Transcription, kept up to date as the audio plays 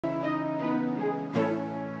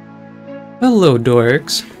Hello,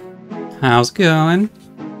 dorks. How's it going?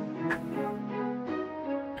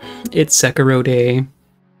 It's Sekiro day.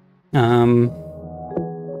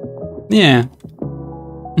 Yeah.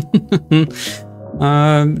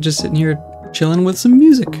 Just sitting here chilling with some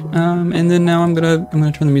music. And then now I'm gonna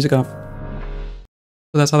turn the music off.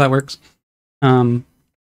 So that's how that works.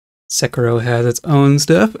 Sekiro has its own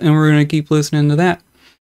stuff, and we're gonna keep listening to that.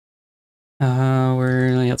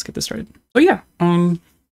 Let's get this started. So yeah,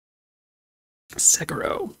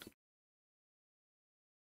 Sekiro.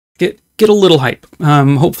 Get a little hype.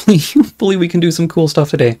 Hopefully we can do some cool stuff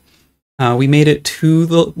today. We made it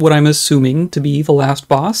to what I'm assuming to be the last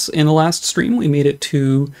boss in the last stream. We made it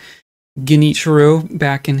to Genichiro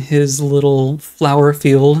back in his little flower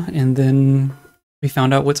field, and then we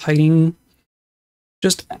found out what's hiding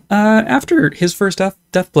just after his first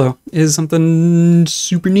death blow is something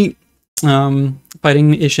super neat.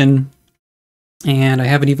 Fighting Isshin, and I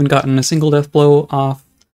haven't even gotten a single death blow off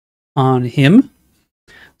on him,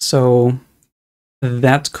 so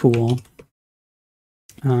that's cool.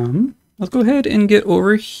 Let's go ahead and get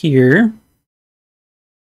over here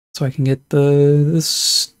so I can get the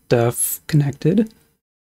stuff connected,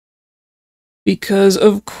 because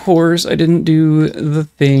of course I didn't do the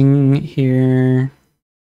thing here.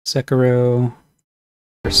 Sekiro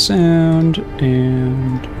for sound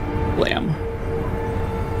and blam.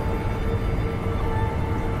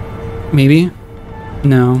 Maybe?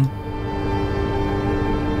 No.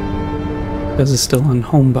 Because it's still on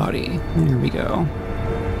homebody. There we go.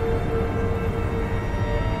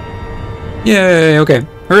 Yay, okay.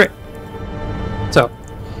 Alright. So,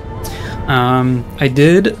 I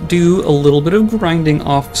did do a little bit of grinding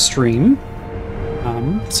off stream.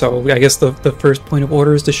 So I guess the first point of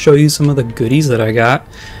order is to show you some of the goodies that I got.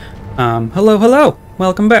 Hello!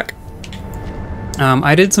 Welcome back.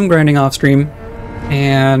 I did some grinding off stream,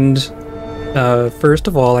 and first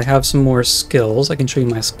of all, I have some more skills. I can show you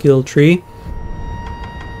my skill tree.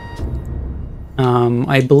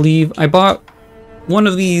 I believe I bought one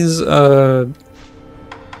of these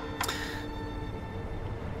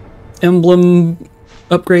emblem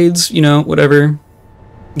upgrades, you know, whatever.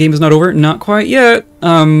 Game is not over. Not quite yet.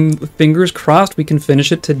 Fingers crossed we can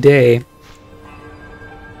finish it today.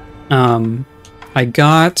 I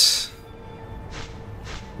got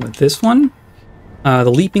this one, the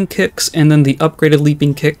leaping kicks, and then the upgraded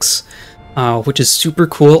leaping kicks, which is super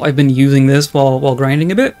cool. I've been using this while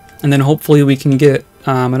grinding a bit, and then hopefully we can get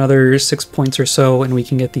another 6 points or so, and we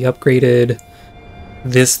can get the upgraded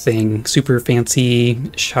this thing, super fancy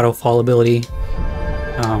shadow fall ability.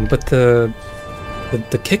 But the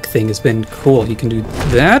kick thing has been cool. You can do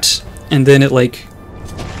that, and then it like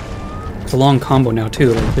it's a long combo now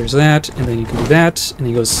too. Like there's that, and then you can do that, and then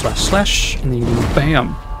you go slash, and then you do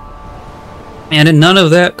bam. And none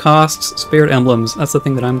of that costs spared emblems. That's the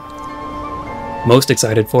thing that I'm most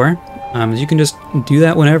excited for. Is you can just do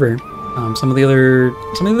that whenever. Some of the other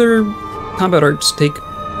combat arts take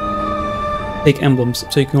emblems,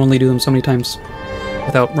 so you can only do them so many times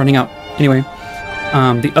without running out. Anyway,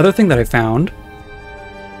 the other thing that I found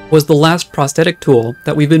was the last prosthetic tool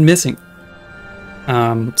that we've been missing.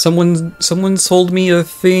 Someone sold me a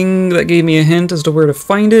thing that gave me a hint as to where to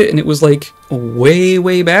find it, and it was like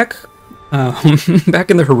way back,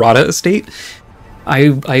 back in the Hirata Estate.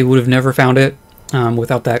 I would have never found it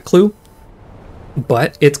without that clue.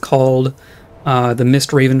 But it's called the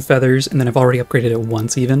Mist Raven Feathers, and then I've already upgraded it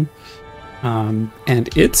once even. And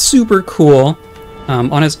it's super cool.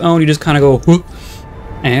 On its own, you just kind of go, whoop,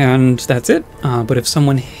 and that's it. But if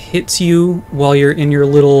someone hits you while you're in your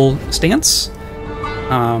little stance,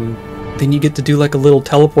 then you get to do like a little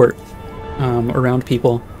teleport around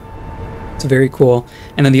people. It's very cool.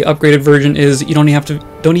 And then the upgraded version is you don't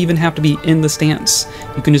even have to be in the stance.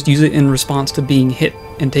 You can just use it in response to being hit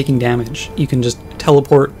and taking damage. You can just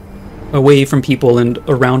teleport away from people and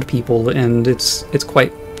around people, and it's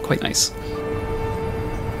quite nice.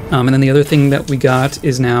 And then the other thing that we got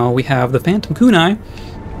is now we have the Phantom Kunai,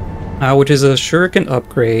 which is a shuriken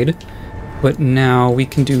upgrade, but now we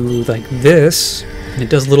can do like this, and it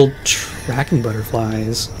does little tracking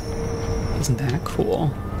butterflies. Isn't that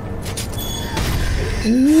cool?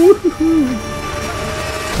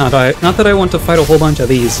 Not that I want to fight a whole bunch of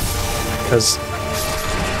these, because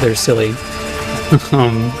they're silly.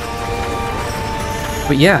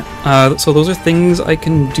 But yeah, so those are things I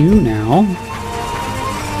can do now.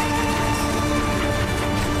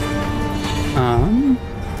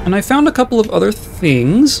 And I found a couple of other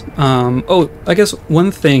things. Oh, I guess one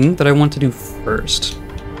thing that I want to do first.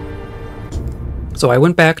 So I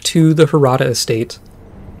went back to the Hirata Estate.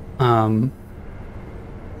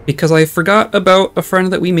 Because I forgot about a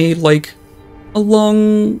friend that we made like a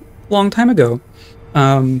long time ago.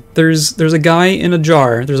 There's a guy in a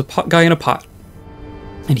jar. There's a guy in a pot,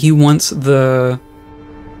 and he wants the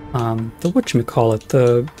whatchamacallit,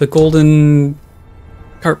 the golden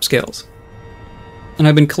carp scales. And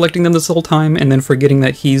I've been collecting them this whole time, and then forgetting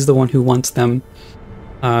that he's the one who wants them.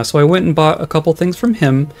 So I went and bought a couple things from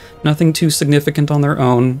him. Nothing too significant on their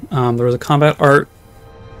own. There was a combat art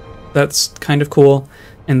that's kind of cool,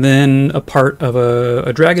 and then a part of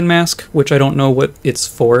a dragon mask, which I don't know what it's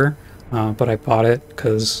for, but I bought it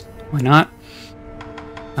because why not?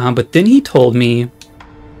 But then he told me,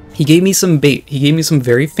 he gave me some bait. He gave me some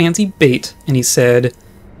very fancy bait, and he said,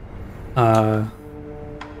 I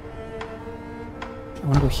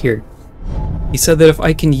want to go here. He said that if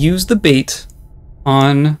I can use the bait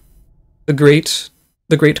on the great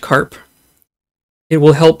carp, it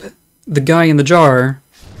will help the guy in the jar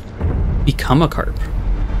become a carp,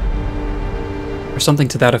 or something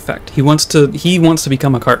to that effect. He wants to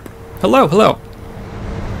become a carp. Hello.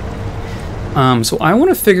 So I want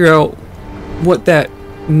to figure out what that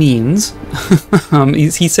means.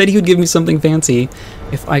 He said he would give me something fancy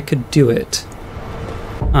if I could do it.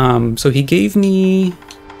 So he gave me,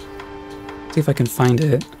 see if I can find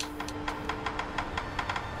it.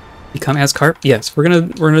 Become as carp? Yes, we're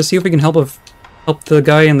gonna see if we can help the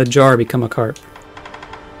guy in the jar become a carp.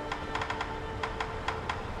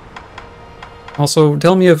 Also,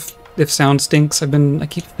 tell me if sound stinks. I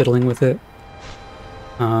keep fiddling with it.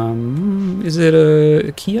 Is it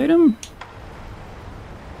a key item?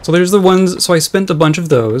 So there's the ones, so I spent a bunch of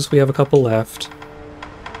those. We have a couple left.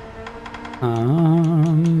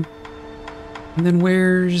 And then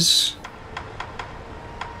where's...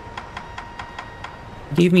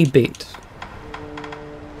 Gave me bait.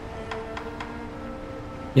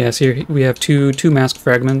 Yes, here we have two mask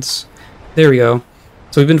fragments. There we go.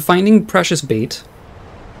 So we've been finding precious bait.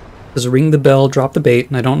 There's ring the bell, drop the bait,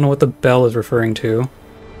 and I don't know what the bell is referring to.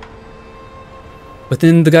 But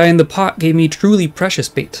then the guy in the pot gave me truly precious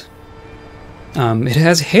bait. It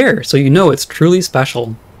has hair, so you know it's truly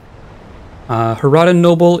special. Hirata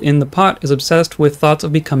Noble in the pot is obsessed with thoughts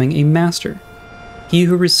of becoming a master. He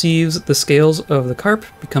who receives the scales of the carp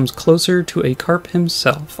becomes closer to a carp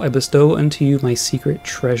himself. I bestow unto you my secret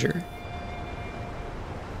treasure.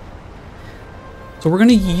 So we're going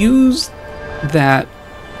to use that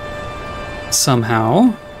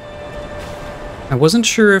somehow. I wasn't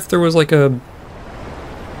sure if there was like a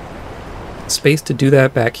space to do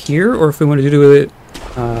that back here, or if we wanted to do it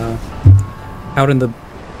out in the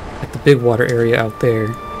big water area out there.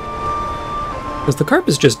 Because the carp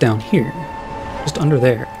is just down here. Just under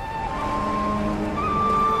there.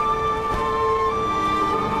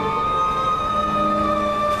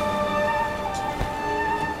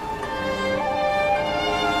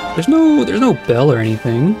 There's no bell or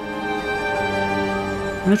anything.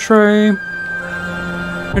 I'm gonna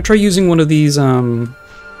try using one of these, one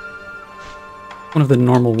of the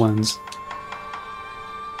normal ones.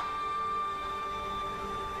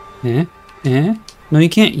 No, you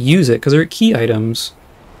can't use it because they're key items.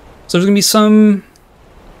 So there's gonna be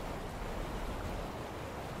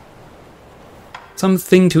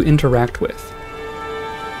something to interact with.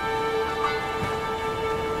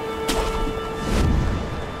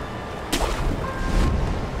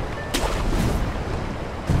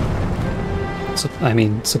 So, I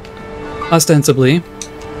mean, ostensibly.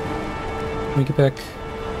 Let me get back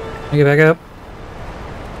up.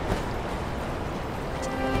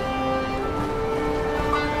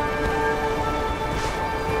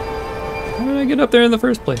 How did I get up there in the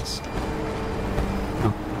first place?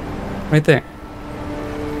 Oh, right there.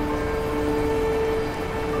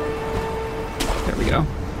 There we go.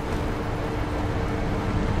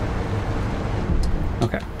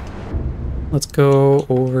 Okay. Let's go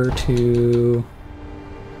over to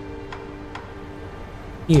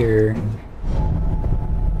here.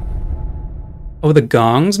 Oh, the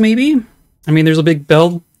gongs, maybe? I mean, there's a big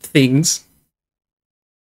bell things.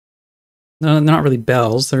 No, they're not really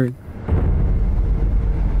bells. They're...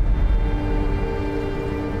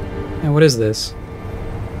 Yeah, what is this?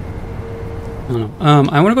 I don't know.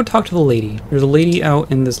 I want to go talk to the lady. There's a lady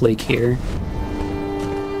out in this lake here.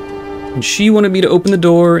 And she wanted me to open the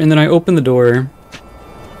door, and then I opened the door.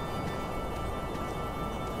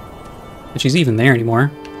 But she's even there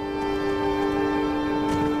anymore.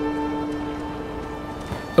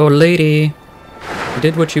 Oh, lady. I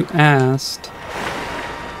did what you asked.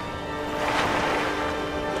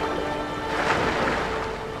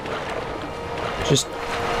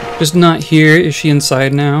 Just not here. Is she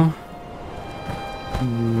inside now?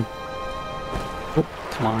 Oh,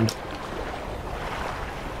 come on.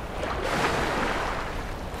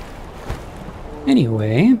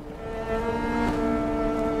 Anyway.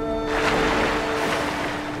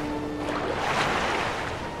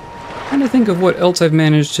 Trying to think of what else I've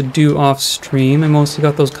managed to do off stream. I mostly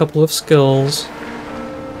got those couple of skills.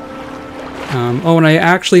 Oh, and I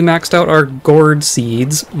actually maxed out our gourd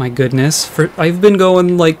seeds. My goodness. I've been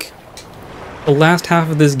going like the last half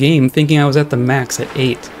of this game thinking I was at the max at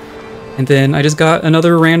 8. And then I just got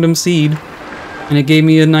another random seed and it gave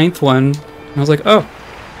me a 9th one. And I was like, oh,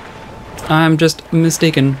 I'm just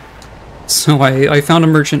mistaken. So I found a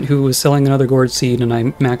merchant who was selling another gourd seed and I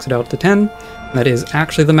maxed it out to 10. That is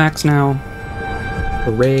actually the max now.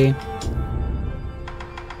 Hooray.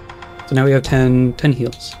 So now we have 10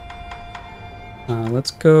 heals.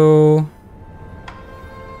 Let's go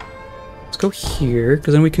here,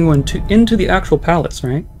 because then we can go into the actual palace,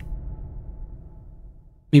 right?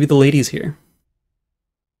 Maybe the lady's here.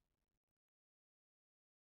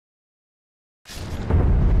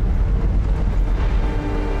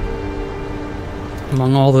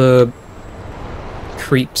 Among all the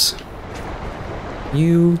creeps.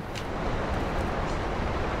 You...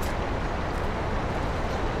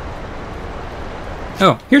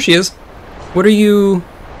 Oh, here she is. What are you...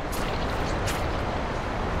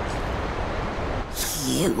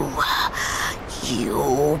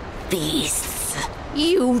 You beasts!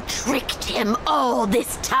 You tricked him all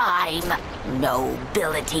this time!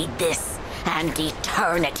 Nobility this, and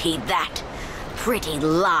eternity that. Pretty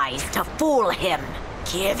lies to fool him.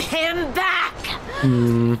 Give him back!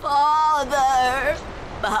 Father!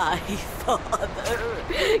 My father!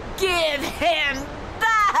 Give him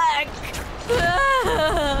back!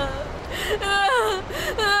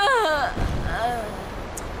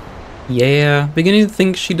 Yeah, beginning to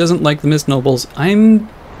think she doesn't like the Mist Nobles. I'm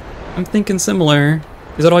thinking similar.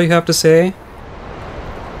 Is that all you have to say?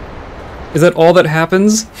 Is that all that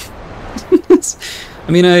happens?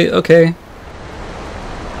 I mean, okay.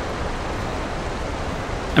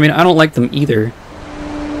 I mean, I don't like them either.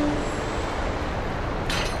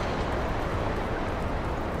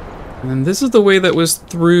 And this is the way that was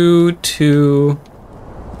through to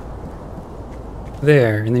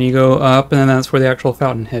there, and then you go up, and then that's where the actual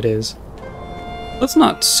Fountainhead is. That's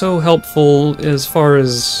not so helpful as far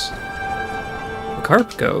as the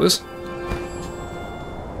carp goes.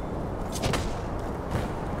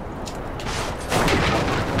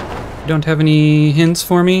 You don't have any hints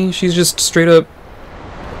for me? She's just straight up...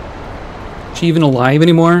 Is she even alive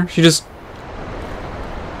anymore? She just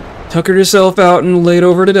tuckered herself out and laid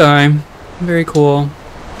over to die. Very cool.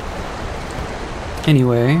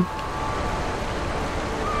 Anyway.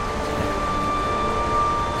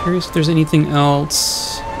 Curious if there's anything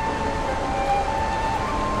else.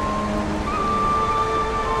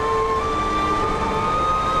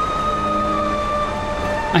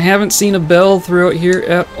 I haven't seen a bell throughout here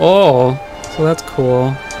at all, so that's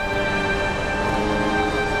cool.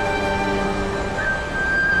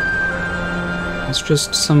 It's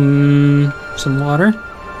just some water.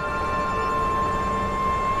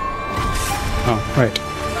 Oh, right.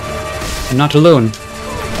 I'm not alone.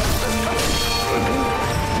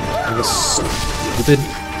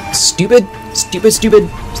 Stupid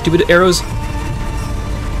arrows.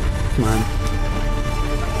 Come on.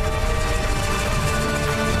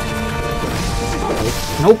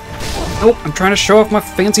 Nope. I'm trying to show off my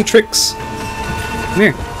fancy tricks. Come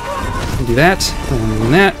here. Do that.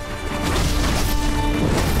 And that.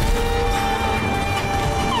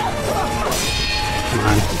 Come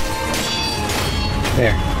on.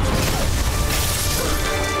 There.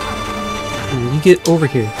 And you get over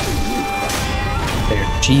here. There,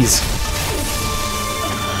 jeez.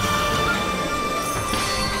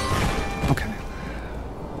 Okay.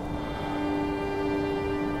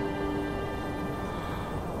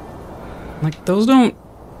 Like, those don't...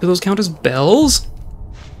 Do those count as bells?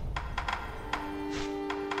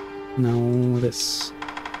 No, this...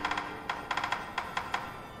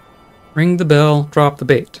 Ring the bell, drop the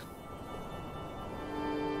bait.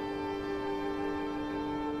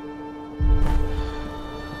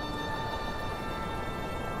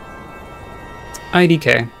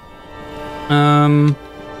 IDK. I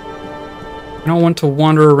don't want to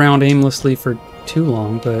wander around aimlessly for too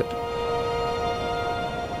long, but...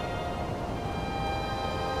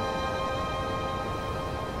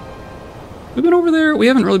 We've been over there? We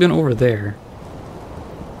haven't really been over there.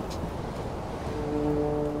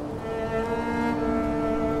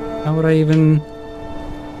 How would I even...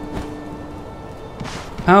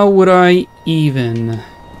 How would I even...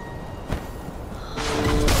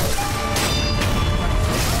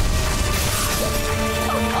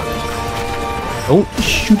 Don't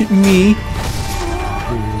shoot at me.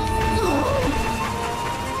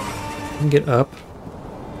 can get up.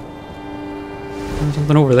 There's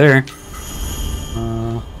something over there.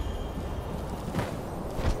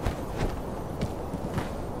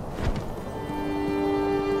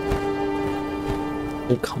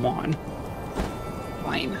 Oh, come on.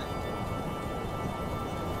 Fine.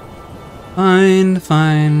 Fine,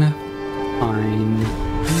 fine, fine.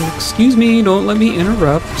 Excuse me, don't let me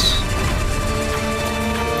interrupt.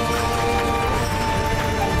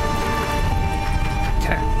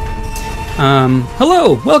 Okay.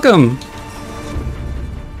 Hello, welcome!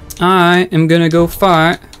 I am gonna go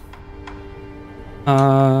fight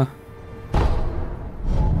a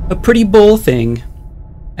pretty bull thing.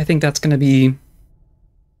 I think that's gonna be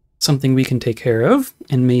something we can take care of,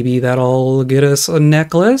 and maybe that'll get us a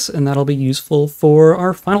necklace, and that'll be useful for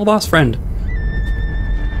our final boss friend.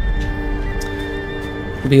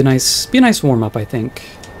 Be a nice warm-up, I think.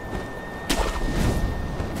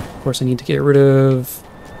 Of course, I need to get rid of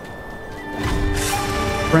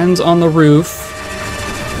friends on the roof.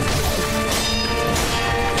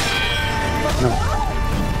 No.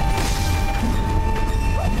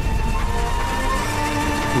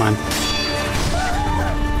 Come on.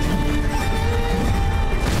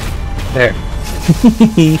 There.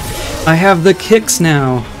 I have the kicks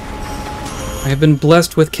now. I have been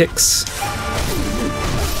blessed with kicks.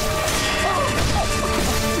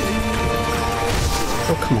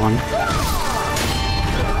 Oh, come on.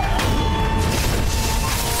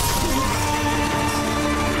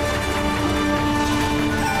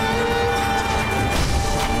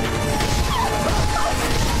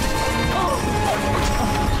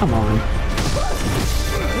 Come on.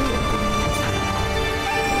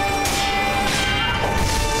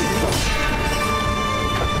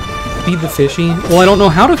 Feed the fishy? Well, I don't know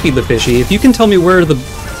how to feed the fishy. If you can tell me where the...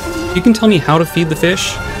 You can tell me how to feed the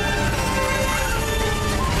fish?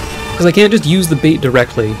 Because I can't just use the bait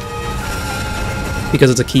directly. Because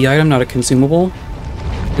it's a key item, not a consumable.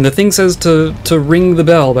 And the thing says to ring the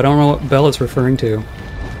bell, but I don't know what bell it's referring to.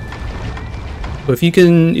 But if you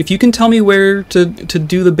can tell me where to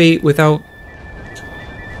do the bait without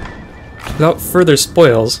further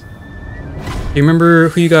spoils. You remember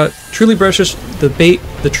who you got? Truly precious.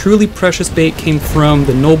 The truly precious bait came from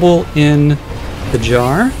the noble in the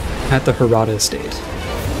jar at the Hirata Estate.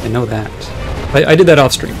 I know that. I did that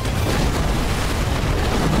off stream.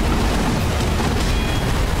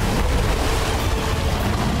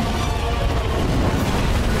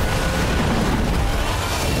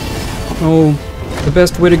 Oh, the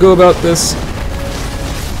best way to go about this,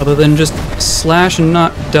 other than just slash and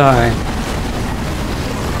not die.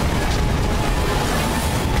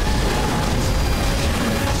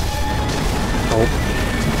 Oh.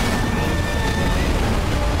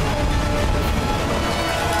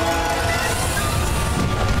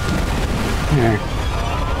 There.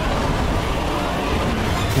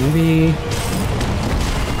 Maybe...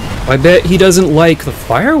 I bet he doesn't like the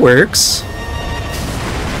fireworks.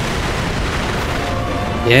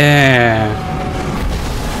 Yeah.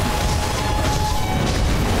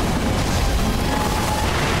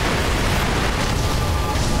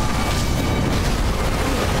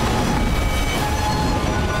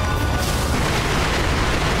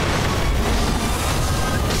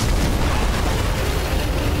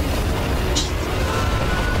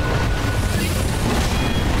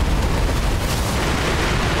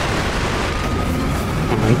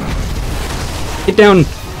 Come on. Get down.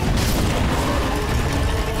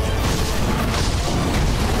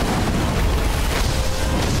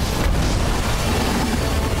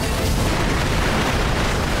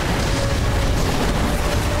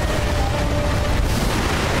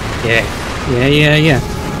 Yeah.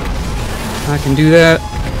 I can do that.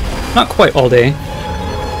 Not quite all day.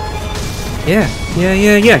 Yeah.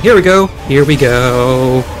 Here we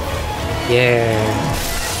go. Yeah.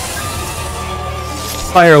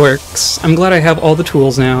 Fireworks. I'm glad I have all the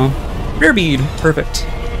tools now. Rare bead. Perfect.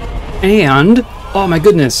 And, oh my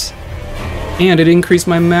goodness. And it increased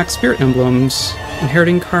my max spirit emblems.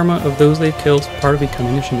 Inheriting karma of those they killed, part of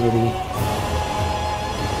becoming a shinobi.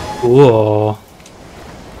 Whoa.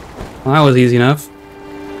 Well, that was easy enough.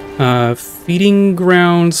 Feeding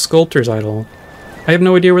ground sculptor's idol. I have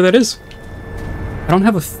no idea where that is. I don't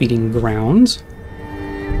have a feeding ground.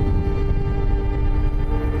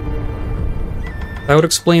 That would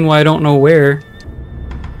explain why I don't know where.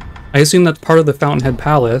 I assume that's part of the Fountainhead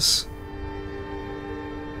Palace.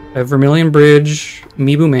 I have Vermilion Bridge,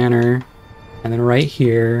 Mibu Manor, and then right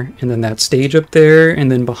here, and then that stage up there,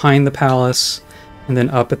 and then behind the palace, and then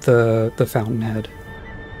up at the Fountainhead.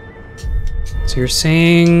 So you're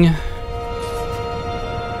saying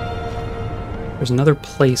there's another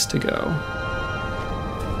place to go.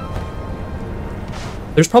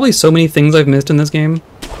 There's probably so many things I've missed in this game.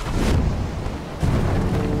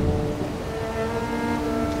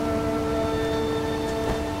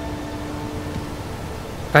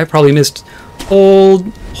 I probably missed whole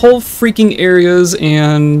freaking areas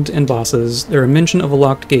and bosses. There a mention of a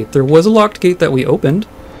locked gate. There was a locked gate that we opened.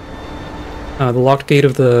 The locked gate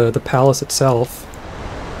of the palace itself.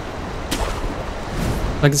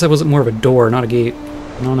 I guess that was more of a door, not a gate.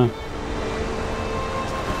 I don't know.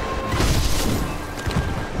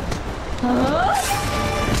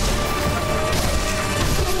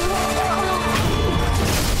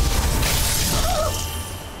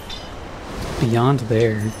 Beyond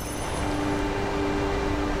there.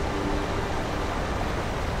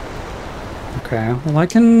 Okay, well I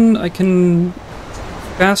can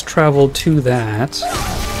fast travel to that.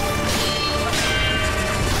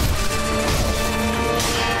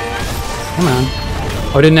 Come on.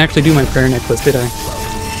 Oh, I didn't actually do my prayer necklace, did I?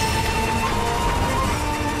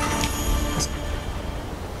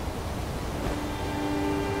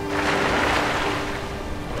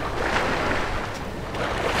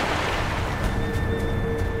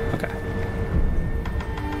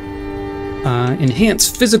 Enhance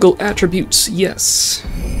physical attributes, yes.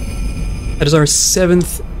 That is our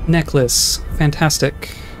 7th necklace.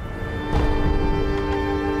 Fantastic.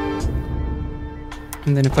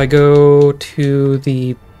 And then if I go to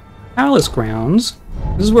the palace grounds,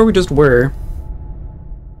 this is where we just were.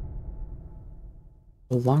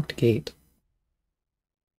 The locked gate.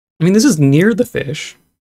 I mean, this is near the fish.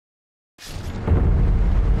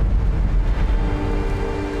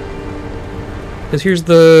 Because here's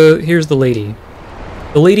the lady.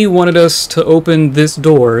 The lady wanted us to open this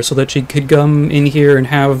door so that she could come in here and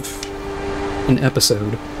have an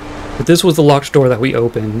episode. But this was the locked door that we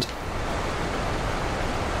opened.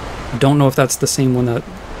 I don't know if that's the same one that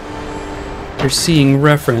you're seeing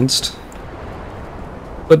referenced.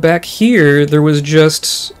 But back here, there was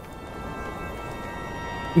just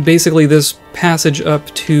basically this passage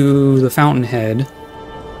up to the Fountainhead.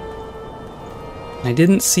 I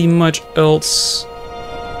didn't see much else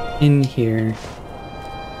in here.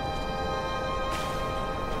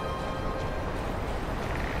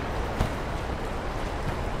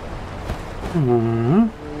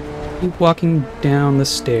 Keep walking down the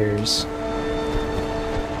stairs.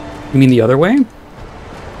 You mean the other way?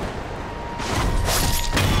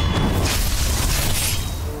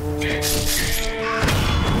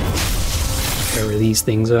 Wherever these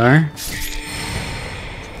things are.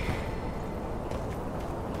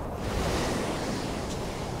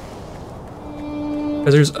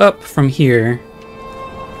 Because there's up from here.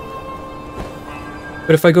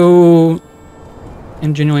 But if I go...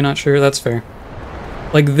 I'm genuinely not sure, that's fair.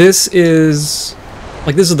 Like this is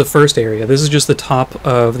the first area. This is just the top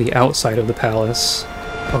of the outside of the palace.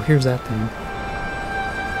 Oh, here's that thing.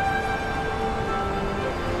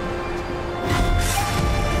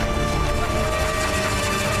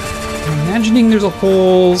 I'm imagining there's a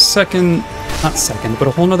whole not second, but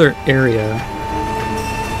a whole nother area.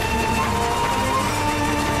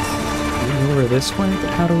 Maybe over this way, but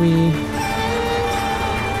how do we...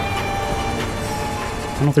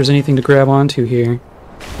 I don't know if there's anything to grab onto here.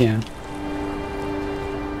 Yeah.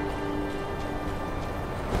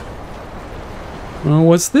 Oh,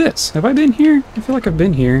 what's this? Have I been here? I feel like I've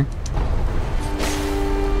been here.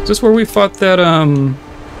 Is this where we fought that,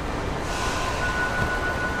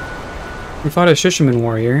 we fought a Shishiman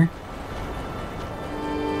warrior.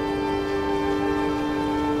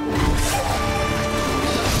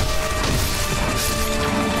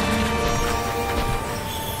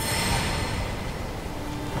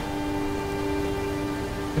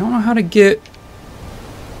 I don't know how to get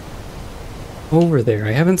over there.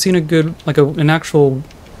 I haven't seen a good, like an actual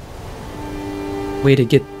way to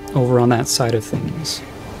get over on that side of things.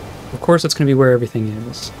 Of course, it's going to be where everything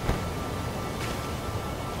is.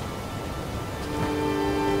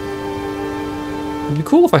 It'd be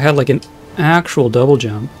cool if I had like an actual double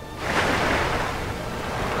jump.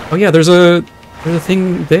 Oh yeah, there's a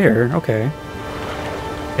thing there. Okay.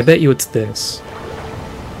 I bet you it's this.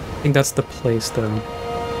 I think that's the place though.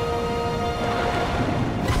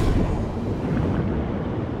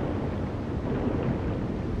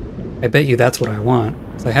 I bet you that's what I want,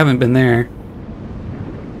 because I haven't been there.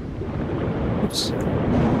 Oops.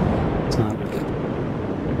 It's not.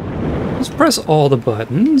 Let's press all the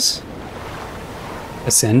buttons.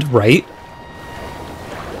 Ascend, right.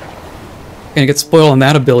 Gonna get spoiled on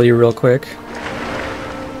that ability real quick.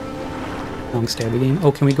 Long stabby game.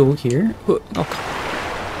 Oh, can we go here? Oh,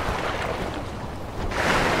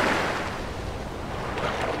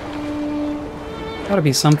 gotta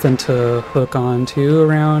be something to hook onto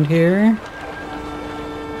around here.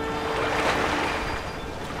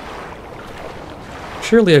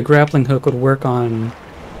 surely a grappling hook would work on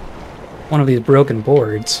one of these broken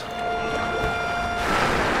boards.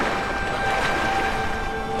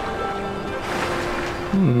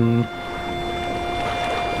 Come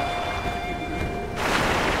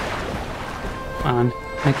on,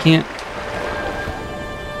 I can't...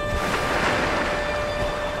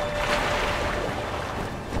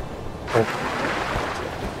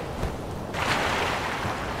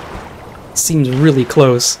 Seems really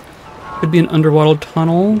close. Could be an underwater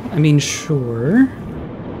tunnel. I mean, sure.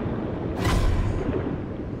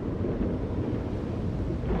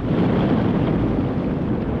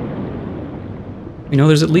 We know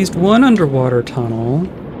there's at least one underwater tunnel.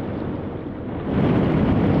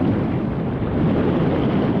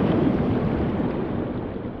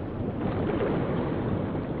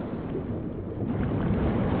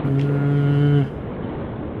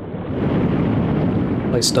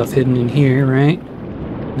 Like stuff hidden in here, right?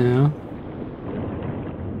 No.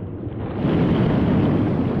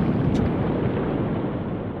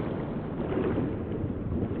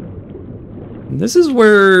 This is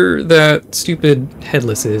where that stupid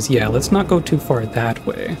headless is. Yeah, let's not go too far that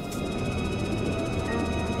way.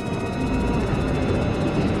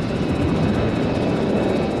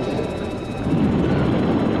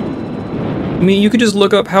 I mean, you could just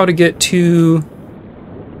look up how to get to...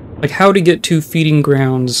 Like, how to get to feeding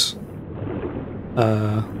grounds...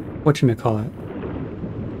 whatchamacallit?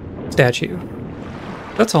 Statue.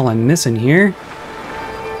 That's all I'm missing here.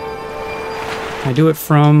 I do it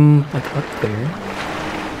from, like, up there.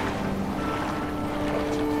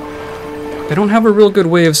 I don't have a real good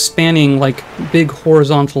way of spanning, like, big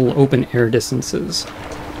horizontal open air distances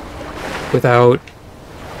without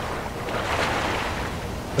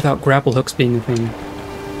grapple hooks being a thing.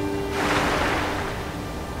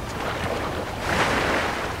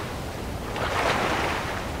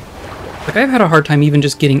 Like, I've had a hard time even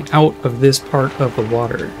just getting out of this part of the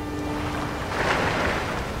water.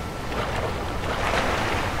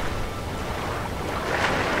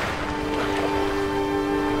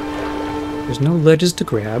 There's no ledges to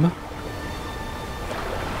grab.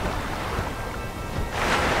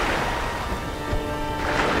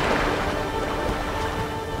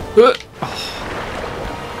 Oh.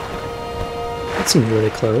 That seemed really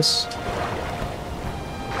close.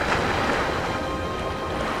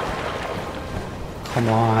 Come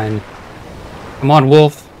on. Come on,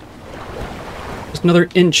 wolf. Just another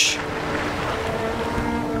inch.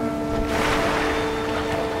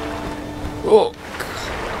 Oh.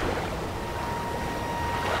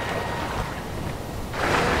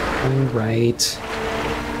 All right.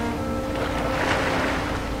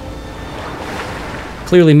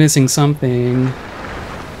 Clearly missing something.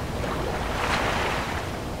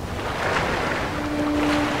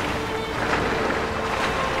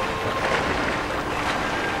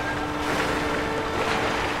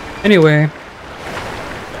 Anyway.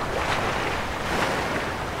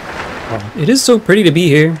 Well, it is so pretty to be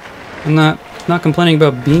here. I'm not complaining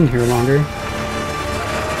about being here longer.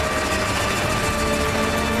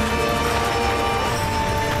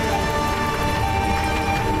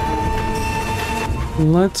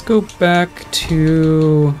 Let's go back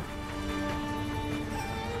to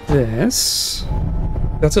this.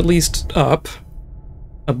 That's at least up,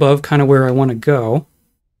 above kind of where I want to go.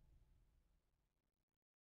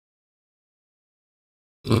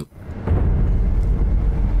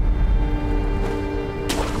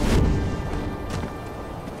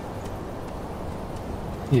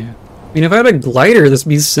 Yeah. I mean, if I had a glider, this would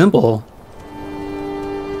be simple.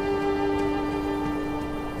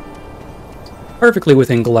 Perfectly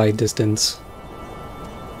within glide distance.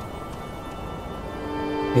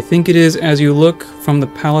 I think it is as you look from the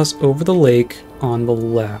palace over the lake on the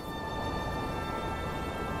left.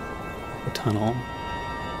 The tunnel.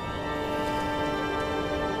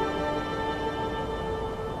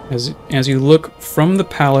 As you look from the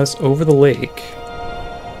palace over the lake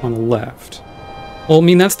on the left. Well, I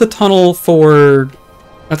mean, that's the tunnel for...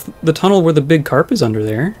 That's the tunnel where the big carp is under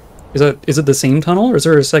there. Is it the same tunnel, or is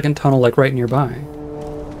there a second tunnel, like, right nearby?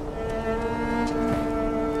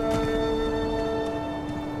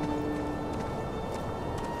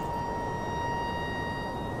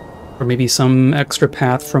 Or maybe some extra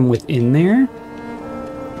path from within there?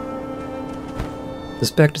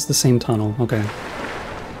 Suspect it's the same tunnel, okay.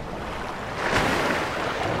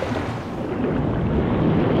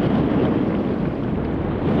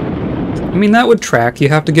 I mean, that would track. You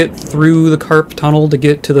have to get through the carp tunnel to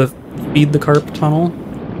get to the feed the carp tunnel.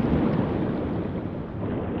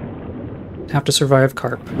 Have to survive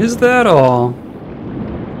carp. Is that all? Do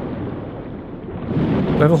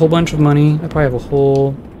I have a whole bunch of money? I probably have a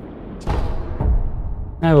whole...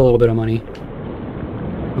 I have a little bit of money.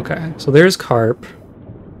 Okay, so there's Carp.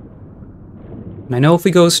 And I know if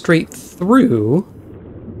we go straight through,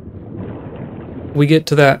 we get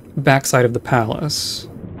to that backside of the palace.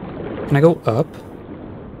 Can I go up?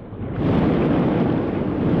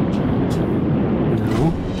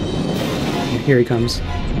 No. Here he comes.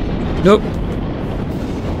 Nope.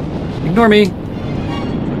 Ignore me.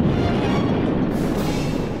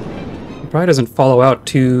 He probably doesn't follow out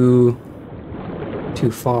too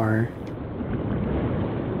far.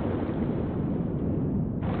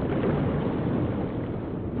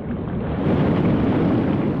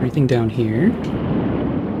 Anything down here?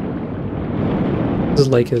 This is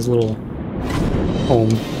like his little home.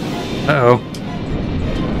 Uh-oh.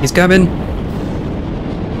 He's coming.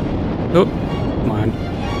 Oh, come on.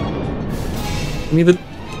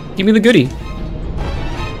 Give me the goodie.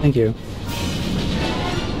 Thank you.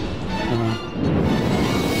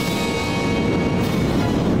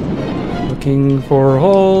 Looking for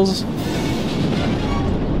holes.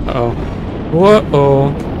 Uh-oh. Whoa-oh.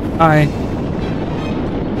 Hi.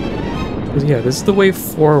 Yeah, this is the way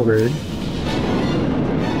forward.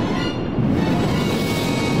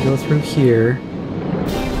 Go through here.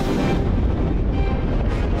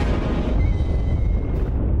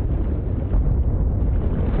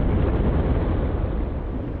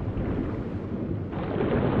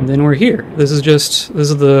 And then we're here. This is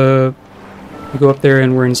the... We go up there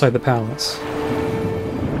and we're inside the palace.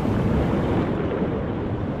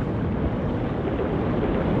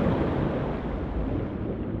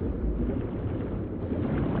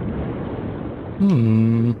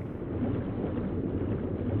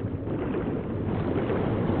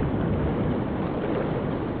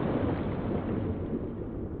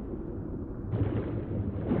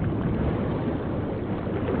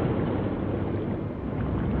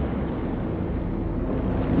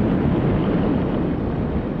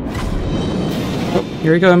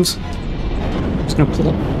 Here he comes. I'm just gonna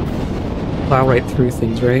plow right through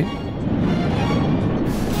things, right?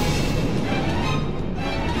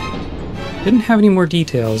 Didn't have any more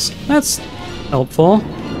details. That's helpful.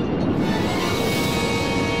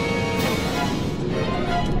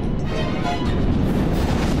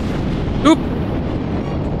 Oop!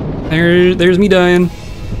 There's me dying.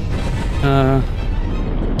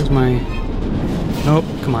 Where's my... Nope,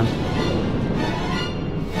 come on.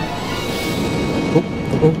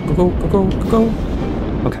 Go.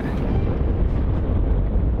 Okay.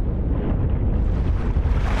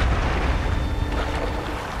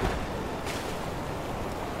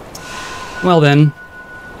 Well then,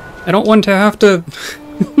 I don't want to have to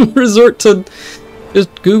resort to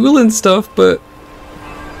just Googling stuff, but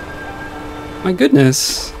my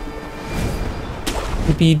goodness.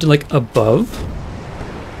 Maybe like above?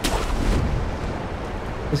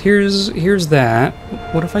 'Cause here's that.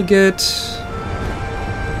 What if I get...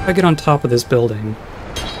 If I get on top of this building?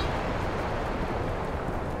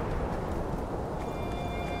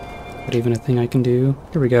 Is that even a thing I can do?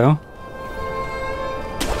 Here we go.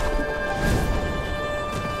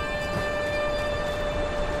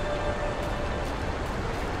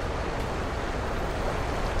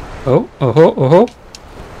 Oh, oh,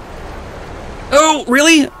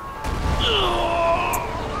 really?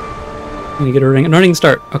 I'm gonna get a running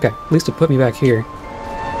start. Okay, at least it put me back here.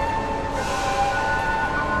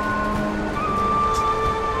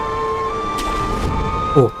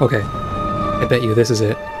 Oh, okay. I bet you this is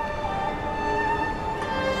it.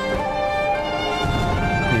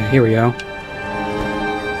 Yeah, here we go.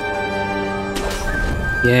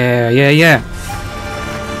 Yeah.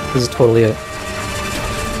 This is totally it.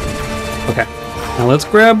 Okay. Now let's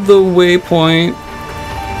grab the waypoint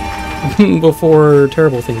before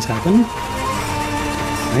terrible things happen.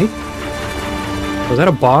 Right? Was that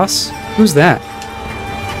a boss? Who's that?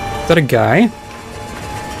 Is that a guy?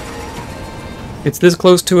 It's this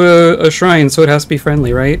close to a shrine, so it has to be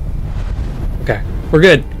friendly, right? Okay. We're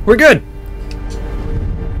good. We're good!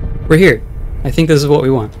 We're here. I think this is what we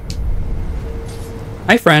want.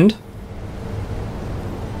 Hi, friend.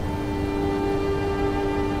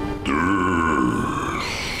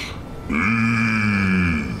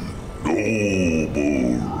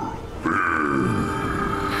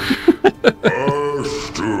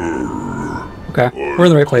 Okay, we're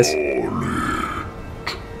in the right place.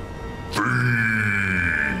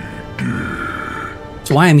 That's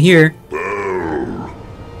why I'm here. Bell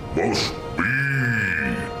must be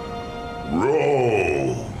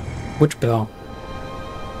wrong. Which bell?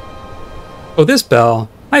 Oh, this bell.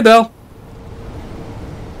 Hi, bell.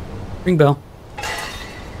 Ring bell.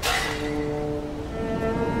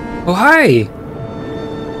 Oh, hi.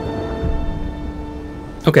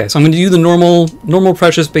 Okay, so I'm going to do the normal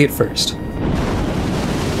precious bait first.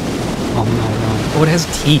 Oh no. Oh, it has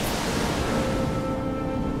teeth.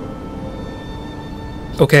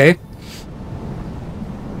 Okay.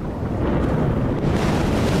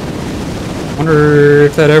 Wonder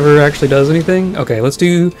if that ever actually does anything. Okay, let's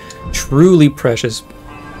do truly precious.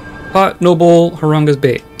 Pot, noble, Haranga's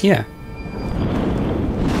bait. Yeah.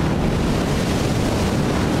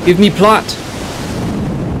 Give me plot.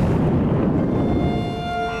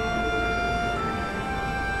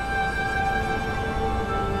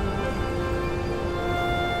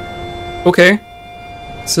 Okay.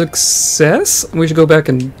 Success? We should go back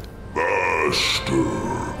and... Master, he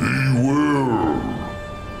will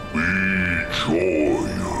be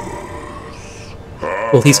joyous.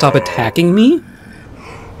 Will he stop attacking me?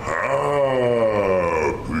 Happy.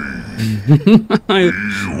 He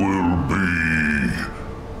will be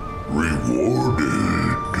rewarded.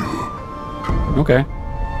 Okay.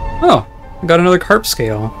 Oh, I got another carp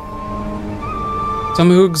scale. Some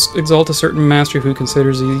who exalt a certain master who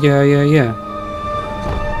considers these... Yeah.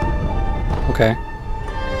 Okay.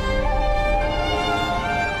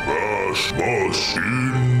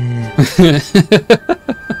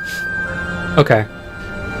 Okay.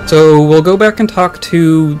 So we'll go back and talk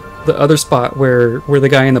to the other spot where the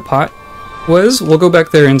guy in the pot was. We'll go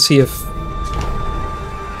back there and see if...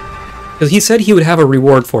 Because he said he would have a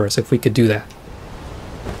reward for us if we could do that.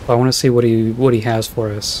 So I want to see what he has for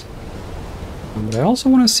us. But I also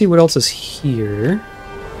want to see what else is here.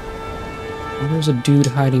 Oh, there's a dude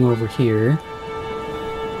hiding over here.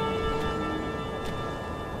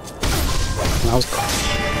 That was cool.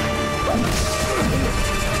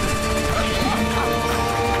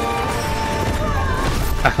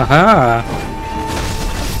 Ahaha!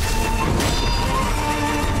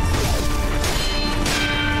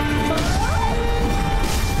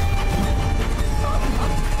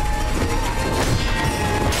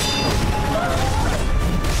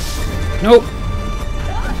 Nope.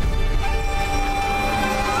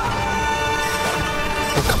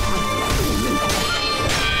 Oh, come on.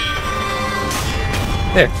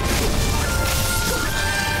 There.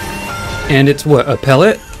 And it's what, a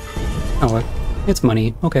pellet? Oh, it's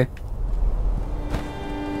money. Okay.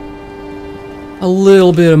 A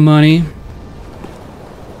little bit of money.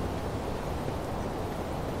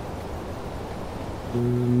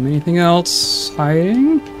 Anything else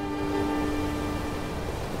hiding?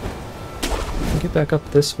 Get back up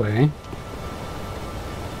this way.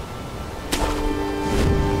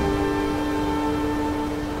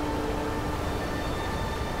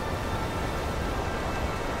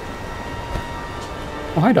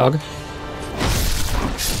 Oh, hi, dog.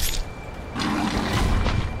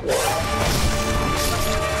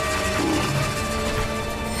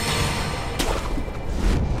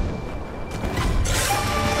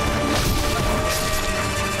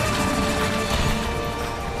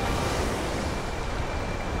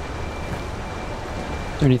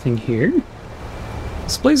 Is there anything here?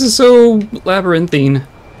 This place is so labyrinthine.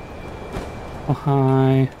 Oh,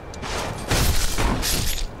 hi.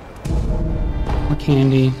 More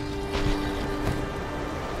candy.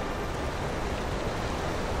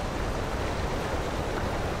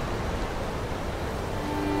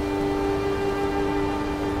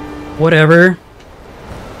 Whatever.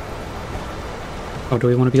 Oh, do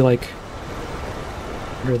we want to be like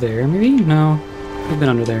under there maybe? No. We've been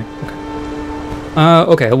under there. Okay.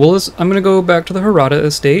 Okay, well, I'm gonna go back to the Hirata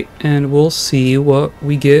Estate, and we'll see what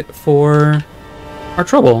we get for our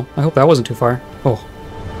trouble. I hope that wasn't too far. Oh.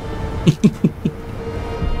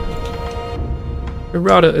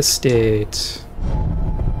 Hirata Estate.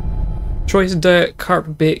 Choice diet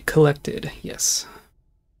carp bait collected. Yes.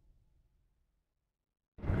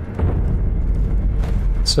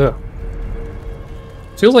 So.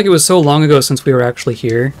 Feels like it was so long ago since we were actually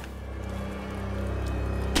here.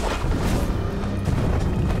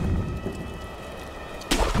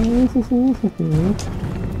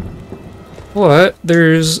 What?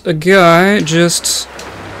 There's a guy just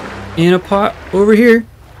in a pot over here.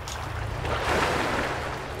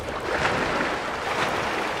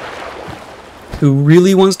 Who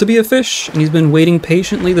really wants to be a fish, and he's been waiting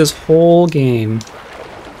patiently this whole game.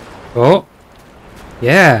 Oh.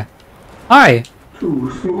 Yeah. Hi.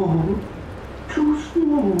 Too small. Too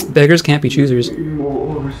small. Beggars can't be choosers.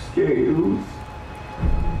 More scales.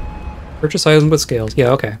 Purchase items with scales.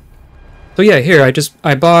 Yeah, okay. So yeah, here,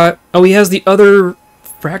 I bought... Oh, he has the other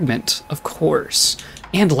fragment, of course.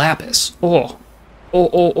 And lapis. Oh.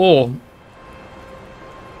 Oh.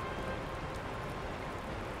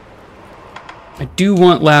 I do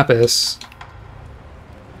want lapis.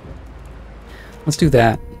 Let's do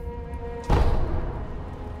that.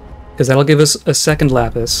 because that'll give us a second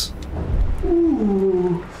lapis.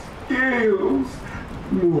 Ooh, scales.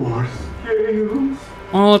 More scales.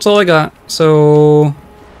 Oh, that's all I got. So,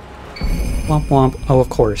 womp womp. Oh, of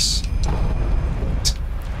course.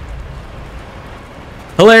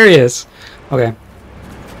 Hilarious. Okay.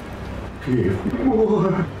 Give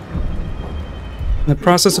more. In the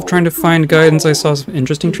process of trying to find guidance, I saw some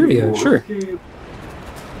interesting trivia. Sure.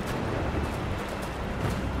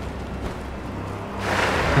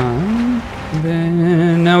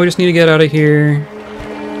 Then now we just need to get out of here.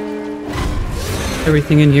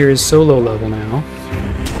 Everything in here is so low level now.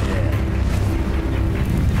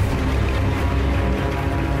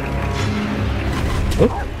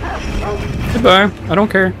 Oh. Goodbye. I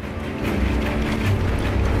don't care.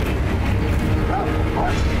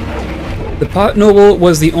 The pot noble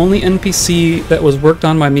was the only NPC that was worked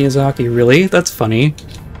on by Miyazaki. Really? That's funny.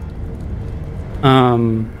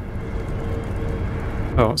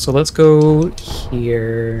 Oh, so let's go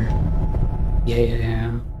here.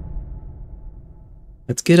 Yeah.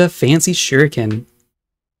 Let's get a fancy shuriken.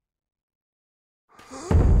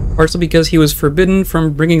 Partially because he was forbidden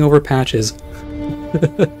from bringing over patches.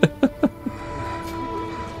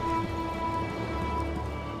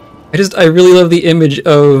 I really love the image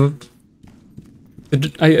of,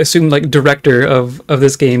 I assume, like, director of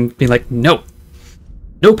this game being like, no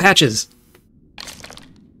patches.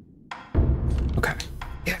 Okay.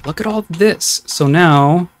 Yeah, look at all this. So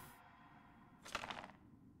now,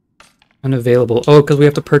 unavailable. Oh, because we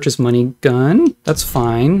have to purchase money gun. That's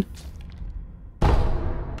fine.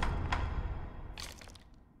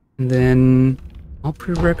 And then all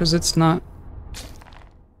prerequisites not.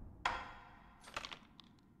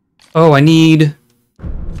 Oh, I need.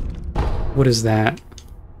 What is that?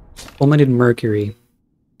 Fulminated mercury.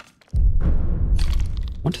 I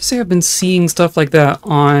want to say I've been seeing stuff like that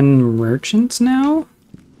on merchants now?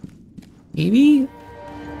 Maybe?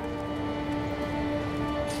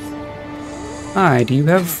 Hi, do you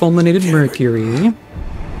have fulminated mercury?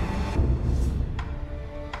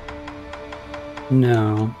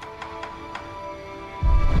 No.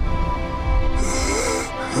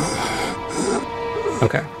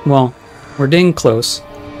 Okay, well, we're dang close.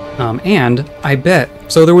 And I bet,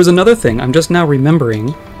 so there was another thing I'm just now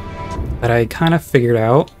remembering that I kind of figured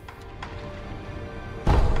out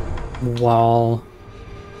while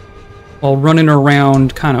running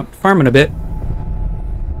around kind of farming a bit.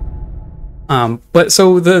 But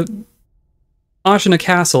so the Ashina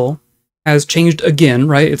Castle has changed again,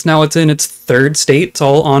 right? It's in its third state. It's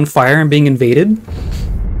all on fire and being invaded.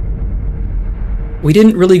 We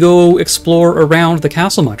didn't really go explore around the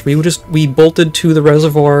castle much. We bolted to the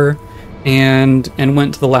reservoir and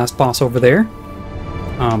went to the last boss over there.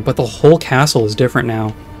 But the whole castle is different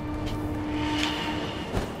now.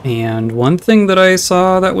 And one thing that I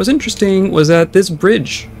saw that was interesting was that this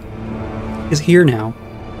bridge is here now.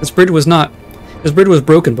 This bridge was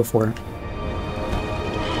broken before.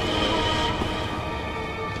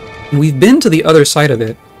 And we've been to the other side of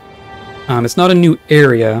it. It's not a new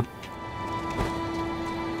area,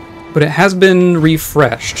 but it has been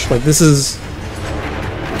refreshed. Like this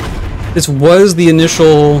was the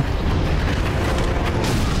initial.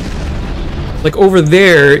 Like over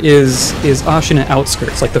there is Ashina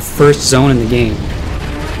Outskirts, like the first zone in the game.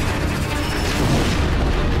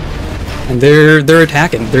 And they're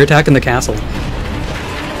attacking the castle.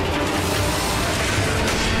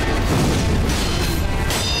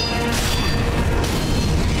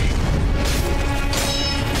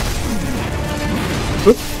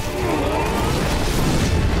 Oop.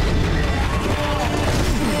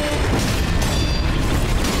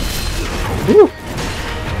 Ooh.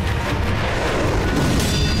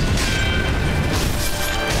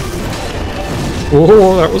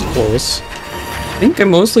 Oh, that was close. I think I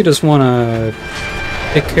mostly just want to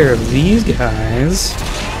take care of these guys.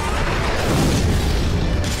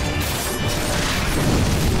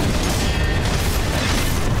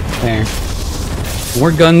 There.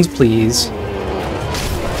 More guns, please.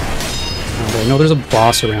 Okay, I know there's a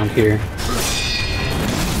boss around here.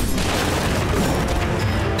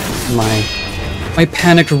 My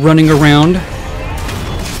panicked running around.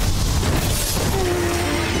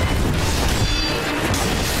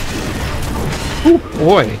 Oh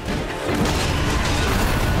boy.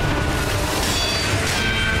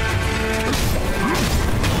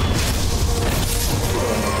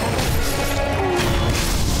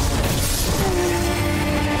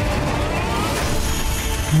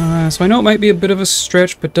 So I know it might be a bit of a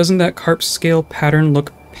stretch, but doesn't that carp scale pattern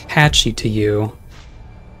look patchy to you?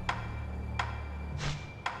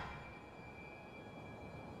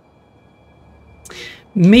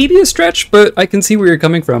 Maybe a stretch, but I can see where you're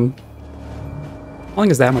coming from. don't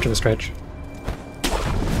think it's that much of a stretch.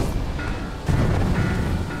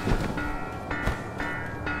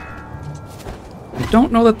 I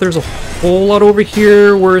don't know that there's a whole lot over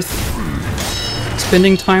here worth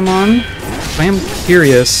spending time on. But I am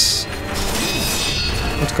curious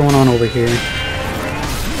what's going on over here.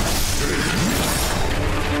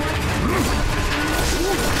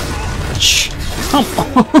 Come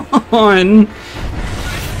on!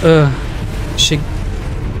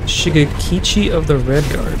 Shigekichi of the Red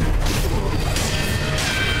Guard.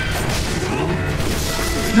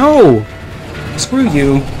 No! Screw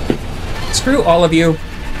you. Screw all of you.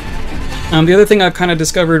 The other thing I've kind of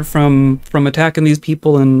discovered from attacking these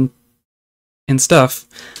people and stuff,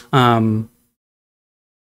 the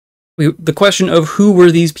question of who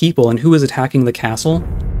were these people and who was attacking the castle,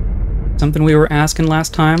 something we were asking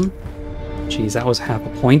last time. Jeez, that was half a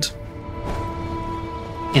point.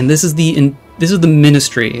 And this is the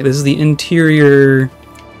ministry. This is the interior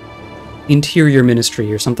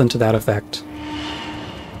ministry or something to that effect.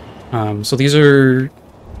 So these are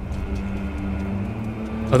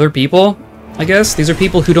other people, I guess. These are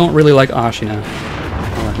people who don't really like Ashina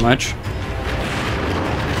all that much.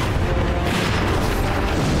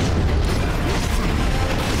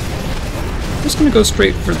 I'm just gonna go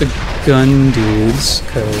straight for the gun dudes,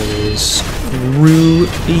 cause screw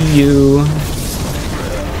you.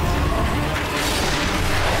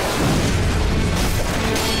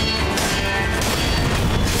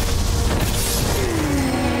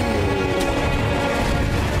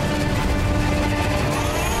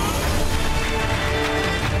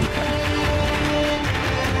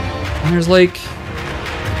 And there's like,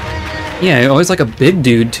 yeah, always like a big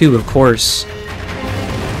dude too, of course.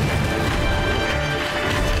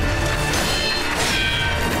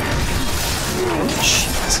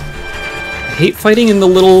 I hate fighting in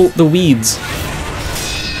the weeds.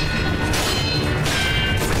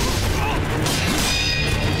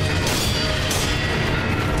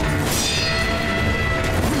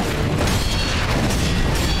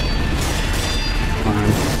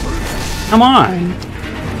 Come on.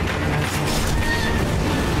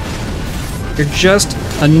 You're just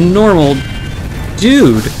a normal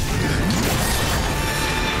dude.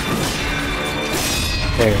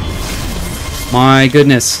 There. My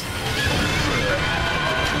goodness.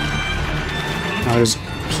 Now there's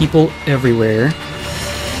people everywhere.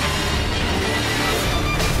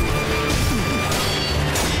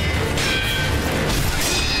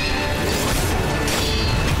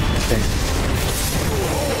 Okay.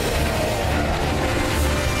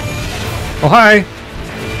 Oh, hi!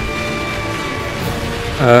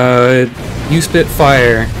 You spit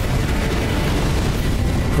fire.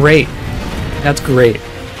 Great. That's great.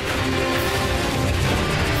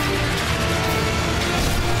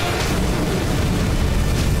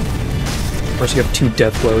 Of course, you have 2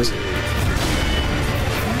 death blows.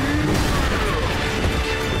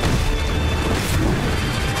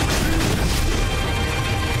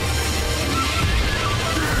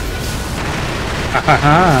 Ha ha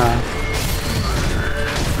ha!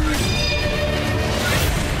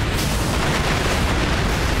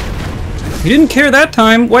 You didn't care that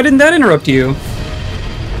time. Why didn't that interrupt you?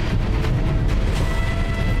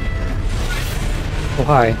 Oh,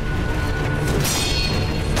 hi.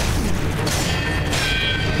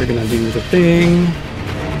 We're gonna do the thing.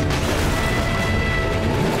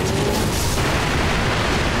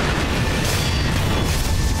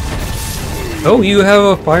 Oh, you have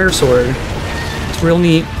a fire sword. It's real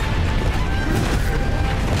neat.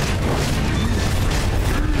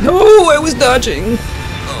 No, I was dodging.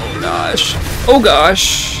 Oh gosh. Oh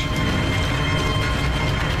gosh.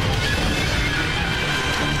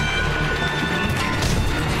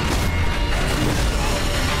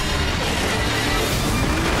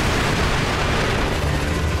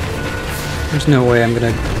 There's no way I'm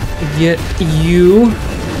gonna get you.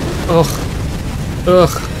 Ugh.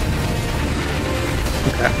 Ugh.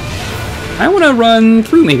 Okay. I wanna run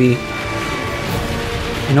through, maybe.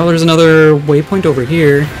 I know there's another waypoint over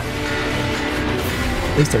here.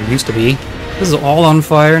 At least there used to be. This is all on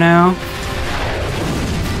fire now.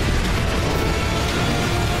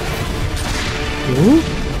 Ooh.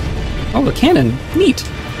 Oh, the cannon. Neat.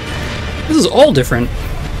 This is all different.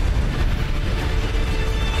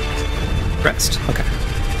 Rest. Okay.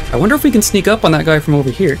 I wonder if we can sneak up on that guy from over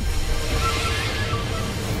here.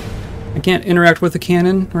 I can't interact with the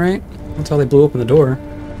cannon, right? That's how they blew open the door.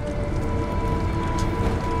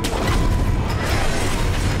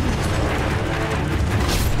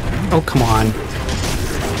 Oh, come on.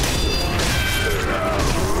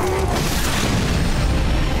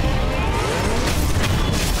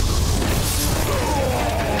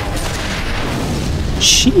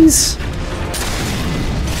 Jeez.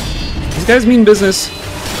 These guys mean business.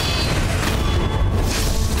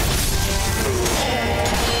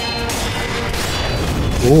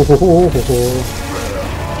 Oh, ho, ho, ho, ho.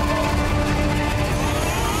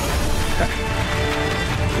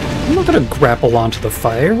 I'm not gonna grapple onto the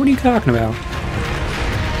fire. What are you talking about?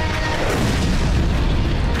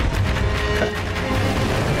 Okay.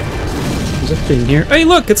 There's a thing here. Hey,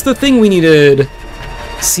 look! It's the thing we needed!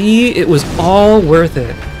 See? It was all worth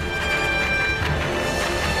it.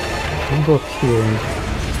 I'll go up here.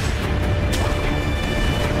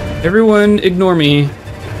 Everyone, ignore me.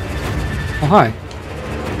 Oh, hi.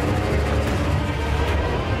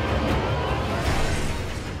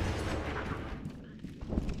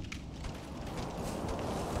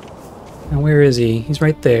 Now where is he? He's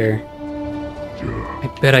right there. I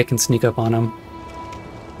bet I can sneak up on him.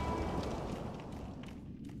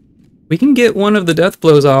 We can get one of the death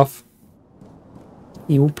blows off.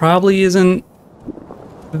 He probably isn't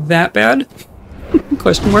that bad?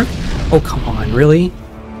 Question mark? Oh, come on, really?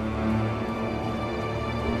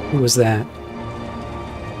 Who was that?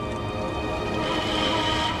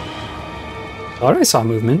 Thought I saw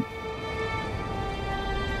movement.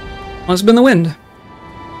 Must have been the wind.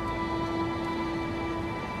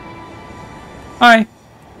 Hi.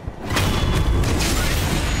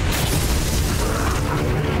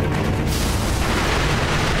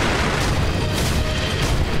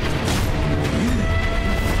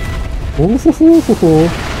 Ooh.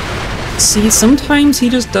 See, sometimes he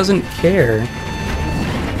just doesn't care.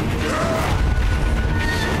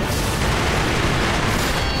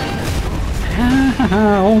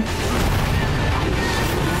 Ow.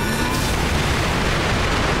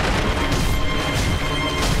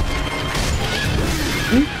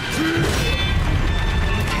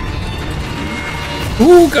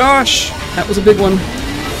 Oh gosh, that was a big one.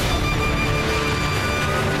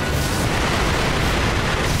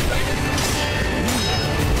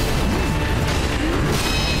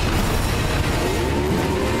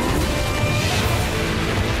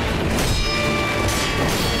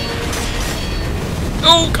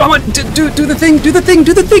 Oh, come on, do the thing, do the thing,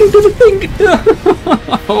 do the thing, do the thing.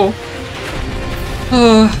 Oh.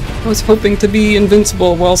 I was hoping to be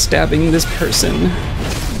invincible while stabbing this person.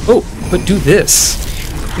 Oh, but do this.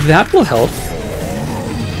 That will help.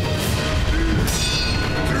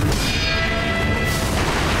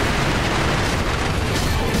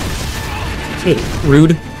 Hey,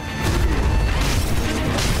 rude.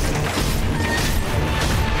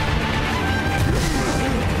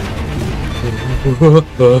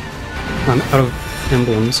 I'm out of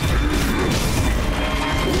emblems.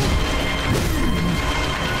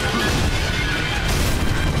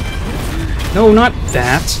 No, not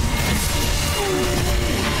that.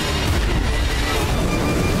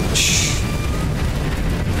 Shh.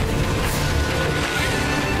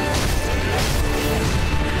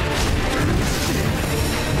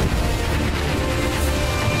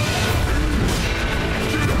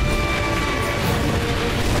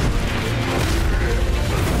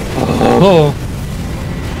 Oh.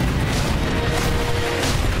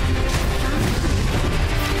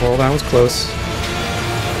 Well, that was close.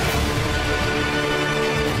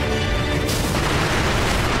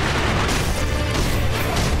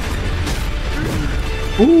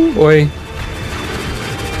 Ooh, boy.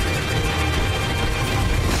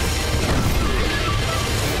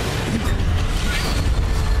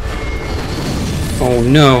 Oh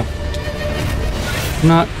no.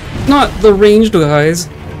 Not the ranged guys.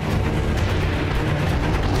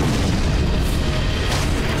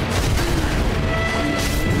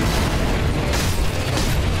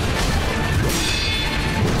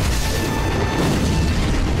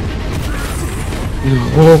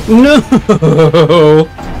 Oh, no!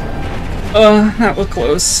 That was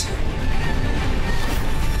close.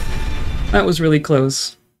 That was really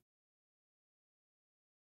close.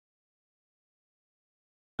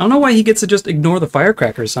 I don't know why he gets to just ignore the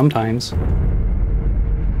firecrackers sometimes.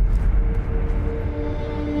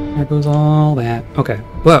 There goes all that. Okay,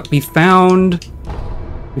 but we found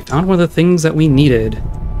one of the things that we needed,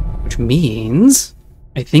 which means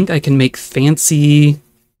I think I can make fancy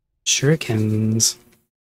shurikens.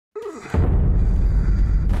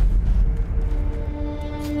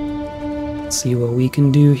 Let's see what we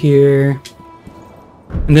can do here.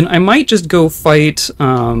 And then I might just go fight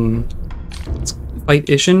fight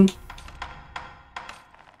Isshin.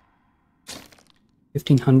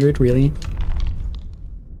 1500, really?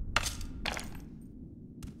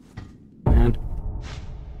 Man.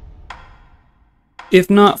 If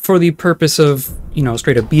not for the purpose of, you know,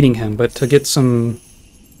 straight up beating him, but to get some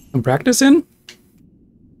practice in?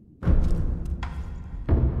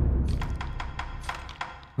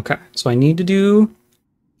 Okay, so I need to do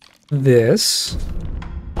this.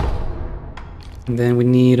 And then we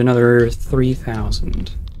need another 3,000.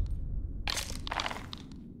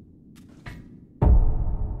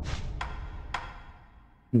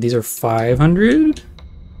 These are 500.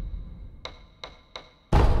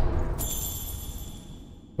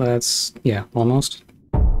 That's, yeah, almost.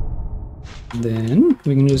 Then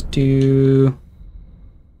we can just do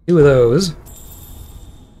 2 of those.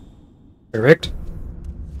 Perfect.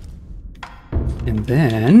 And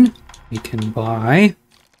then we can buy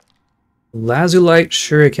Lazulite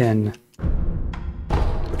Shuriken,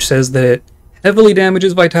 which says that it heavily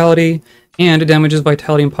damages vitality and it damages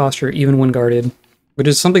vitality and posture even when guarded, which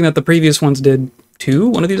is something that the previous ones did too.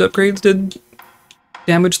 One of these upgrades did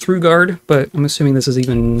damage through guard, but I'm assuming this is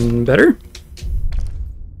even better.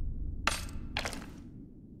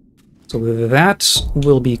 So that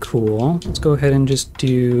will be cool. Let's go ahead and just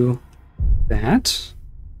do that.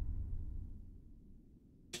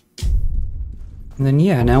 And then,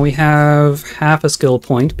 yeah, now we have half a skill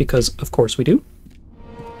point, because of course we do.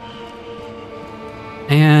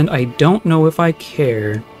 And I don't know if I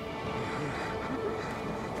care.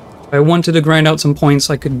 If I wanted to grind out some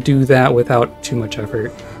points, I could do that without too much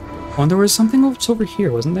effort. Oh, and there was something else over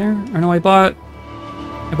here, wasn't there? Or no, I bought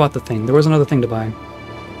the thing. There was another thing to buy.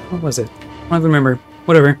 What was it? I don't even remember.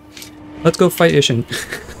 Whatever. Let's go fight Isshin.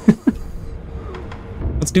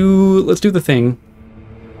 Let's do the thing.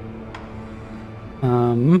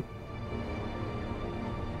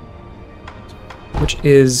 Which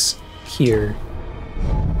is here.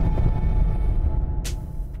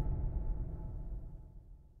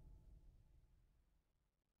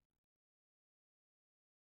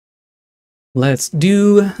 Let's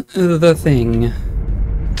do the thing.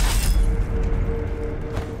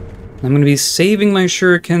 I'm going to be saving my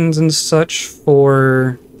shurikens and such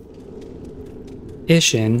for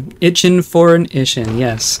Isshin. Isshin for an Isshin,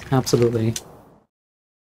 yes, absolutely.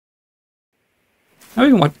 Now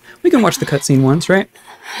we can watch the cutscene once, right?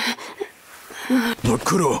 Lord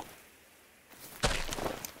Kuro.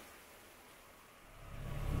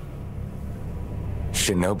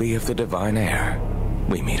 Shinobi of the Divine Air,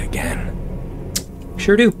 we meet again.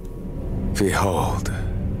 Sure do. Behold,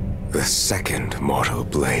 the second mortal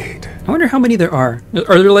blade. I wonder how many there are.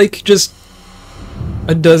 Are there like just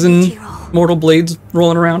a dozen mortal blades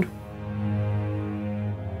rolling around?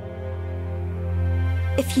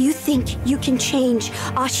 If you think you can change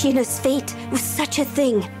Ashina's fate with such a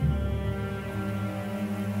thing,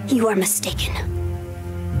 you are mistaken.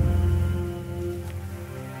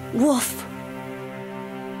 Wolf.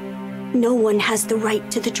 No one has the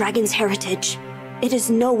right to the dragon's heritage. It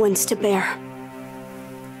is no one's to bear.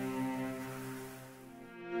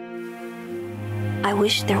 I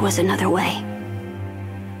wish there was another way.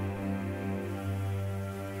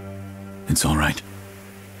 It's all right.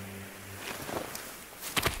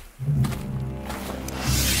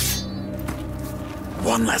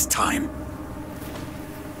 One last time.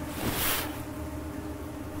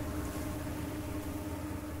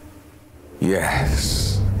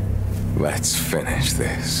 Yes. Let's finish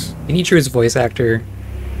this. Genichiro's voice actor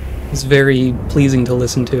is very pleasing to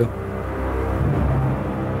listen to.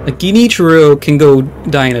 Like, Genichiro can go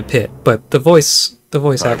die in a pit, but the voice I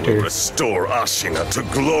will actor, restore Ashina to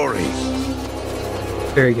glory.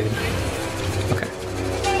 very good. Okay.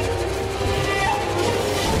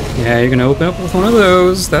 Yeah, you're gonna open up with one of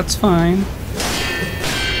those. That's fine.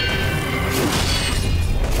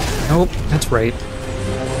 Nope, that's right.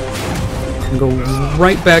 And go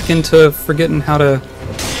right back into forgetting how to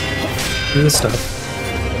do this stuff.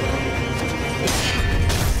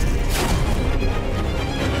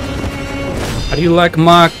 How do you like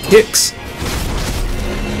my kicks?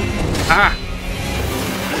 Ah!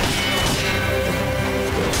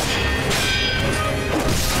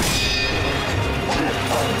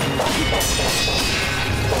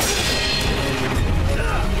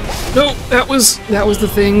 No, that was the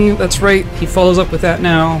thing. That's right. He follows up with that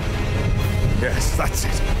now. Yes, that's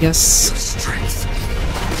it. Yes. Strength.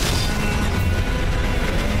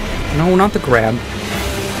 No, not the grab.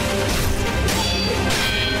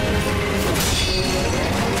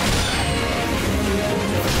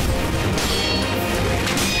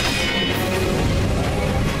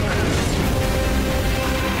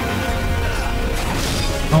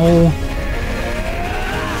 Oh.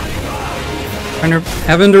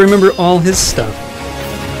 Having to remember all his stuff.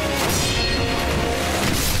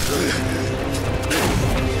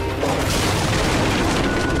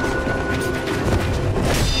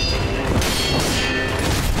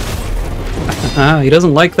 He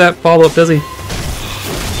doesn't like that follow-up, does he?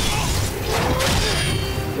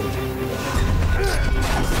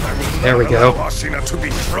 There we go. Allow Ashina to be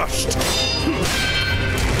crushed.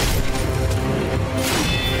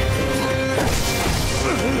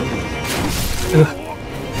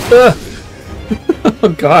 Oh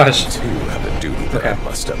gosh. You have a duty that I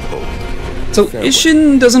must uphold. So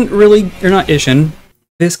Isshin doesn't really, or not Isshin,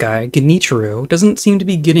 this guy, Genichiro, doesn't seem to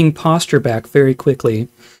be getting posture back very quickly.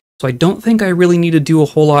 So I don't think I really need to do a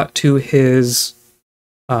whole lot to his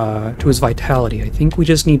vitality. I think we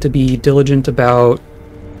just need to be diligent about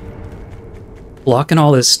blocking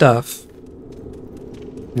all this stuff,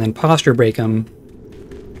 and then posture break him,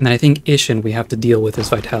 and then I think Isshin we have to deal with his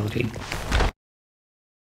vitality.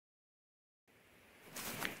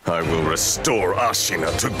 I will restore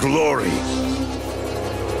Ashina to glory.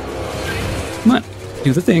 Come on,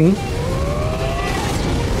 do the thing.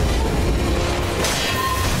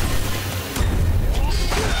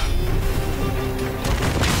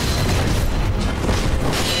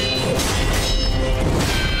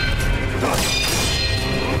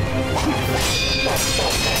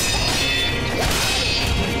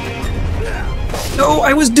 No,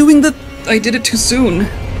 I was doing the... I did it too soon.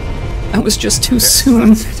 That was just too soon.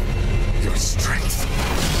 Your strength.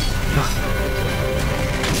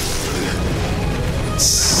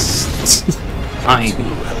 Fine. You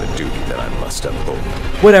have a duty that I must uphold.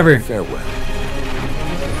 Whatever. Farewell.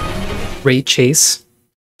 Raid Chase,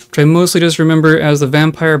 which I mostly just remember as the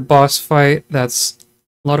vampire boss fight. That's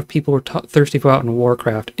a lot of people were thirsty for out in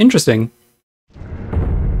Warcraft. Interesting.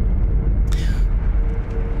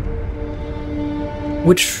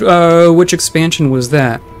 Which expansion was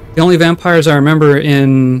that? The only vampires I remember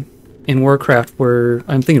in Warcraft were,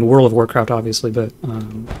 I'm thinking World of Warcraft obviously, but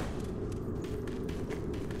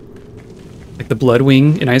like the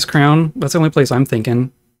Bloodwing in Icecrown. That's the only place I'm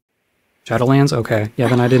thinking. Shadowlands? Okay, yeah.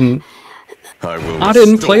 Then I didn't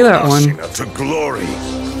play that one. To glory.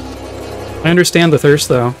 I understand the thirst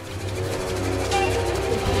though.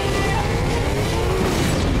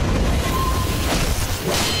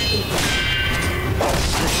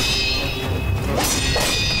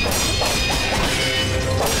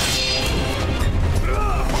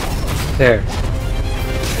 There.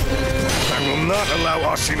 I will not allow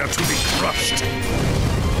Ashina to be crushed.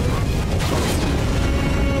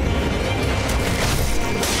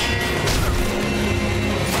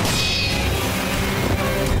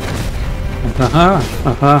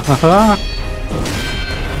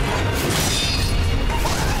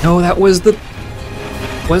 No, that was the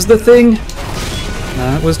thing.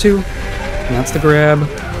 That was two. And that's the grab.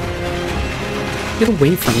 Get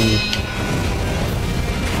away from me.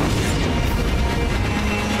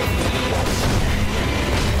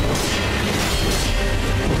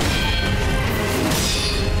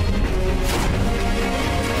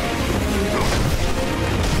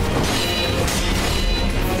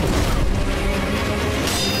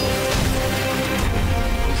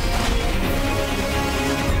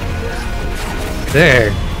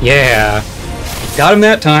 There. Yeah. Got him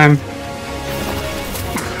that time.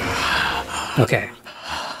 Okay.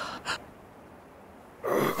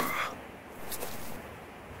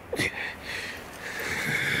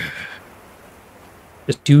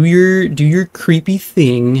 Just do your creepy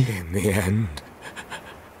thing. In the end,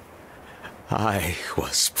 I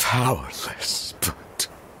was powerless, but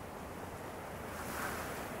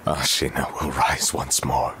Ashina will rise once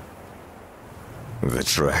more. The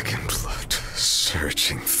dragon blood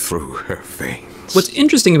surging through her veins. What's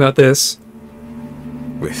interesting about this,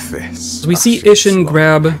 with this, we see Ashina's Isshin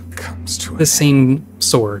grab comes to the same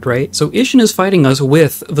sword, right? So Isshin is fighting us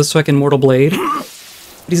with the second Mortal Blade,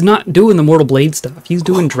 but he's not doing the Mortal Blade stuff. He's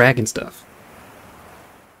doing dragon stuff.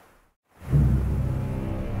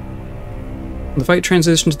 The fight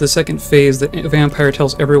transitions to the second phase. The vampire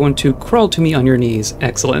tells everyone to crawl to me on your knees.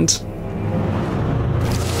 Excellent.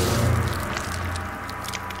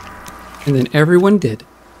 And then everyone did.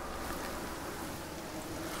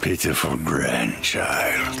 Pitiful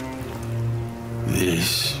grandchild.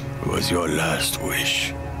 This was your last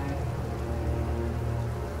wish.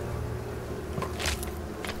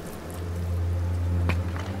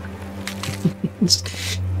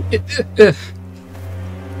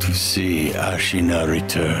 To see Ashina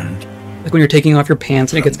returned. Like when you're taking off your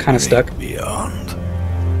pants and it gets kind of stuck. Beyond.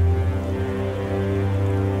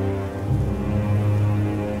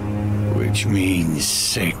 Which means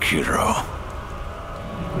Sekiro.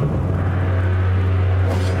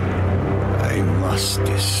 I must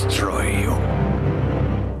destroy you.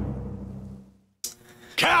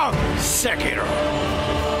 Count Sekiro!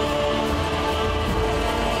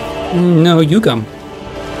 No, you come.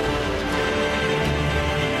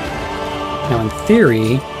 Now in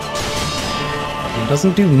theory, it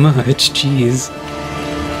doesn't do much, jeez.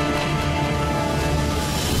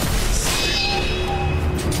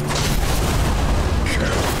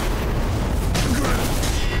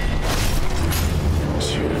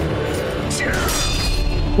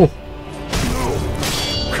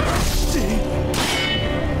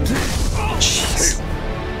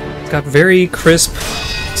 got very crisp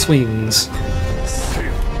swings.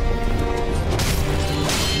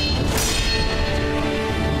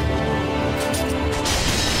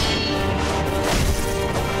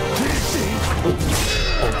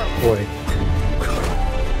 Oh boy.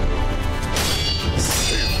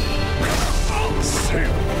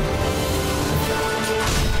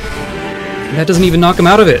 That doesn't even knock him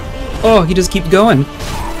out of it. Oh, he just keeps going.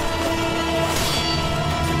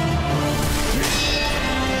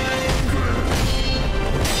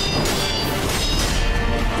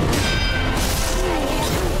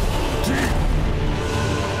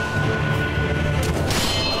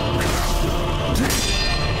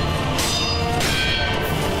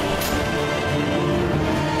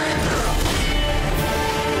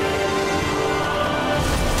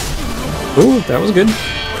 Ooh, that was good.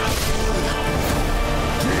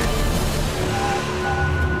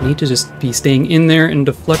 Need to just be staying in there and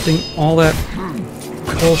deflecting all that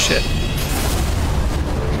bullshit.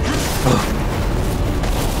 Ugh.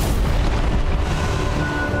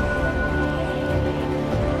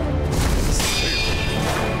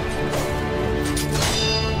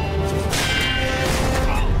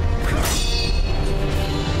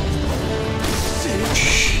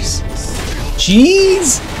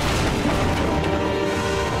 Jeez!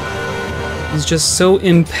 He's just so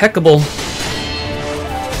impeccable.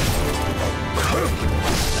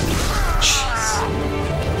 Jeez.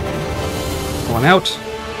 Oh, I'm out.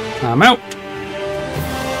 I'm out.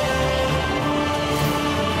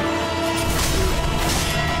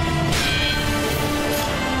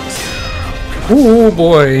 Oh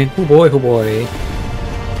boy. Oh boy, oh boy.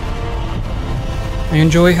 I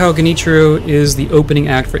enjoy how Genichiro is the opening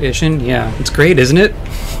act for Isshin. Yeah, it's great, isn't it?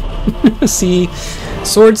 See,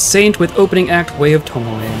 Sword Saint with opening act Way of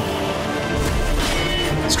Tomoe.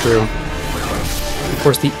 It's true. Of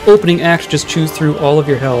course, the opening act just chews through all of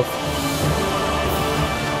your health.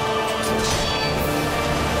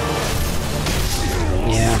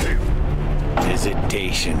 Yeah.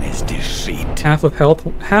 Hesitation is defeat. Half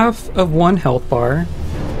of one health bar.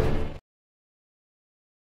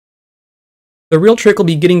 The real trick will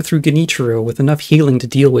be getting through Genichiro with enough healing to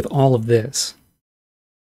deal with all of this.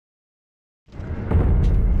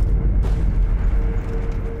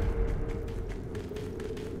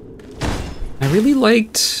 I really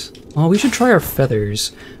liked... Oh, we should try our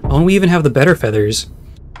feathers. Oh, and we even have the better feathers.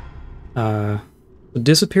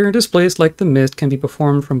 Disappear and displace like the mist can be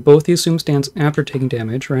performed from both the assumed stance after taking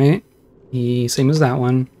damage, right? The same as that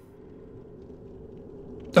one.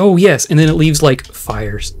 Oh, yes, and then it leaves, like,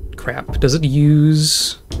 fire. Crap. Does it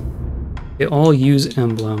use... They all use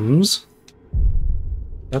emblems.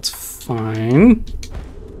 That's fine.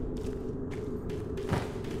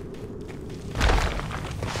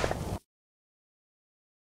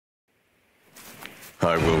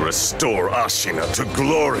 I will restore Ashina to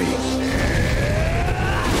glory.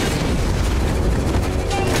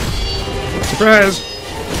 Surprise!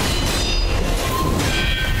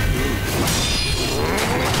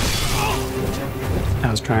 I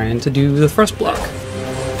was trying to do the first block.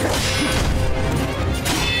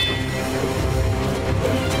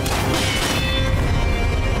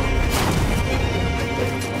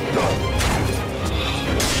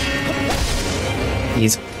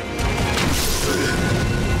 He's...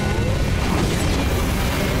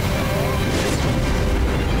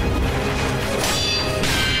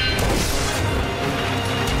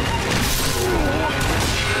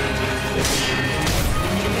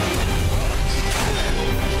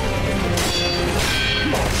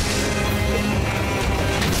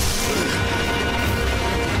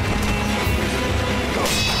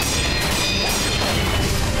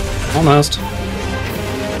 Almost.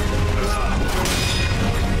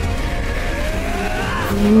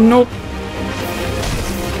 Nope.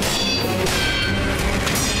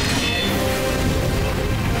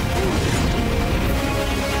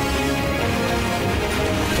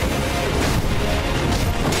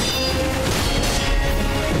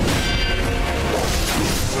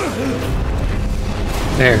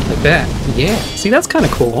 There, like that. Yeah. See, that's kind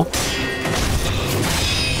of cool.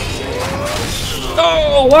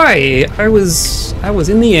 Oh, why? I was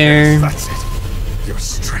in the air. That's it. Your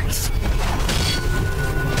strength.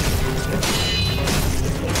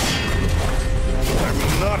 I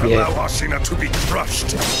will not allow Ashina to be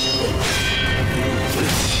crushed.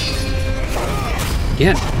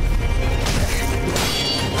 Again.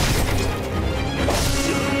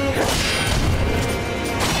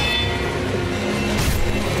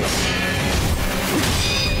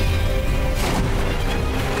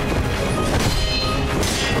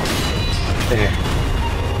 There.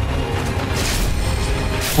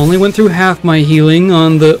 Only went through half my healing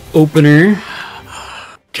on the opener.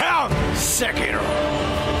 Count Sekiro.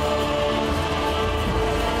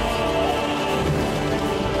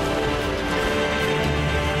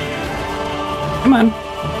 Come on.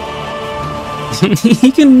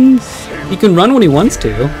 he can run when he wants to.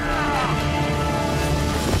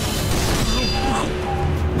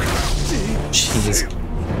 Jeez.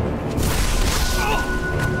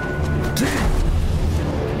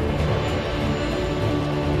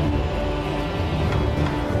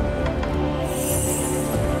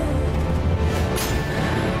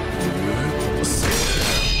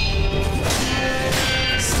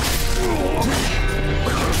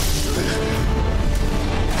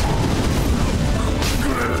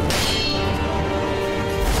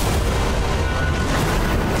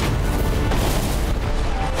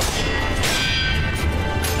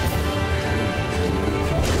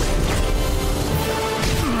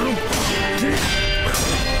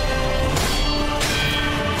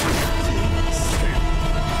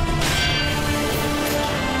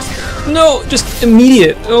 No, just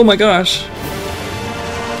immediate. Oh my gosh.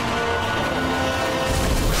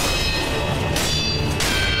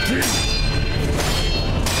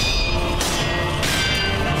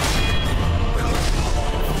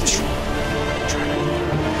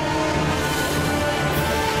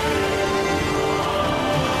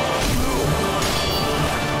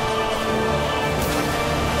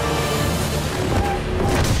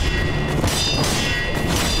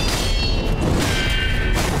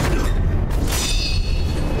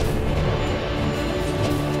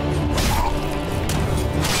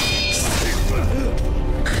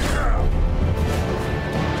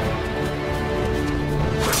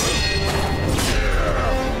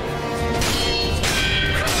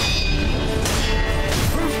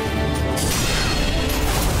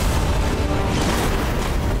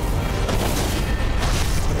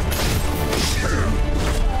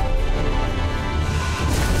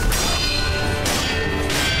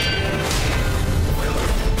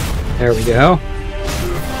 There we go.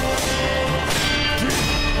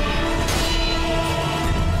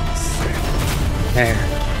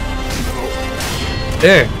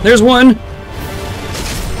 There's one!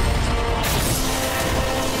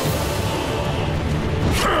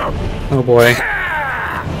 Oh boy.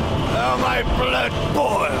 Oh, my blood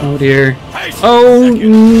boils. Oh dear. Oh,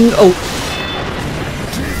 oh.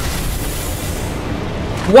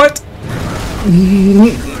 What?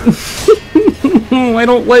 I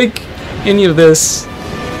don't like any of this.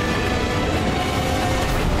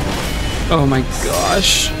 Oh my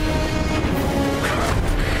gosh.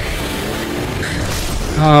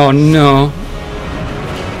 Oh no.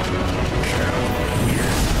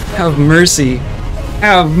 Have mercy.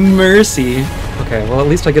 Have mercy. Okay, well at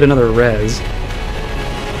least I get another res.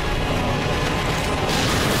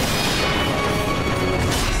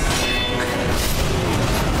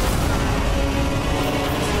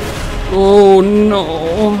 Oh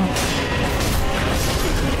no.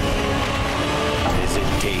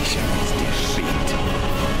 Hesitation is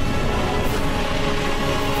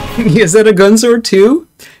defeat. Is that a gun sword too?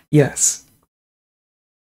 Yes.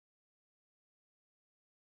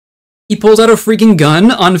 He pulls out a freaking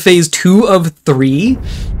gun on phase 2 of 3?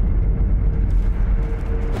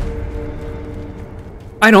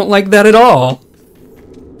 I don't like that at all.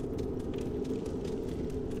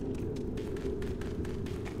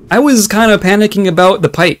 I was kind of panicking about the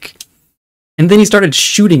pike. And then he started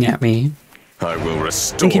shooting at me. I will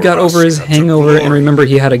restore. I think he got over his hangover and remembered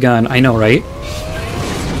he had a gun. I know, right?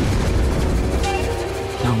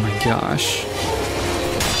 Oh my gosh.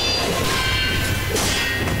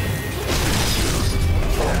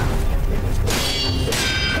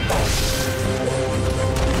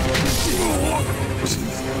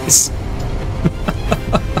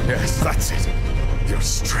 Yes, that's it. Your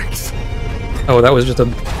strength. Oh, that was just a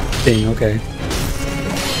thing, okay.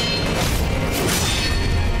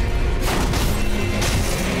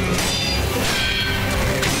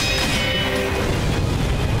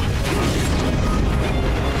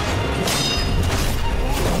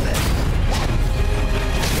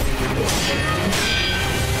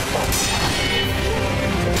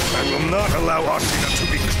 I will not allow Ashina to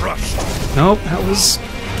be crushed. Nope, that was...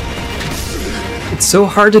 It's so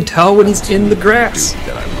hard to tell when he's in the grass.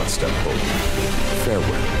 That I must uphold.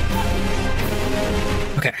 Farewell.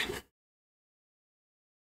 Okay.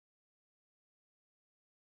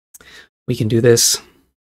 We can do this.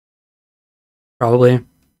 Probably.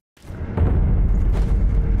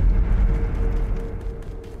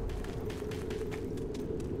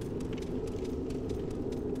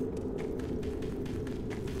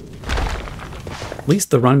 At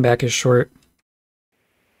least the run back is short.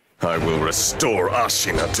 I will restore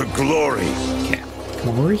Ashina to glory. Okay,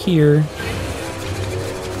 come over here.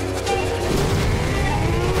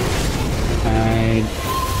 I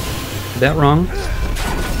did that wrong.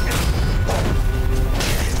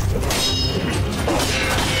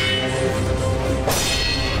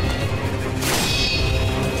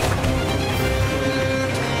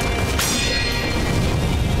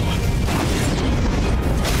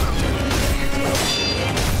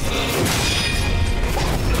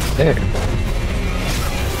 There.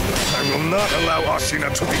 I will not allow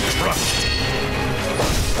Ashina to be crushed.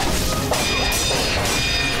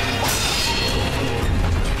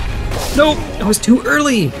 Nope, I was too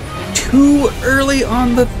early. Too early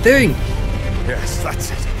on the thing. Yes,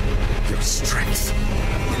 that's it. Your strength.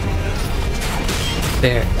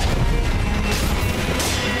 There.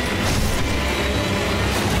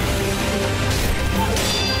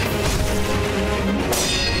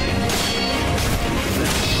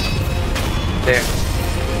 There.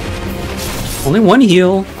 Only one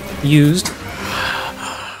heal used.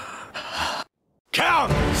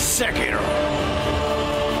 Count Sekiro.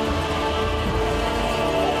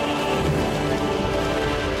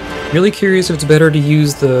 Really curious if it's better to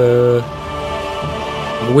use the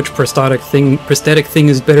which prosthetic thing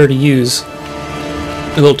is better to use.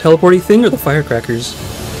 The little teleporty thing or the firecrackers?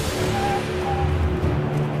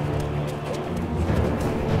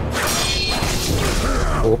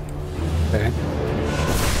 Oh. Okay.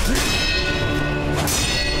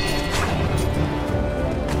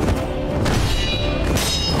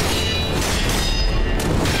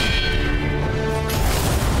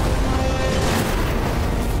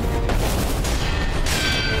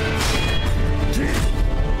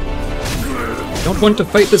 Don't want to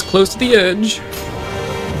fight this close to the edge.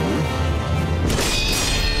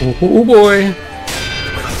 Oh boy.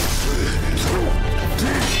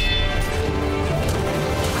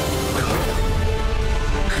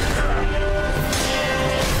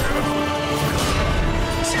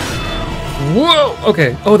 Whoa!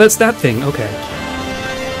 Okay. Oh, that's that thing. Okay.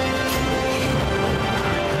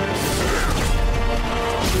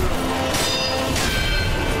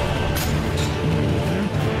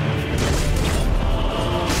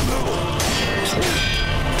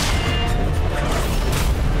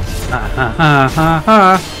 Ha ha ha ha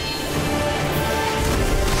ha.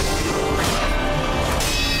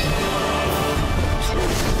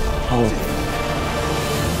 Oh.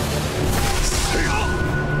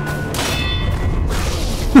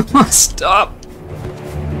 Stop.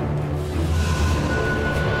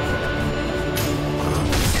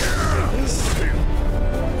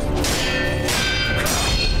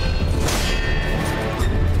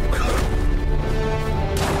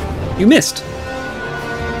 You missed.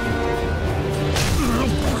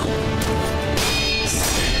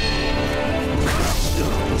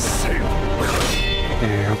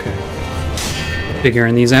 There, okay.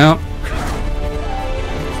 Figuring these out.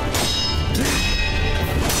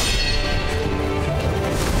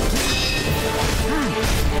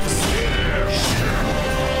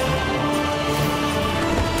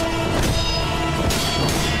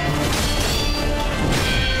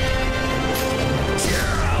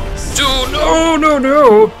 No, no,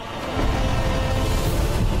 no!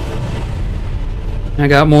 I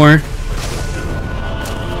got more.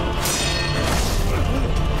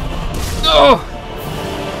 Oh!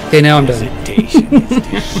 Okay, now I'm done.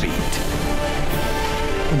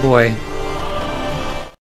 Oh boy.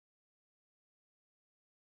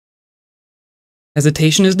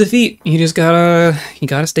 Hesitation is defeat. You just gotta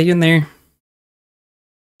stay in there.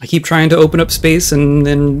 I keep trying to open up space and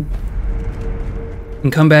then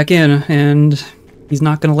come back in, and he's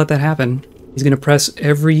not gonna let that happen. He's gonna press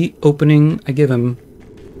every opening I give him.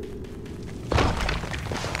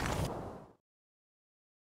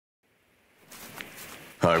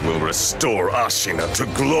 I will restore Ashina to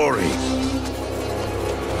glory.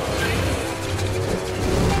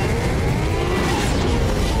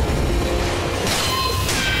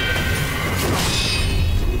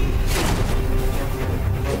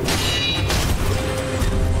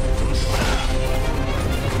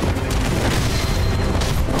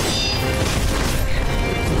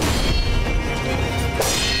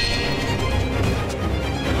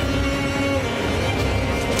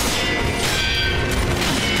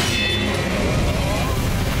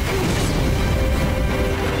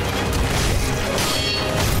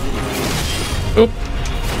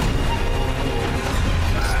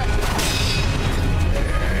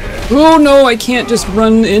 Oh no, I can't just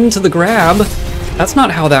run into the grab. That's not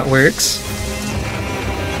how that works.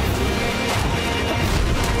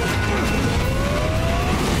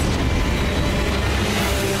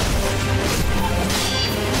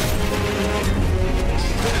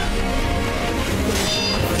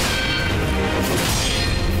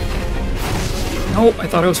 Nope, I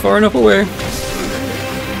thought I was far enough away.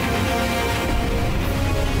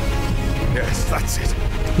 Yes, that's it.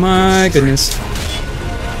 My goodness.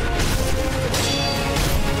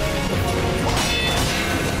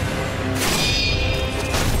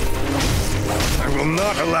 I will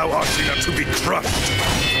not allow Ashina to be crushed.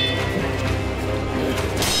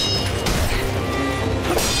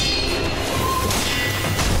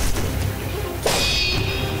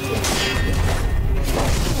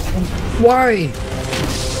 Why?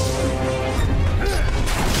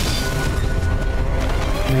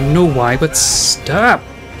 I know why, but stop.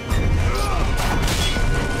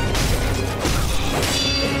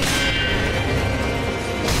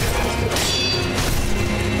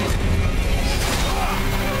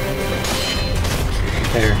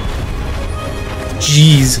 There.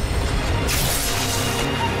 Jeez.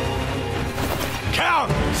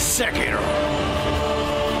 Count Sekiro.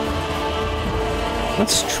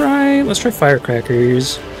 Let's try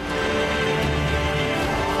firecrackers.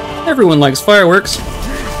 Everyone likes fireworks.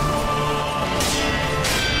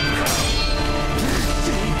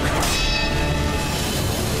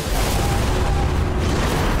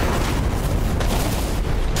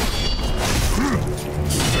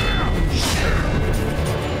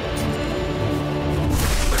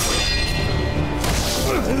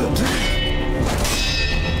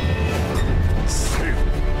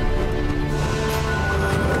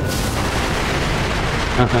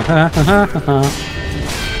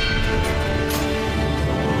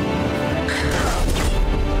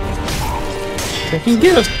 I can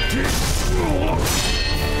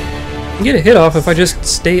get a hit off if I just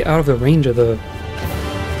stay out of the range of that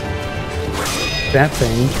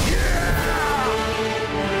thing.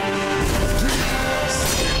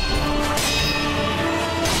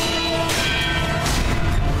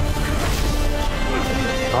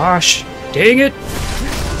 Gosh, dang it!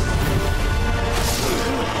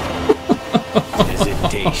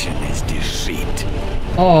 Hesitation is defeat.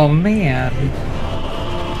 Oh man.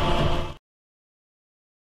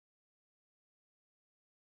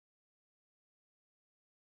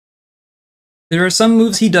 There are some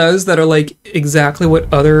moves he does that are like exactly what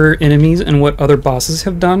other enemies and what other bosses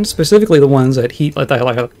have done, specifically the ones that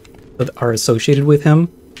that are associated with him.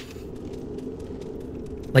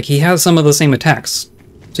 Like he has some of the same attacks,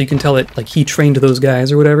 so you can tell it like he trained those guys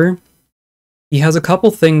or whatever. He has a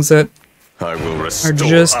couple things that I will restore are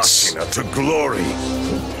just Ashina to glory.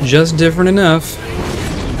 Just different enough.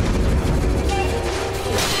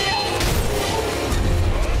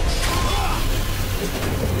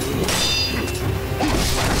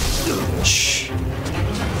 Shh.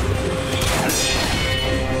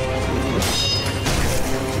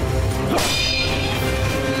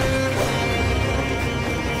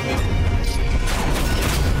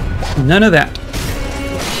 None of that.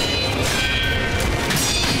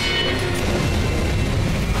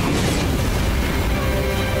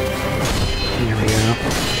 There we go.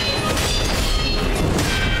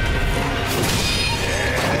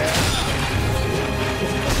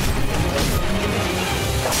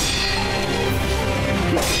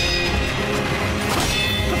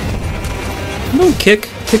 No kick.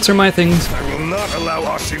 Kicks are my things. I will not allow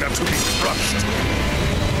Ashina to be crushed.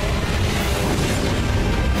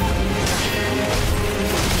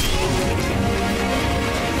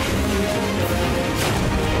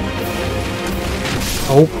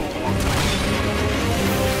 Oh.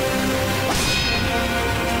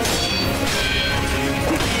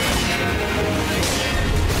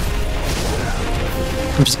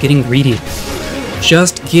 I'm just getting greedy.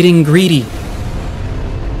 Just getting greedy.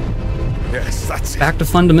 Yes, that's Back to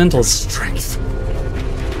fundamentals. strength.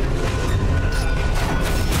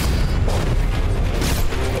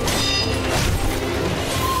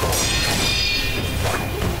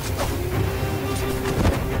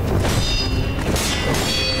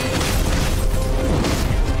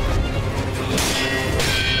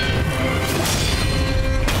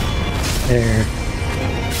 There.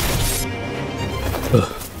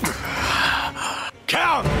 Ugh.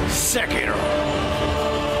 Count Sekiro.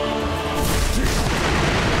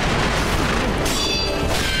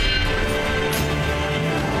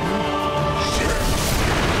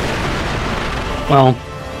 Well,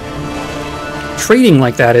 trading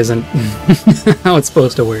like that isn't how it's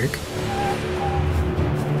supposed to work.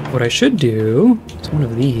 What I should do is one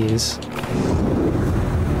of these.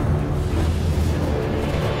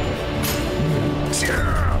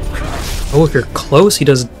 Oh, if you're close, he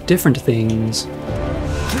does different things.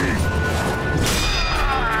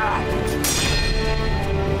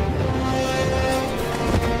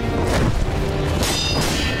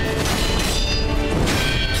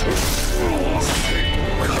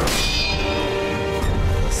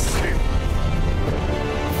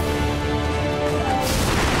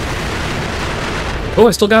 Oh,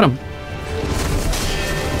 I still got him.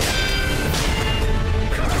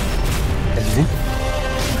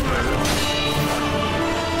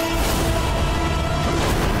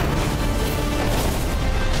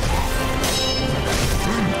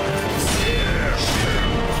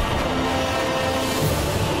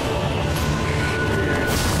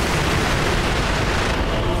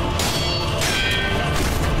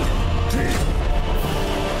 Okay.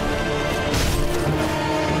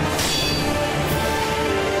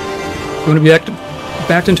 You want to be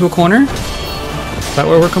backed into a corner? Is that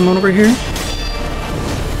why we're coming over here?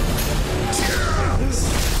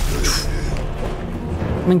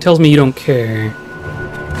 Something tells me you don't care.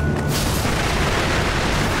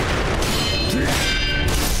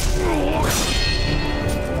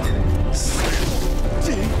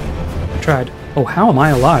 I tried. Oh, how am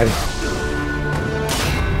I alive?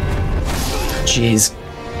 Jeez.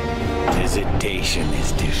 Hesitation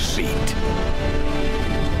is defeat.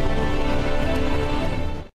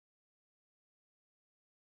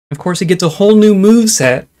 Of course, he gets a whole new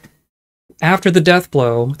moveset after the death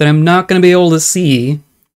blow that I'm not going to be able to see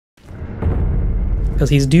because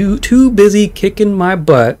he's too busy kicking my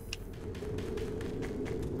butt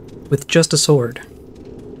with just a sword.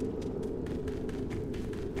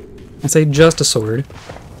 I say just a sword.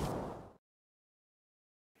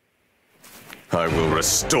 I will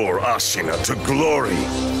restore Ashina to glory.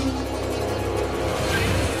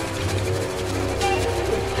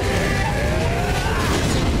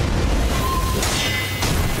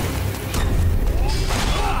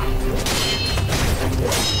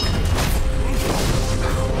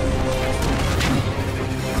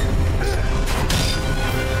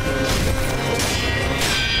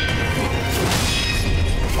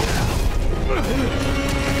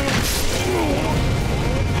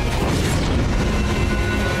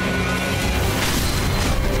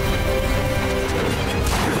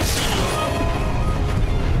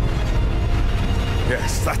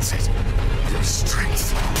 Yes, that's it. Your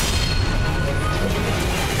strength.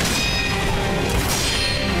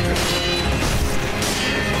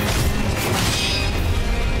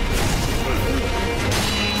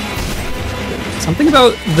 Something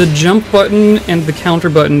about the jump button and the counter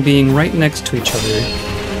button being right next to each other.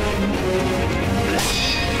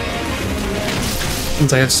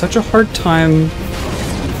 Since I have such a hard time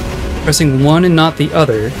pressing one and not the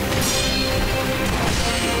other.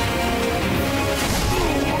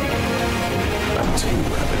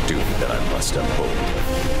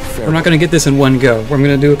 We're not going to get this in one go. We're going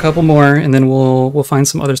to do a couple more, and then we'll find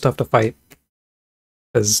some other stuff to fight.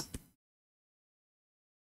 Because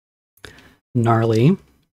gnarly.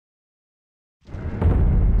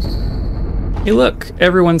 Hey, look,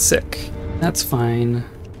 everyone's sick. That's fine.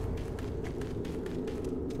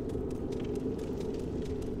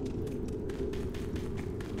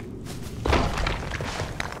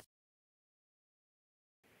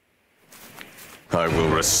 I will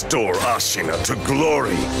restore Ashina to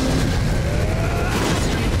glory.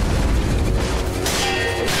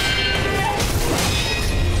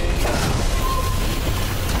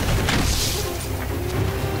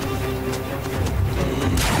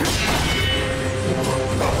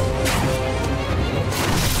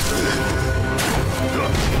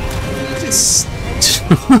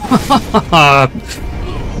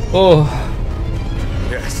 Oh.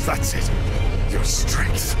 Yes, that's it. Your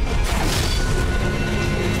strength.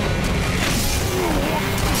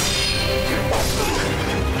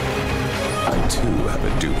 I too have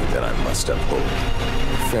a duty that I must uphold.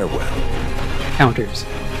 Farewell. Counters.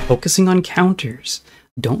 Focusing on counters.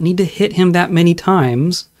 Don't need to hit him that many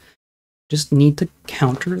times. Just need to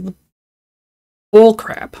counter the bull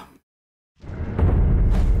crap.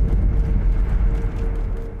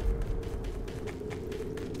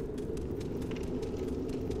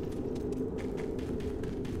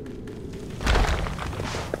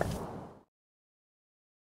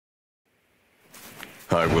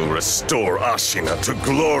 I will restore Ashina to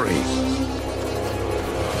glory.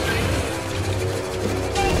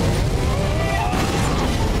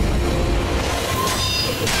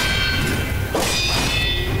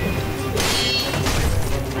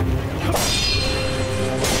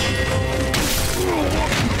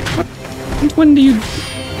 When do you...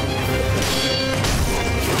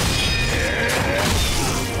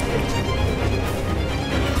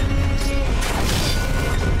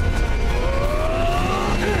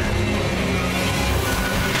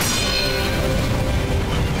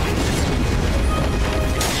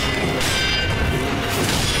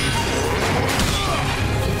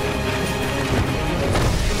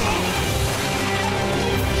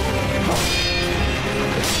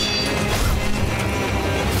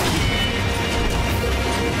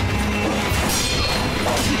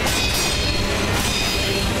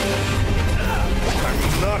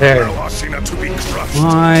 There. allow Ashina to be crushed.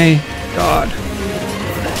 My God.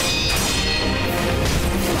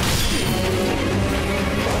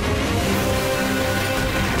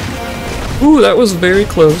 Ooh, that was very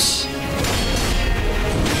close.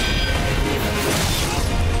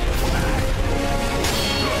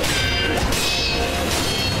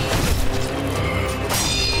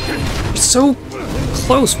 So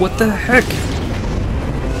close, what the heck?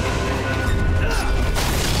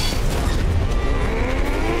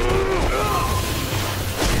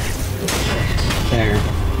 There.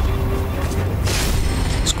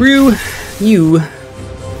 Screw you.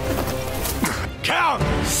 Count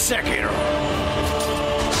Sekiro.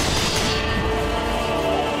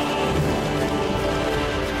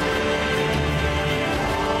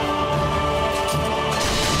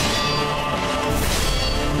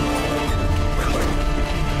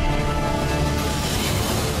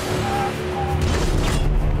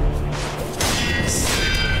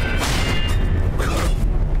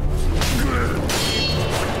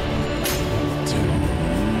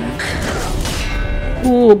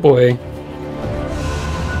 Oh boy.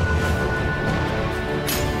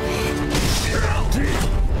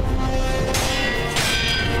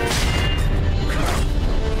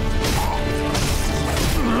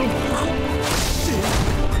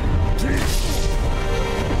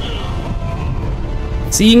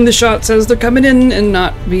 Seeing the shots as they're coming in and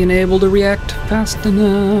not being able to react fast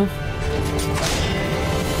enough.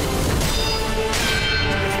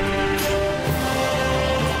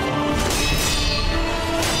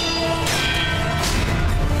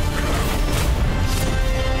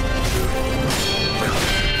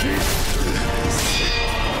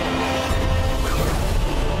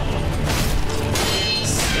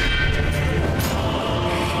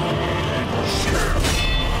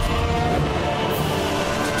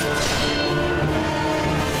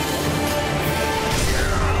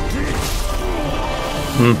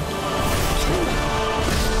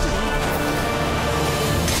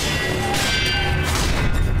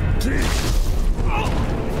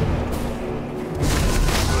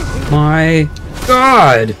 My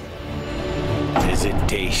God!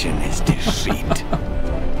 Hesitation is defeat.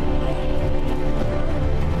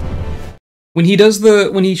 When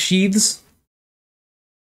he sheathes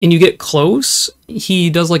and you get close, he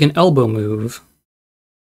does like an elbow move.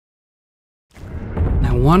 And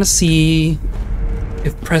I want to see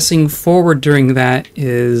if pressing forward during that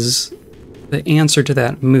is the answer to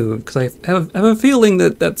that move, because I have a feeling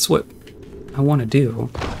that that's what I want to do.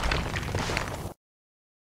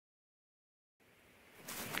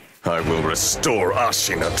 I will restore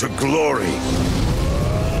Ashina to glory.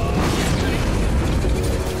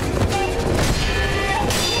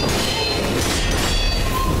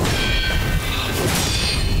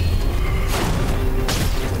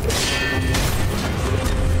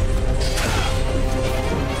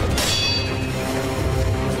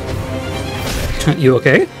 You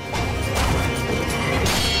okay?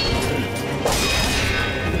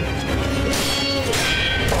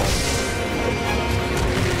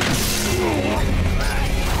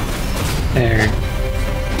 There.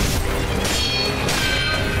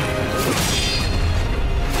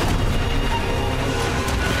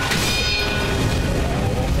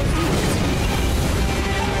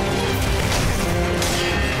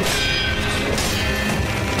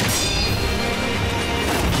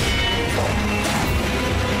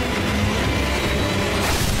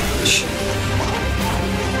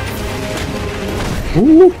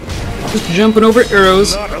 Ooh, just jumping over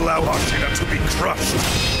arrows. Not allow Ashina to be crushed.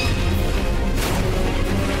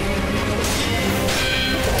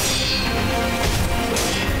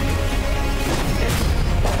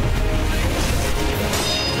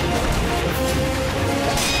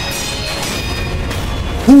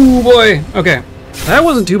 Ooh boy. Okay, that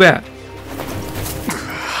wasn't too bad.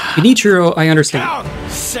 Genichiro, I understand. Count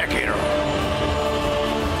Sekiro.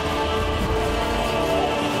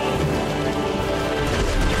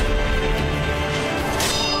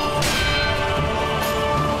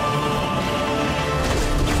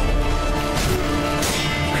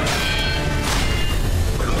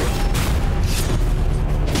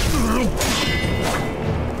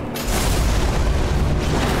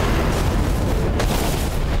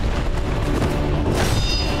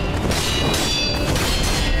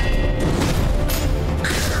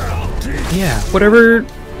 Yeah,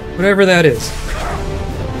 whatever that is.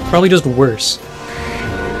 Probably just worse.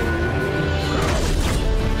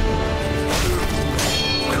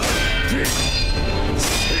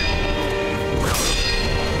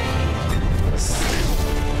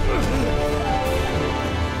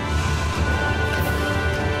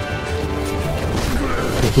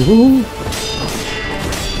 Ooh.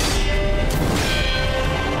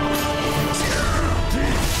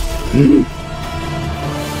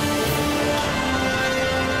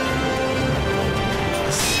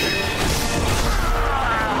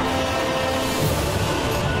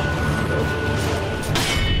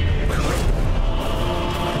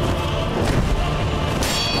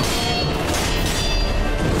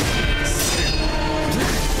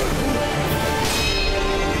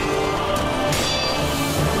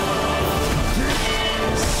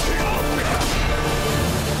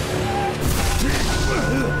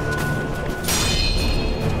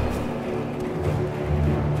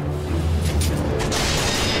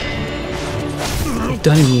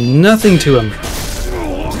 Done nothing to him.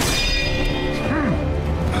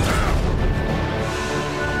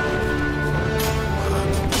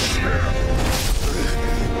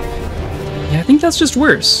 Yeah, I think that's just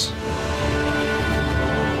worse.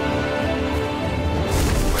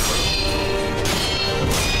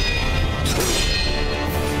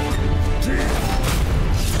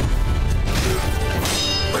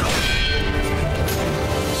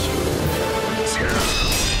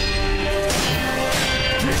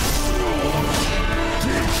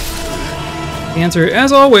 The answer,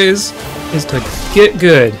 as always, is to get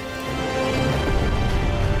good.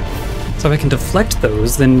 So if I can deflect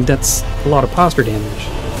those, then that's a lot of posture damage.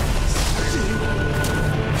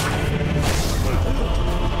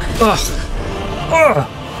 Ugh! Ugh!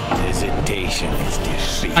 Hesitation is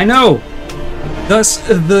defeat. I know! Thus,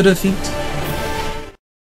 the defeat. I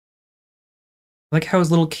like how his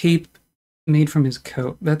little cape made from his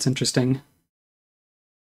coat. That's interesting.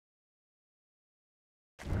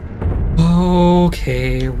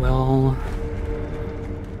 Okay, well...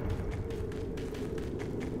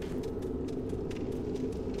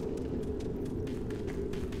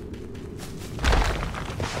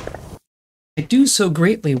 I do so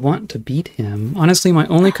greatly want to beat him. Honestly, my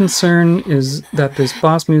only concern is that this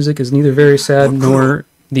boss music is neither very sad nor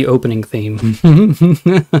the opening theme.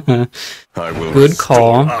 I will Good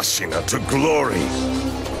call. restore Ashina to glory.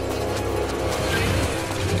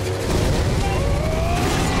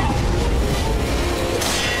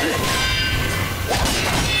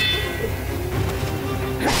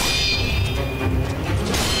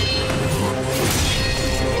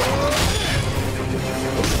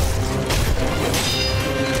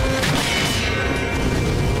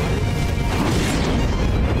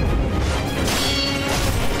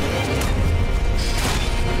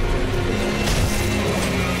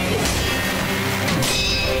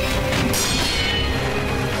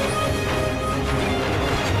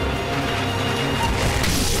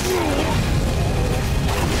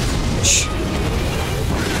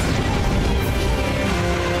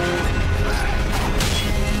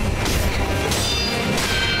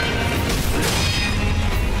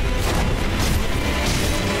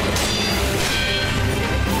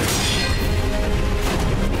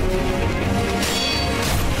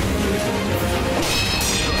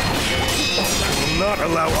 Not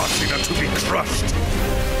allow Ashina to be crushed.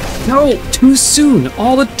 No! Too soon!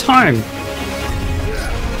 All the time!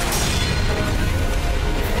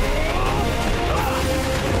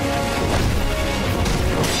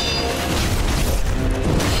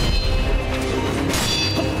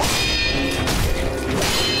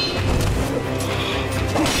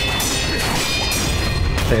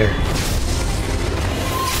 There.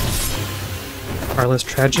 Far less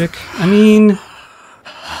tragic? I mean...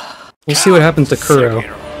 We'll see what happens to Kuro.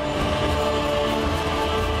 Sekiro.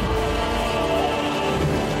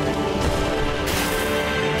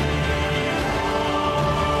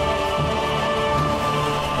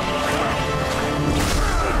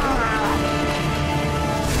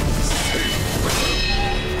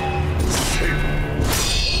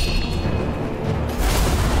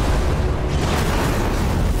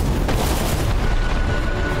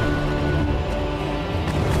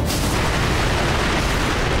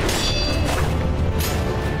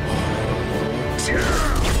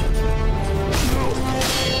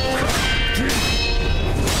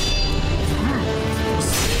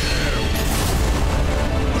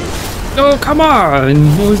 Oh, come on!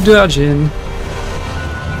 Who's dodging?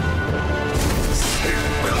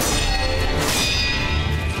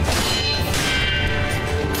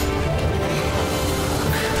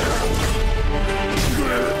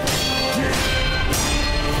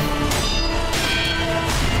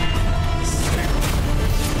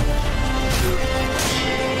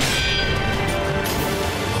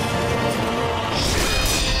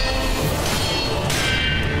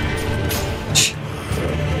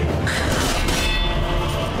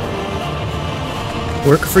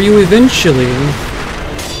 Work for you eventually.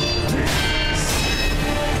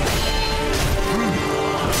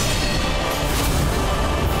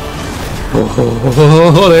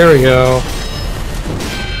 Oh, there we go.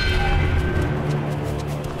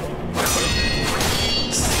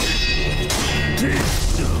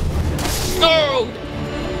 No!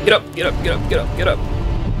 Get up, get up, get up, get up, get up.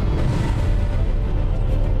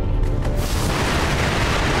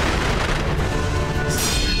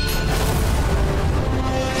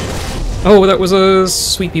 Oh, that was a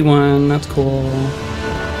sweepy one. That's cool.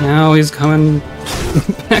 Now he's coming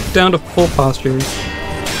back down to full posture.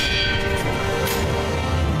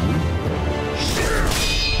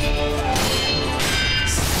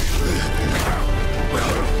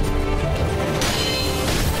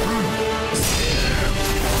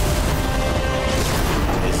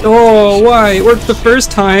 Oh, why? It worked the first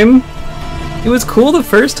time. It was cool the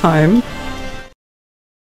first time.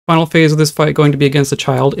 Final phase of this fight going to be against a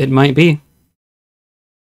child? It might be.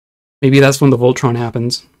 Maybe that's when the Voltron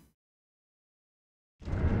happens.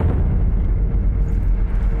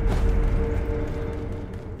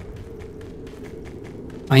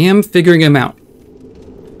 I am figuring him out.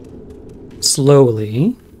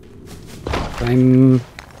 Slowly. I'm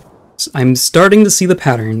starting to see the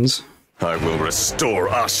patterns. I will restore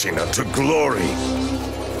Ashina to glory.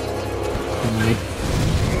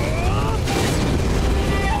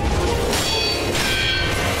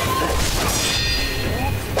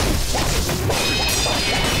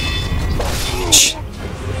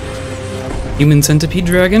 Human centipede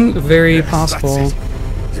dragon? Very possible.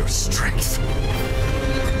 Your strength.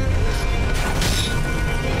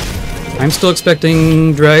 I'm still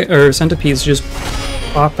expecting centipedes to just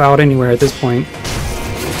pop out anywhere at this point.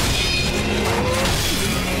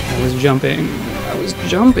 I was jumping. I was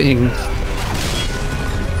jumping.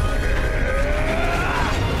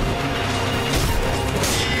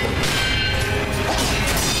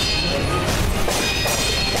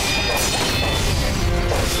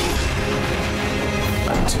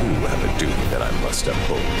 I too have a duty that I must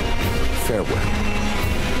uphold. Farewell.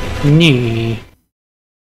 Nee.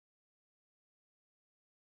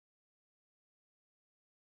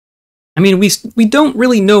 I mean, we don't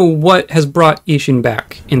really know what has brought Isshin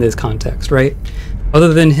back in this context, right?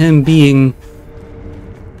 Other than him being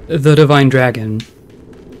the Divine Dragon.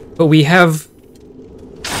 But we have,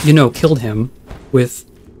 you know, killed him with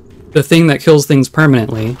the thing that kills things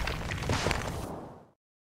permanently.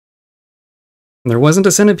 There wasn't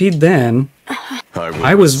a centipede then.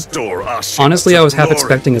 I was honestly, I was half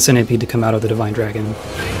expecting a centipede to come out of the Divine Dragon.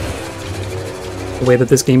 The way that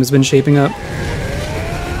this game has been shaping up.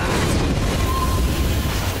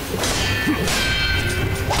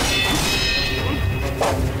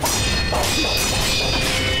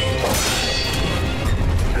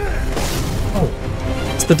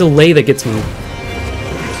 It's the delay that gets me.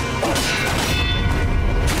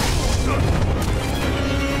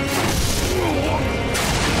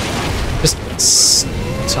 Just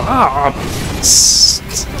stop.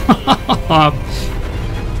 Stop.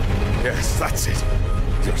 Yes, that's it.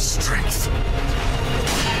 Your strength.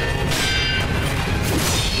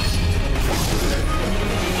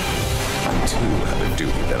 I too have a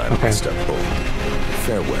duty that I must uphold.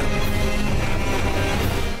 Farewell.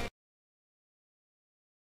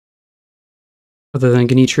 Other than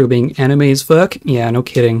Genichiro being anime as fuck? Yeah, no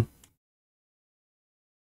kidding.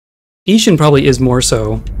 Isshin probably is more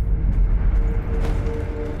so.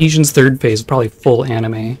 Isshin's third phase is probably full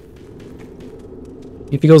anime.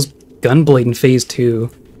 If he goes Gunblade in phase 2,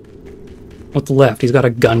 what's left? He's got a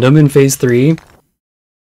Gundam in phase 3.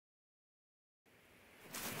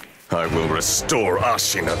 I will restore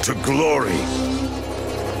Ashina to glory.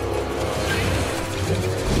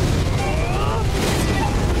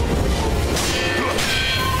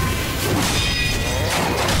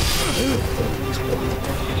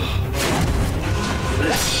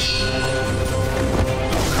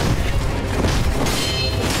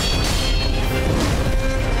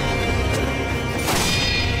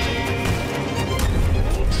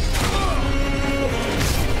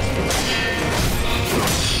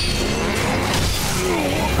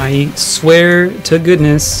 I swear to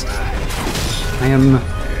goodness, I am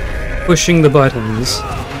pushing the buttons.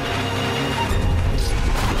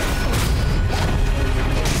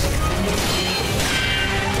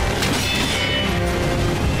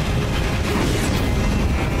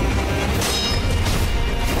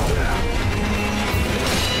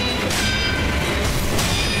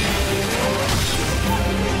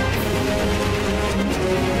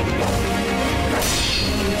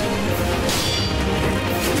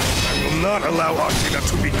 Not allow Ashina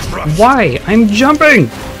to be crushed. Why? I'm jumping!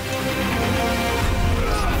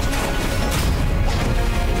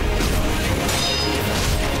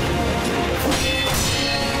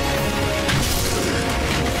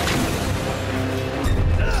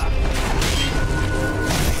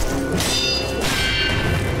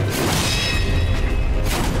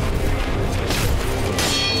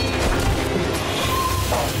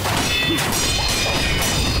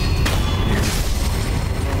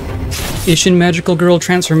 Isshin magical girl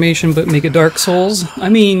transformation, but make it Dark Souls? I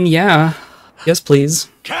mean, yeah. Yes, please.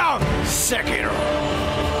 Count Sekiro.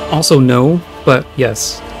 Also no, but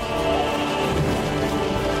yes.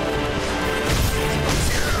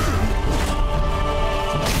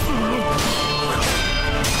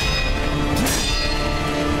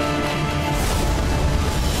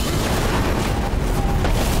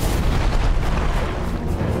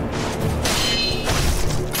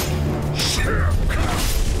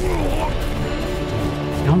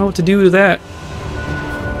 I don't know what to do to that.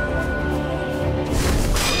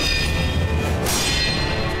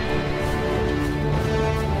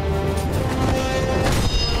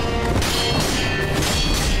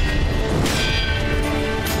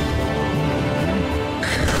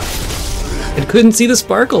 I couldn't see the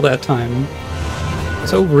sparkle that time.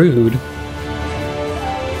 So rude.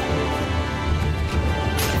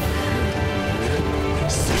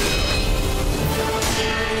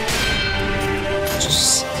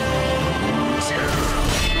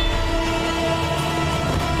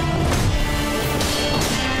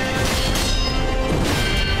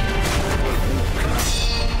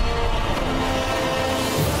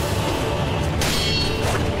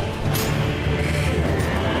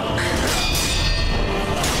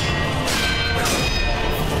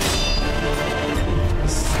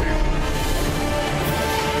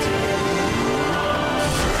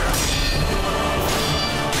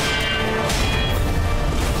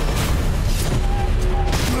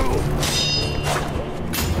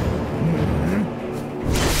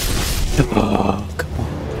 Oh, come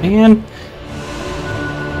on, man.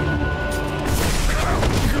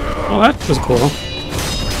 Oh, that was cool.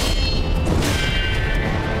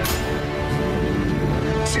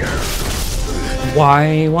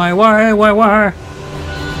 Why?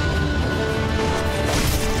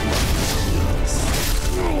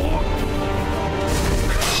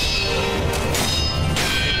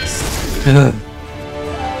 Ugh.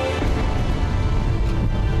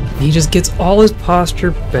 He just gets all his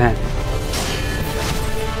posture back.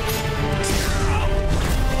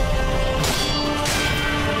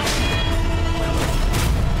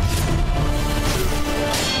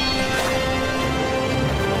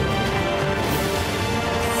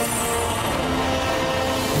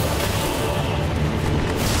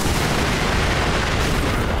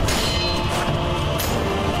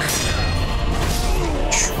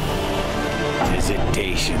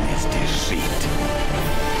 Hesitation is defeat.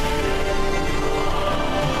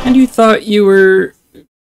 And you thought you were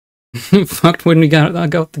fucked when we got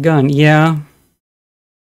the gun. Yeah.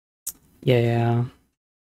 Yeah.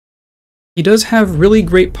 He does have really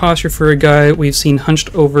great posture for a guy we've seen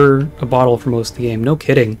hunched over a bottle for most of the game. No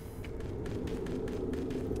kidding.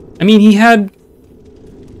 I mean,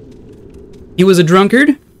 he was a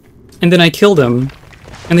drunkard, and then I killed him,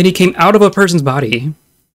 and then he came out of a person's body,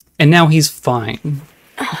 and now he's fine.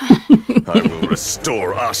 I will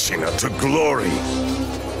restore Ashina to glory.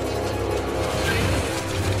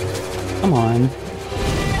 Come on.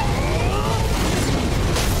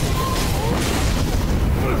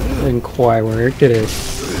 Didn't quite work, did it?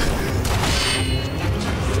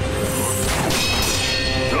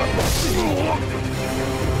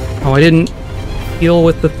 Oh, I didn't heal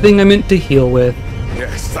with the thing I meant to heal with.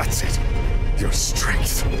 Yes, that's it. Your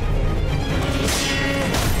strength.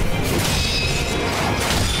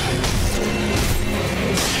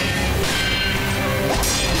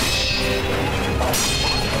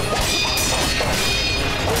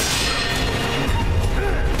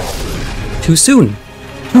 Too soon.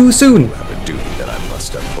 Too soon. You have a duty that I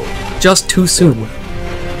must uphold. Just too soon.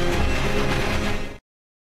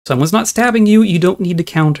 Someone's not stabbing you, you don't need to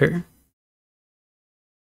counter.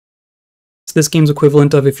 It's this game's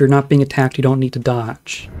equivalent of if you're not being attacked, you don't need to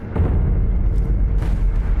dodge.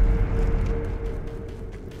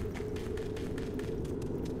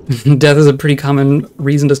 Death is a pretty common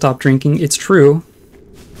reason to stop drinking. It's true.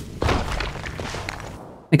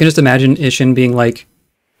 I can just imagine Isshin being like,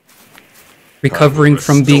 recovering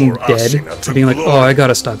from being dead, and being like, oh, I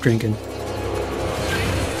gotta stop drinking.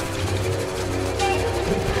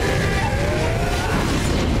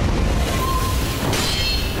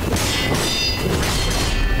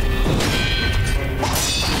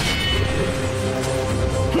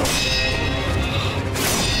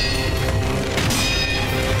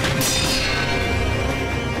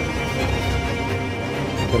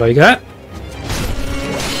 What do you got?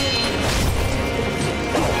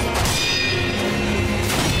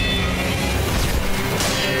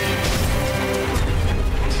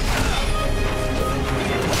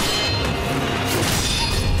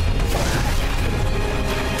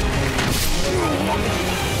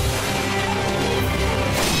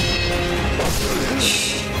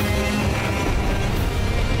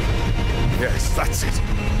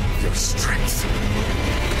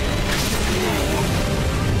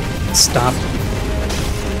 Stop. I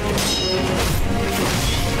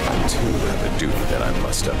too have a duty that I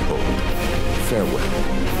must uphold.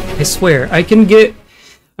 Farewell. I swear, I'm gonna get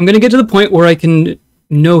to the point where I can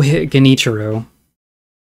no-hit Genichiro.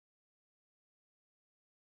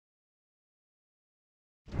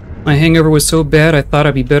 My hangover was so bad I thought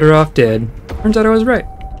I'd be better off dead. Turns out I was right.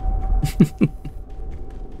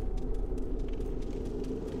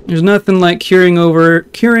 There's nothing like curing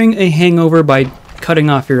a hangover by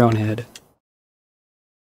cutting off your own head.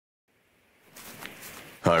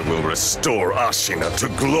 I will restore Ashina to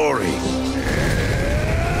glory.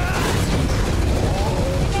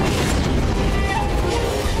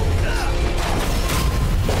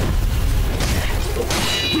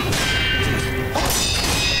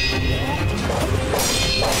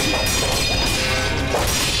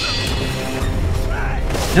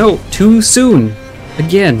 No, too soon.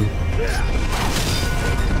 Again.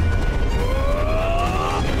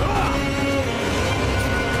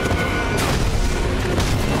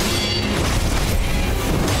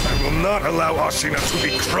 I will not allow Ashina to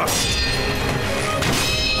be crushed.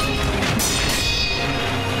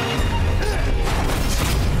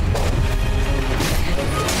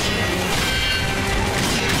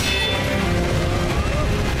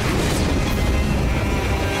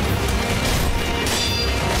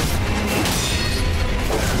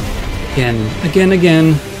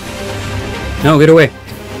 Again. No, get away.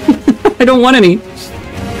 I don't want any.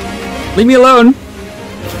 Leave me alone.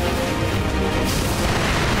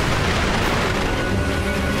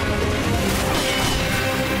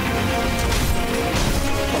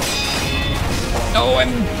 No,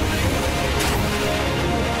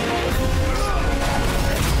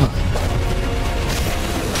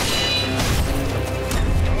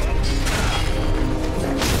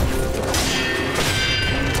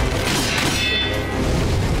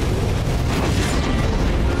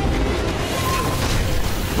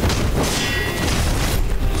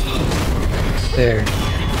 There.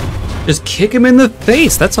 Just kick him in the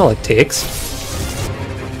face, that's all it takes.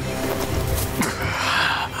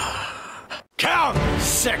 Count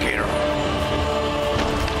Sekiro.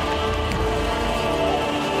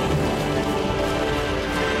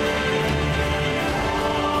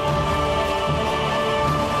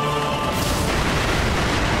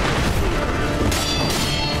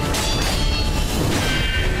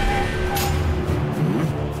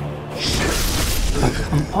 Oh,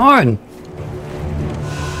 come on!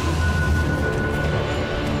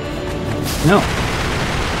 No.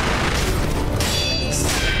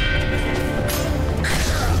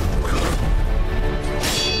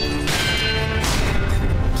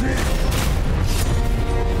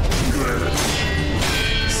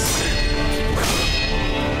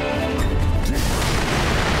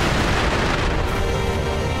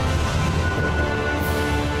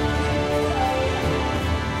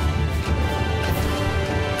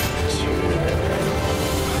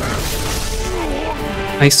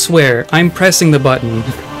 I swear, I'm pressing the button.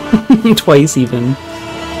 Twice even.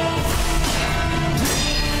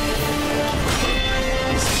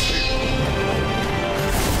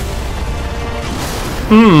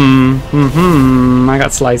 I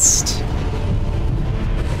got sliced.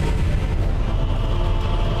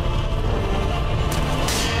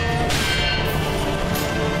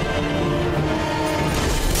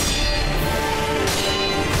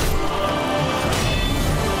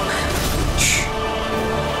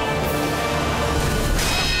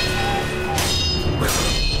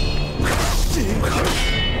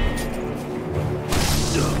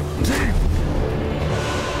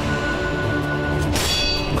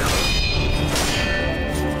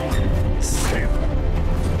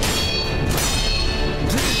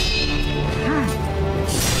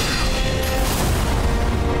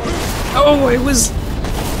 Oh, it was...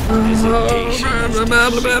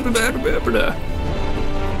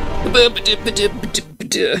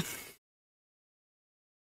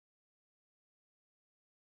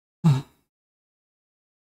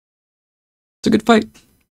 It's a good fight.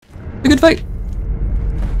 It's a good fight.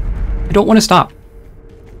 I don't want to stop.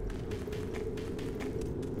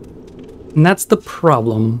 And that's the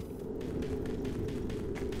problem.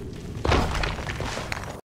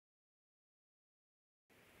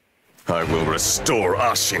 I will restore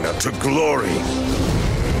Ashina to glory.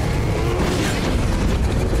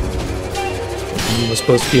 It was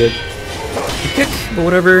supposed to be a kick, but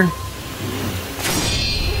whatever.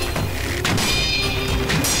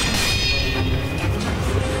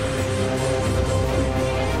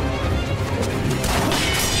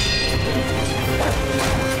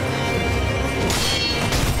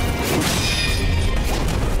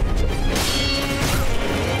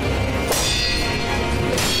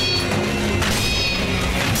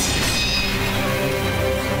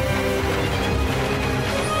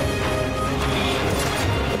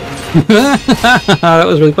 That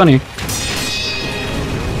was really funny.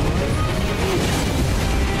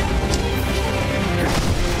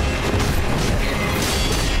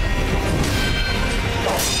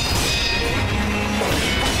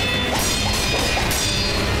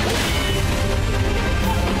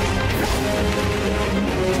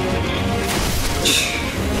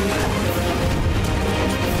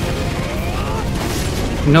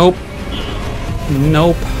 Nope.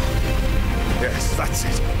 Nope. Yes, that's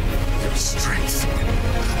it. Your strength.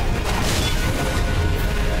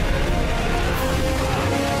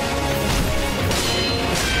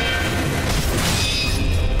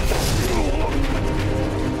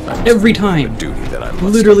 Every time. Duty that I must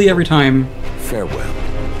Literally every time. Farewell.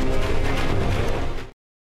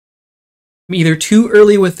 I'm either too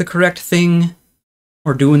early with the correct thing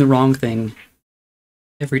or doing the wrong thing.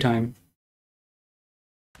 Every time.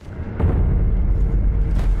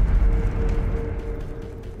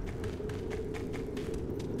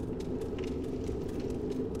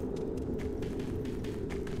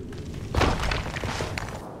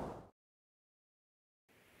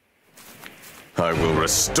 I will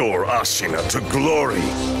restore Ashina to glory.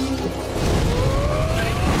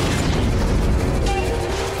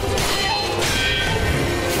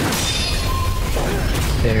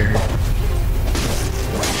 There.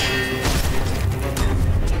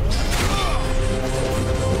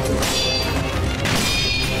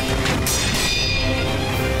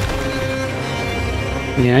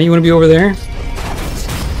 Yeah, you want to be over there?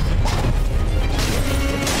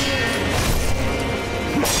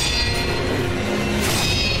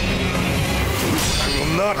 I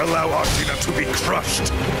will not allow Ashina to be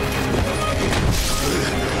crushed.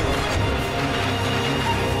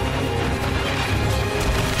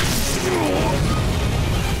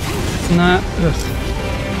 Not. Ugh.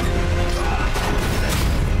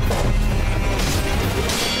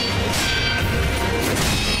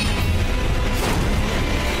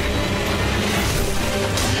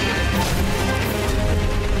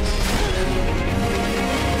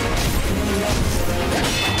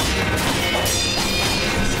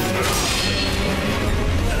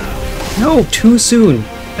 No, too soon.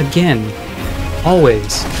 Again.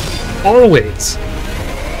 Always. Always.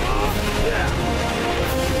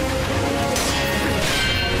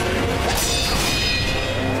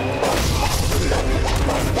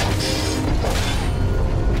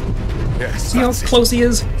 Yes, See how that's it. close he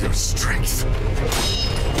is? Your strength.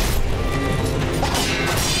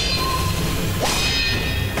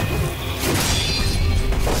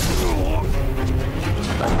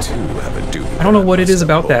 I too have a duty. I don't know what it is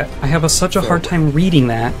about that. I have such a hard time reading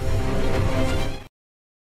that.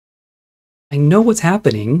 I know what's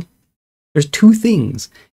happening. There's two things,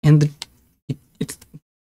 and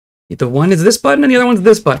the one is this button, and the other one's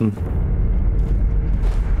this button.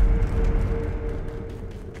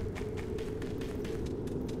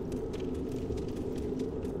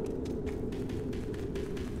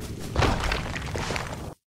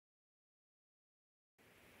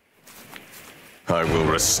 I will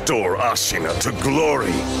restore Ashina to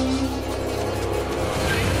glory.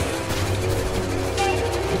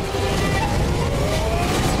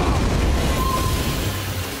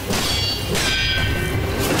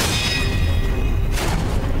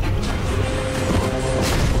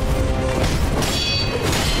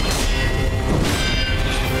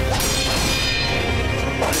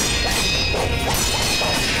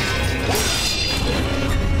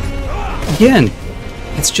 Again,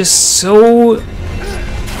 it's just so...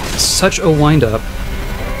 such a wind-up.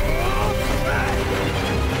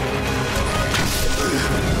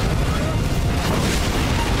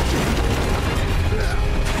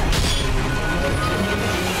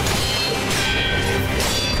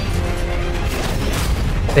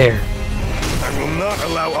 There. I will not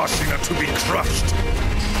allow Ashina to be crushed.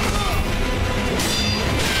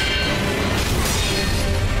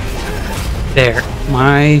 There.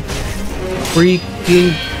 My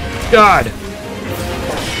freaking God.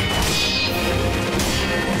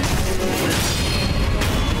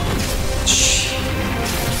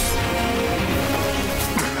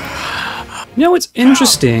 You know what's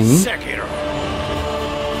interesting? Sekiro.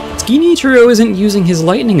 Genichiro isn't using his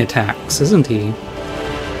lightning attacks, isn't he?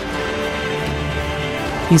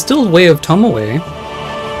 He's still way of Tomoe.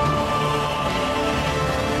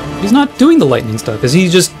 He's not doing the lightning stuff. Is he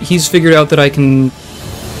just... he's figured out that I can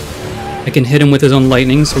hit him with his own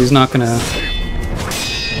lightning, so he's not gonna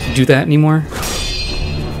do that anymore?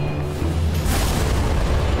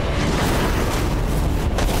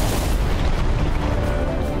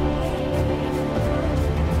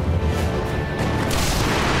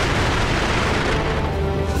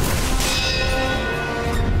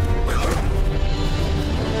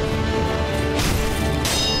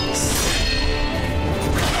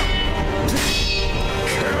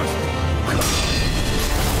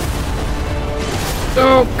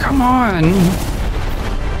 Oh, come on!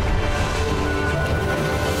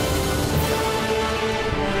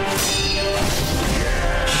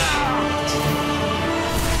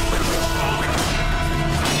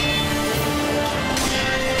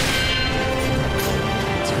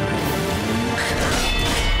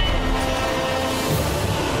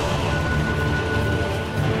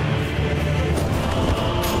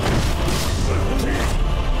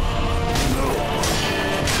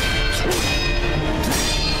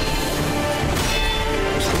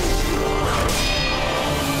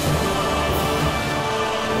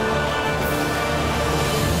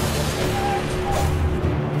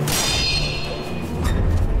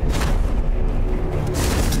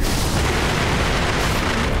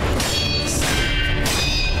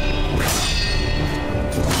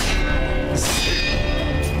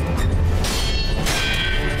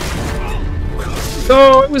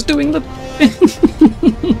 Oh, I was doing the...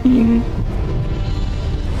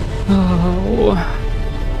 Oh...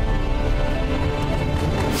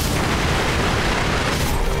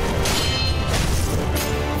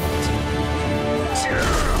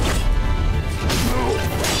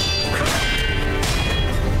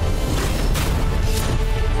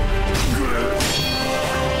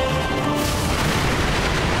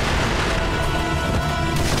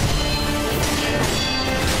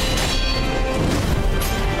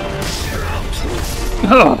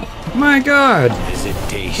 Oh my god!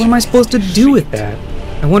 What am I supposed to do with that?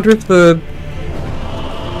 I wonder if the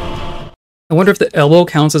elbow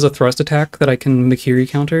counts as a thrust attack that I can Mikiri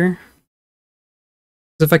counter.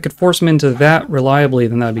 Because if I could force him into that reliably,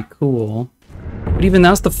 then that'd be cool. But even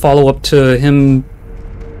that's the follow-up to him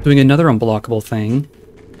doing another unblockable thing.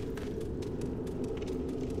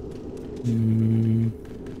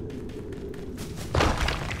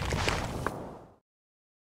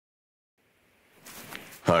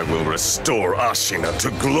 I will restore Ashina to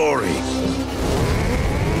glory.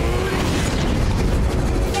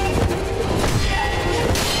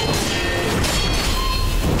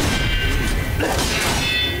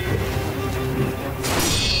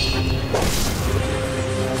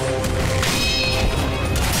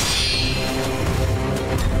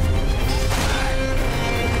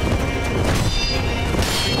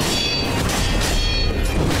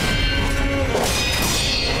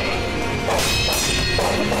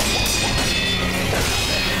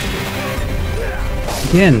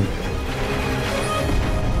 Again.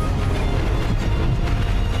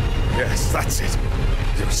 Yes, that's it.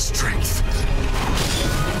 Your strength.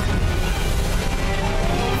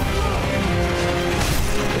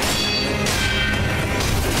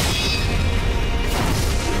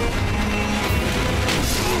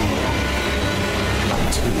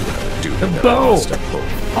 The bow!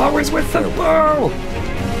 Always with the bow!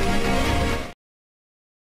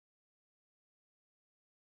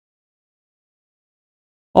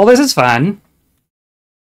 All this is fun.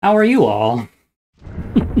 How are you all?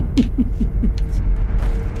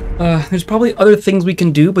 There's probably other things we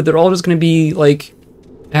can do, but they're all just gonna be, like,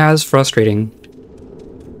 as frustrating.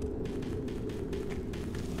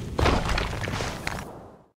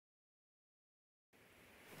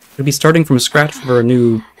 We'll be starting from scratch for a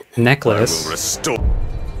new necklace. Did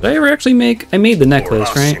I ever actually make... I made the necklace,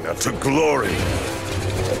 right? To glory.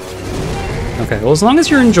 Okay, well, as long as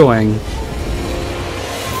you're enjoying...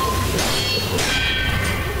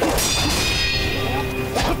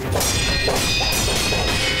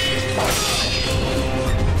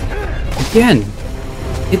 Again,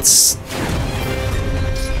 it's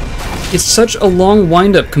such a long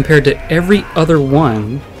wind-up compared to every other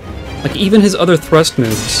one. Like, even his other thrust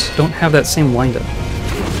moves don't have that same wind-up.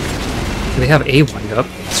 They have a wind-up,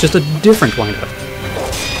 it's just a different wind-up.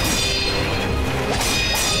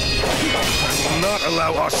 I will not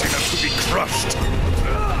allow Ashina to be crushed.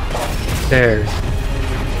 There.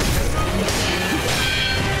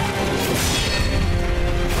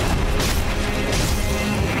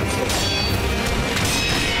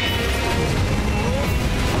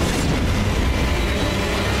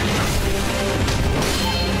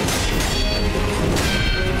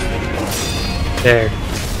 There.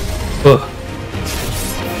 Ugh.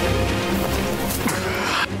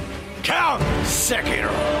 Count Sekiro.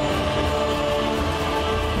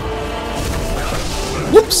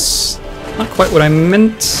 Whoops! Not quite what I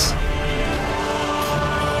meant.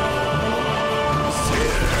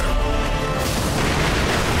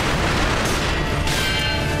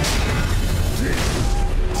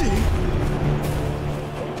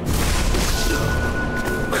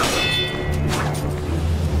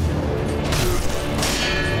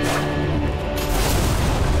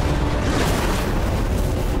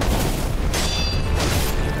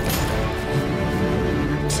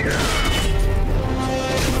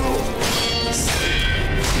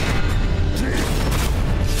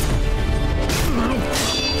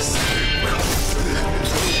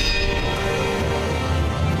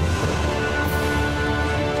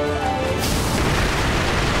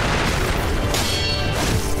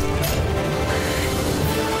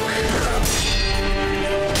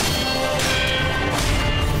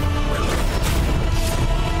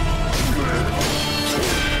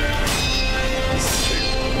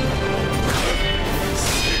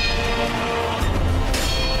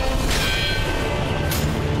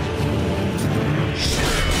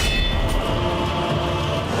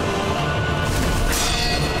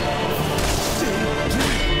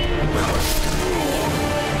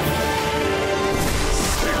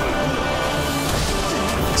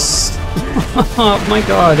 Oh my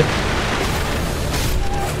god.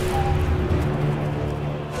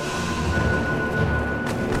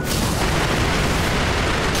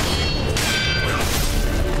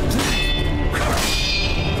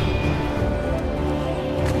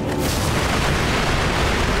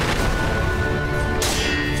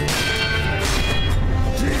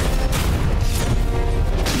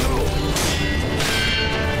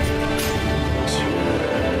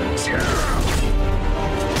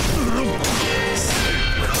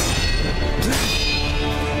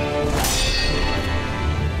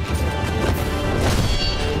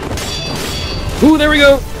 Ooh, there we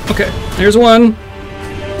go! Okay, there's one.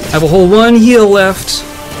 I have a whole one heal left.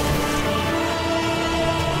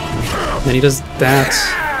 Then he does that.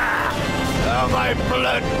 Now my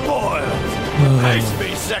blood boils. Haste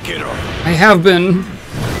me, Sekiro. I have been.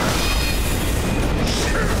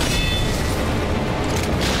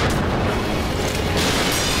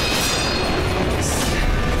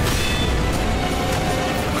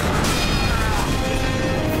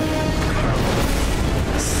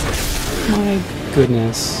 My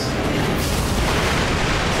goodness.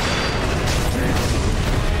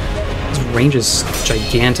 His range is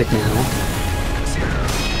gigantic now.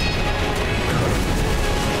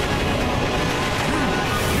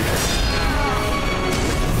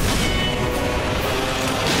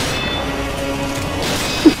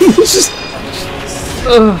 It's just...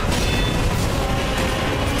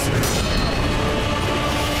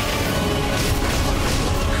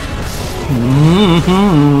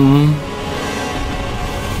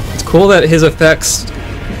 It's cool that his effects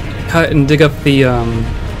cut and dig up the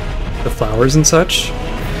flowers and such.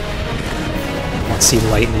 Let's see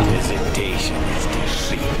lightning. Hesitation is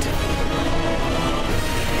defeat.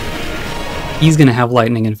 He's gonna have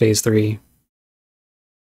lightning in phase 3.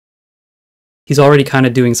 He's already kind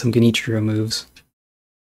of doing some Genichiro moves.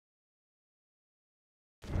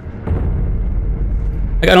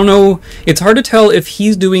 Like, I don't know, it's hard to tell if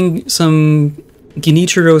he's doing some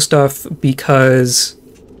Genichiro stuff because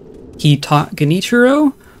he taught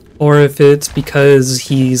Genichiro, or if it's because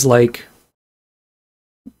he's, like,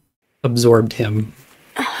 absorbed him.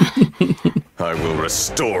 I will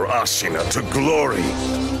restore Ashina to glory.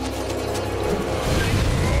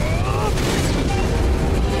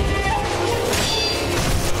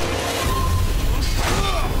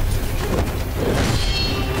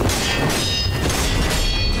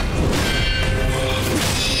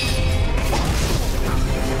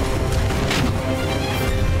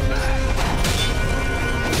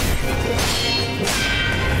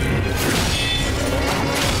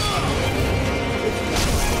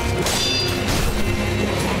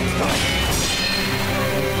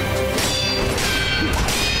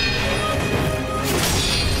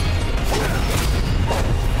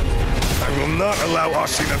 Not allow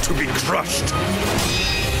Ashina to be crushed.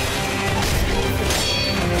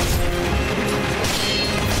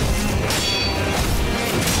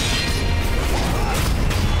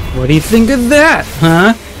 What do you think of that,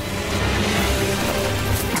 huh?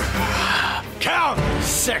 Count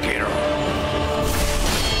Sekiro.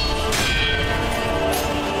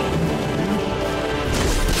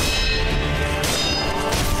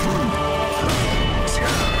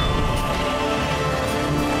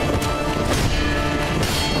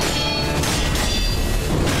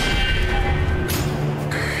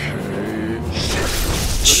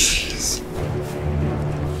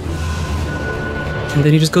 And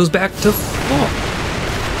then he just goes back to fall.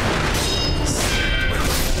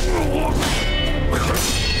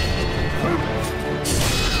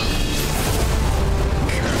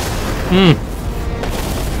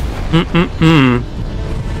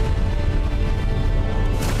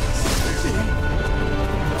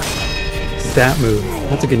 That move.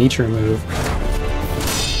 That's a Genichiro move.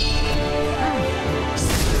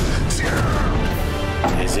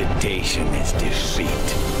 Hesitation is defeat.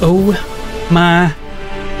 Oh my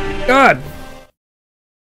god!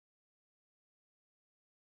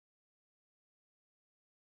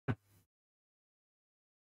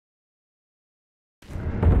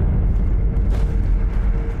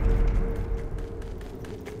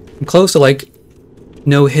 I'm close to, like,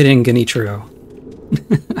 no-hitting Genichiro.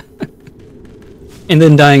 And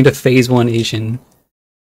then dying to phase 1 Isshin.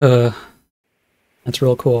 That's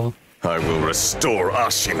real cool. I will restore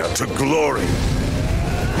Ashina to glory.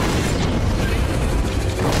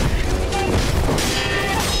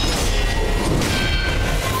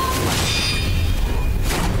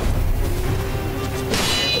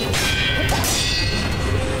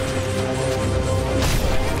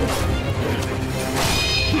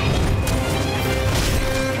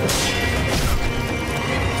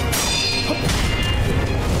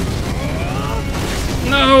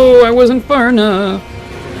 wasn't far enough.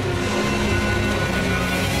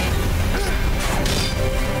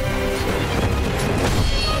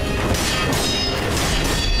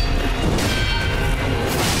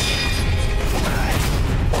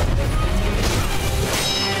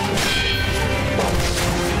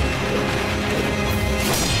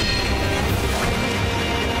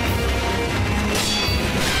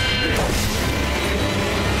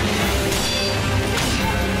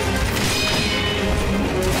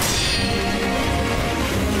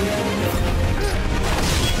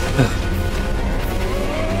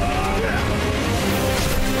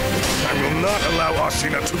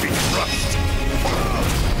 Ashina to be crushed.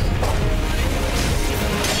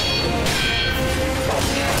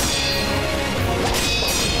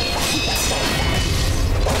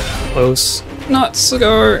 Close. Not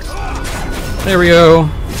cigar. There we go.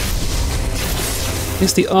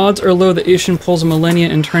 Yes, the odds are low that Isshin pulls a Millennia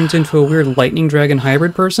and turns into a weird lightning dragon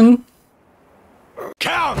hybrid person.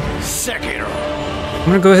 Count Sekiro. I'm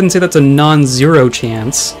gonna go ahead and say that's a non-zero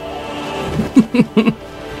chance.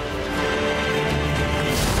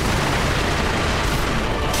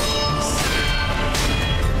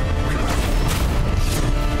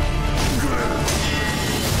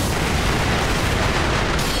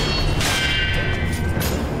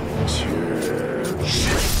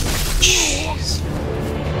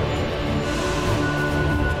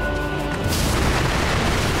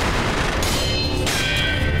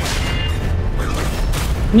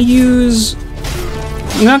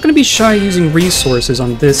 I'm not going to be shy using resources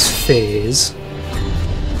on this phase,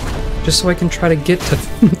 just so I can try to get to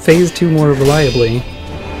phase 2 more reliably.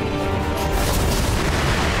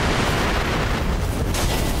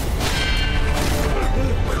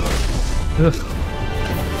 Ugh.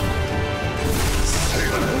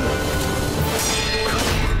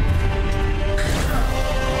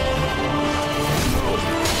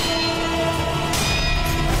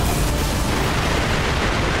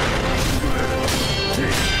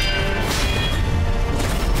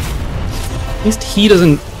 At least he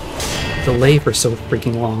doesn't delay for so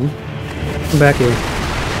freaking long. Come back here.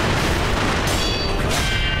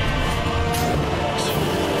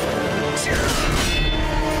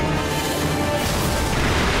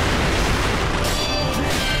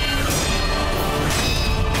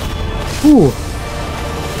 Ooh.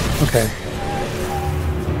 Okay.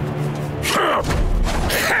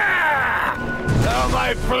 Now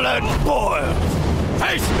my blood boils.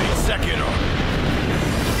 Face me, Sekiro.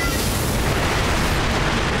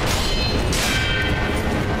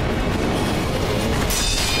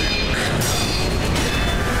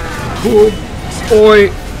 Cool boy.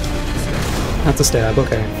 That's a stab,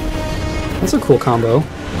 okay. That's a cool combo.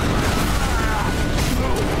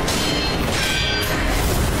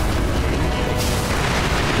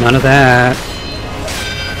 None of that.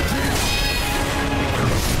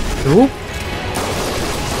 Ooh.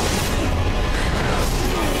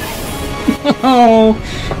 Oh,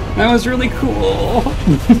 that was really cool.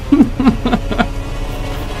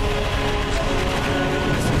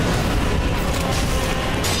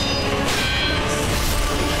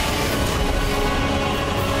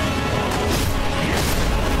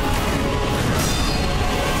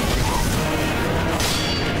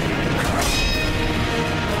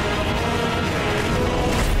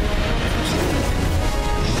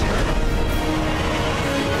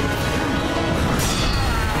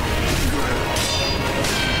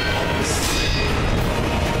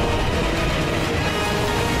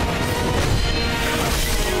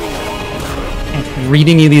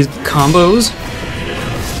 Reading you these combos.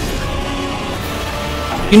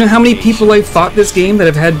 You know how many people I've fought this game that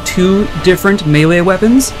have had 2 different melee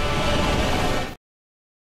weapons?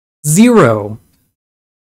 0.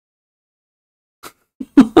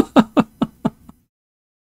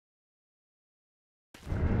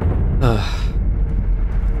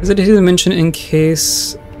 Is it to mention in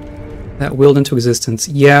case that willed into existence?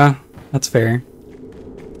 Yeah, that's fair.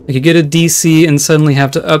 I could get a DC and suddenly have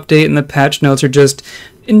to update, and the patch notes are just,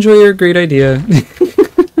 enjoy your great idea.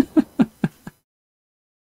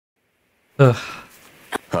 Ugh.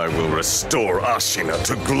 I will restore Ashina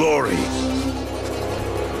to glory.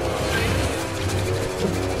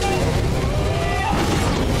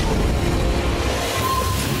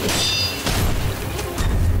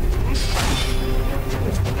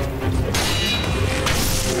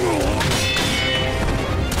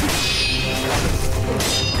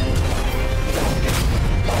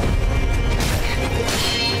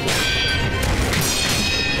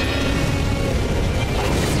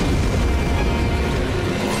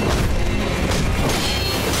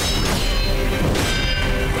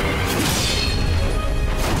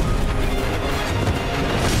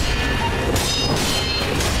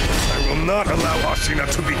 Ashina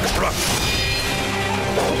to be crushed.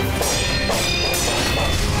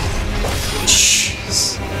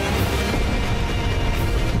 Jeez.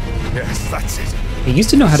 Yes, that's it. I used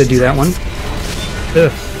to know how to do that one.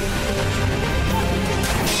 Ugh.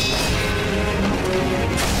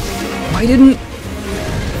 Why didn't...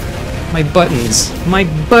 My buttons. My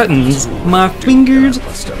buttons. My fingers.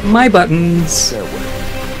 My buttons.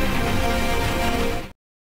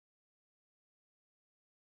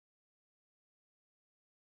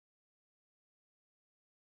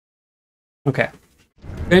 Okay.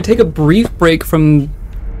 I'm gonna take a brief break from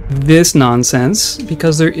this nonsense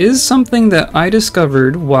because there is something that I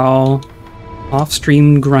discovered while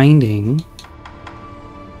off-stream grinding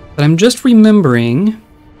that I'm just remembering.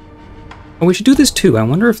 Oh, we should do this too. I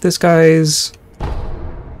wonder if this guy's... I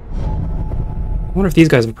wonder if these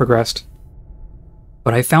guys have progressed.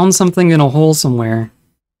 But I found something in a hole somewhere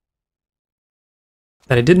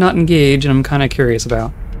that I did not engage and I'm kind of curious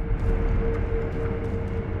about.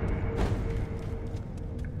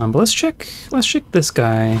 But let's check this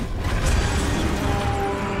guy.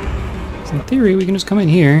 So in theory, we can just come in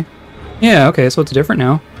here. Yeah, okay, so it's different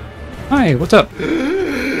now. Hi, what's up?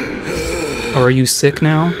 Or are you sick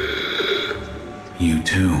now? You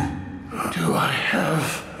too. Do I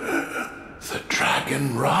have the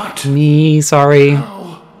dragon rot? Me, sorry.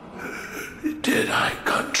 How did I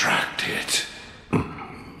contract it?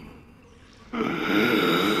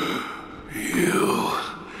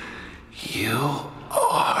 You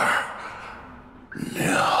are...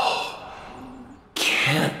 No.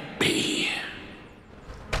 Can't be.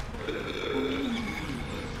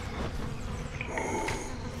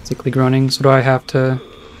 Sickly groaning, so do I have to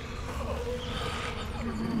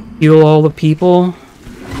heal all the people?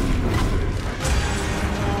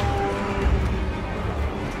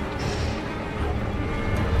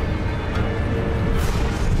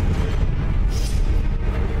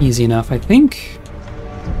 Easy enough, I think.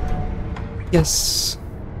 Yes.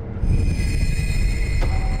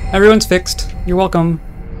 Everyone's fixed. You're welcome.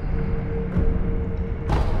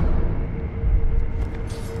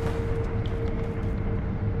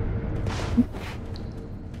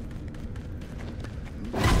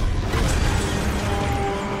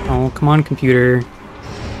 Oh, come on, computer.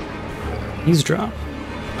 Eavesdrop.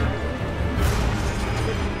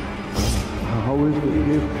 How is it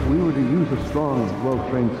if we were to use a strong,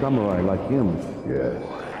 well-trained samurai like him? Yes.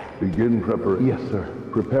 Begin preparation. Yes, sir.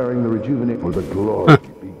 Preparing the rejuvenate For the glory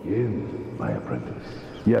begins, my apprentice.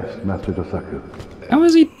 Yes, Master Dosaku. How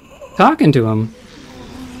is he talking to him?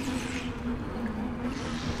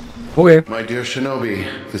 Okay. My dear Shinobi,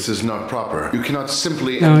 this is not proper. You cannot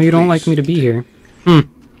simply... No, you don't like me to be here.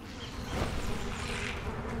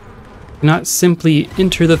 Not simply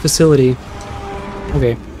enter the facility.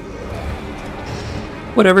 Okay.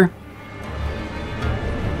 Whatever.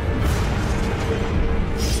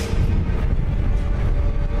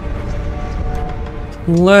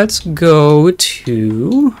 Let's go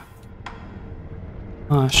to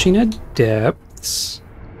Ashina Depths.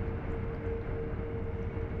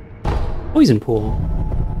 Poison pool.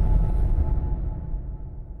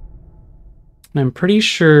 And I'm pretty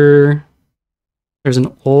sure there's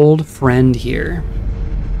an old friend here.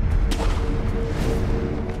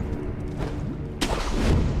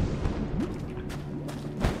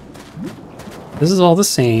 This is all the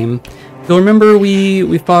same. You'll remember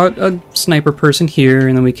we fought a sniper person here,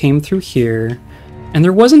 and then we came through here, and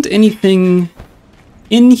there wasn't anything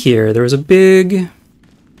in here. There was a big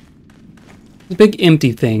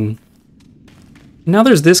empty thing. Now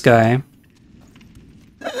there's this guy.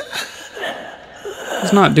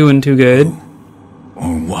 He's not doing too good.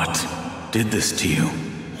 Or what did this to you?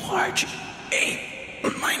 Large ape.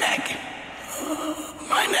 My neck.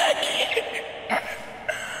 My neck.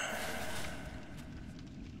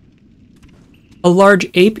 A large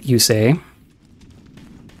ape, you say?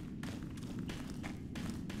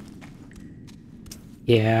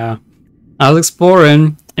 Yeah. I was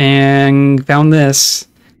exploring and found this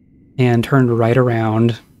and turned right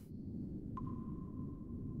around.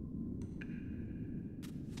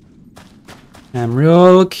 I'm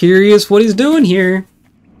real curious what he's doing here.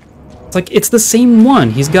 It's like it's the same one.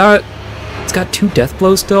 He's got two death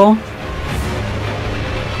blows still.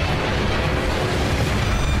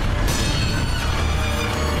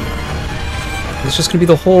 It's just gonna be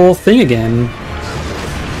the whole thing again.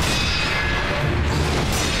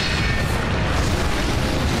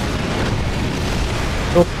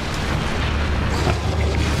 Oh.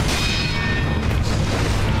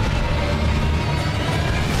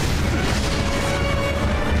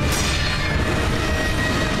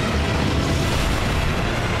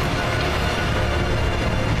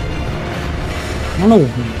 know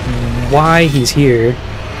why he's here.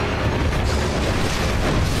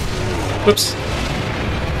 Whoops.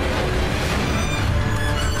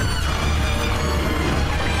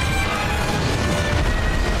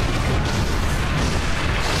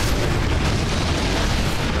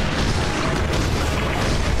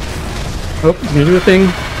 Oh, he's gonna do the thing.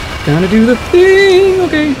 Gonna do the thing!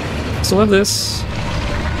 Okay. Still have this.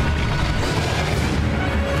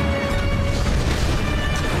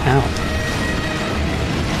 Ow.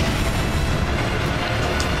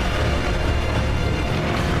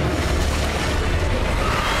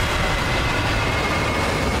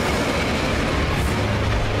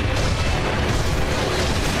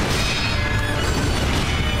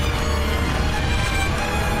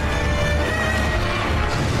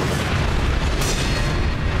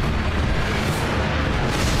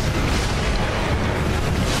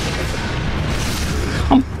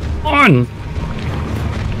 On.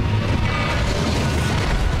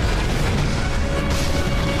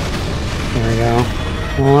 There we go.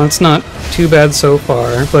 Well, it's not too bad so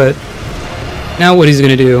far, but now what he's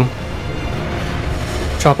gonna do?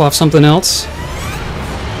 Chop off something else?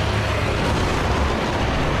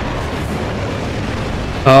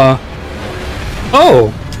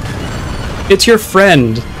 Oh! It's your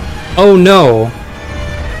friend! Oh no!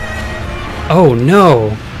 Oh no!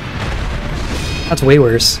 That's way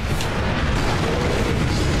worse.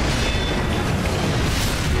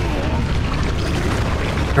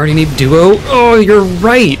 I already need duo? Oh, you're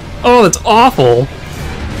right! Oh, that's awful!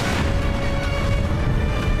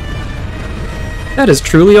 That is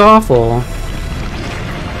truly awful.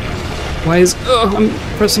 Why is... Oh, I'm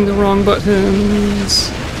pressing the wrong buttons.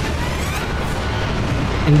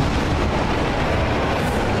 And...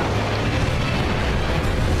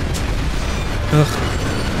 Ugh.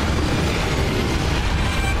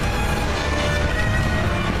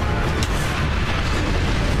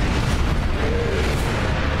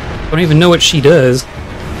 I don't even know what she does.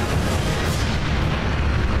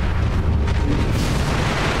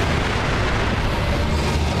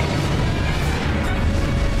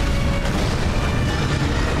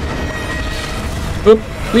 Oop,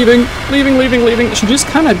 leaving. She just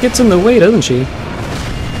kind of gets in the way, doesn't she?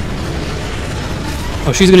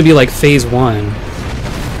 Oh, she's gonna be like phase 1.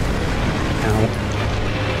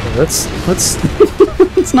 Ow. Let's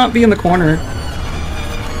let's not be in the corner.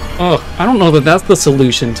 Oh, I don't know that that's the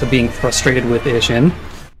solution to being frustrated with Isshin.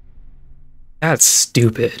 That's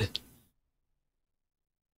stupid.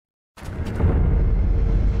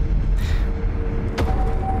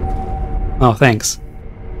 Oh, thanks.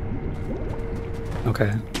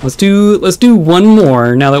 Okay, let's do one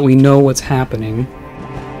more now that we know what's happening.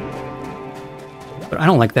 But I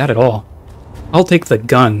don't like that at all. I'll take the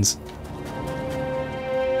guns.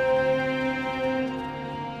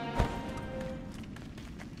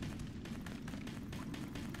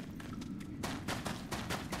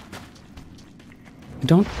 I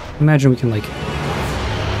don't imagine we can, like...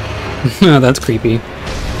 That's creepy.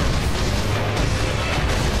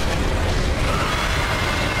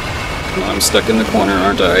 I'm stuck in the corner,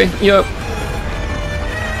 aren't I? Yep.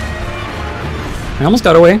 I almost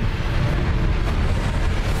got away.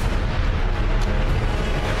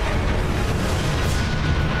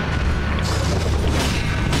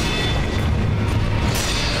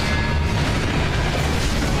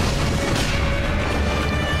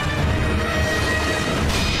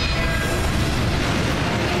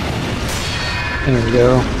 There we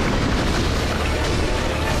go.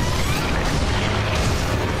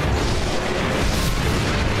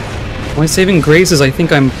 My saving grace is I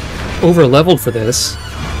think I'm over-leveled for this.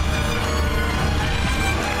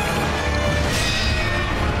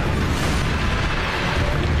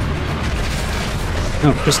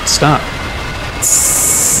 No, just stop.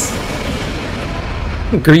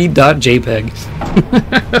 Greed.jpg.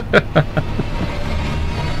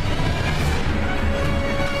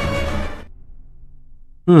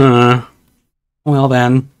 Well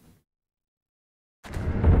then.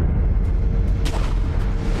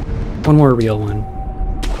 One more real one.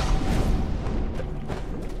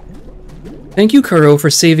 Thank you, Kuro, for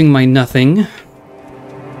saving my nothing. I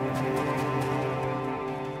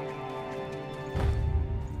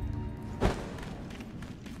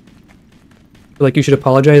feel like you should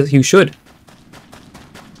apologize. You should.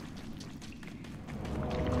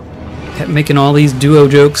 Kept making all these duo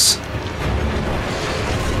jokes.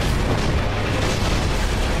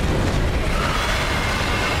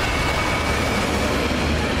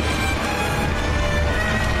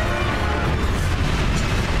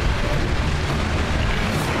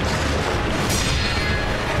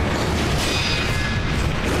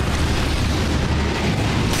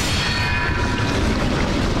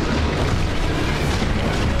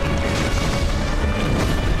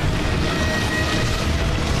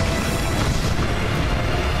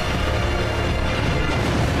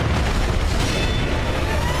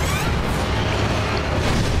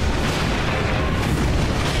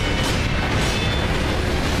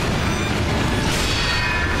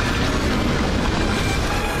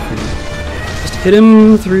 hit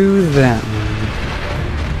him through that one.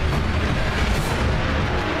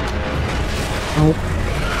 Oh.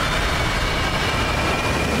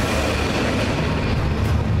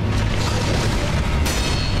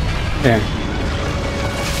 There.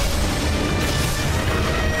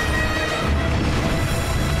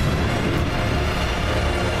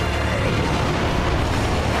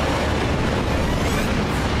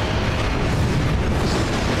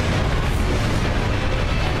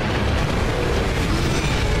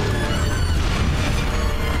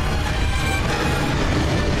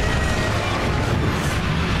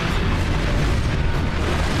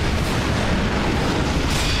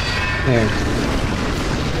 There.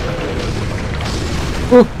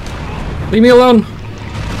 Oh, leave me alone.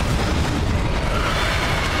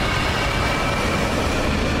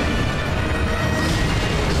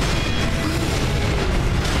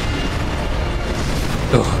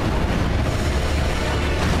 Oh.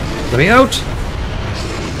 Let me out.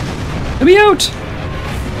 Let me out.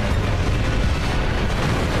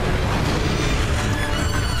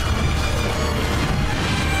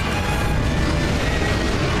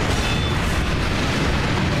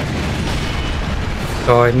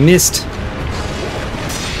 Oh, I missed.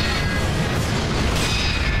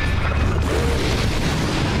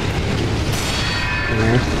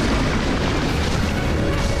 There.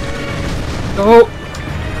 Oh!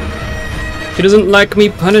 He doesn't like me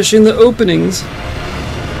punishing the openings.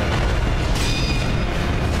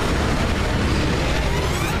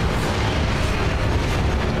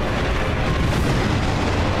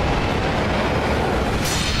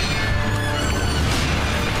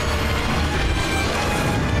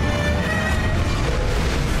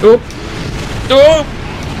 Oh! Oh!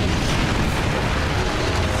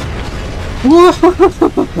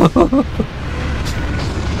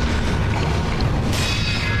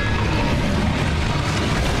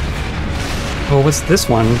 Oh, what's this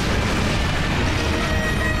one?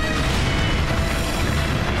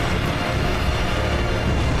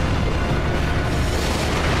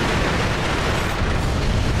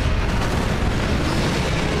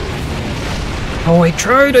 Oh, I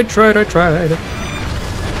tried.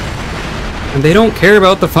 And they don't care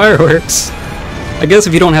about the fireworks. I guess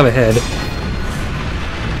if you don't have a head.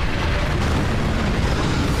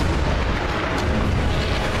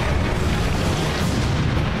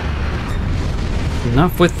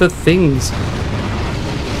 Enough with the things.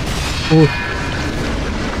 Ooh.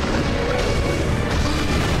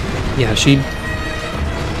 Yeah, she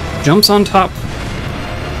jumps on top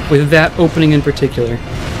with that opening in particular.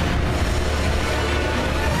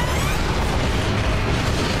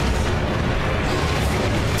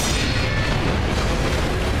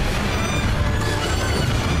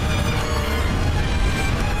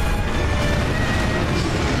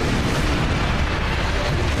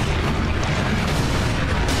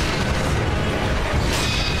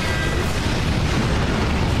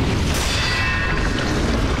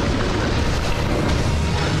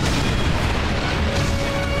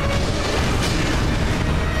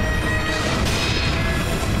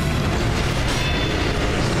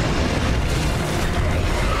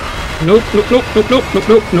 Nope, nope, nope, nope, nope, nope,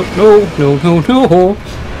 nope, nope, no, no, no, no.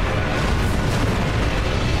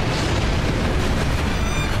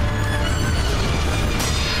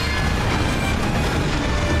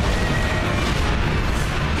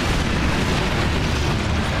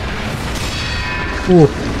 Ooh.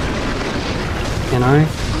 Can I?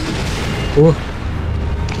 Ooh.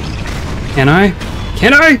 Can I?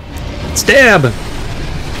 Can I? Stab!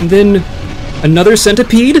 And then another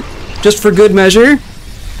centipede, just for good measure.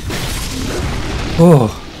 Oh.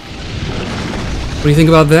 What do you think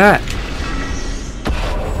about that?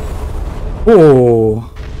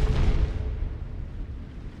 Oh.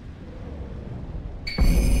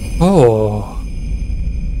 Oh.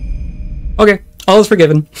 Okay, all is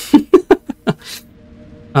forgiven.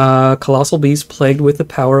 Colossal beast plagued with the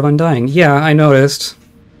power of undying. Yeah, I noticed.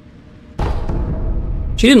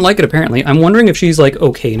 She didn't like it, apparently. I'm wondering if she's, like,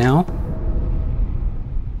 okay now.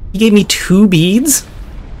 He gave me 2 beads?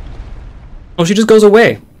 Oh, she just goes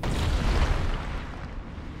away.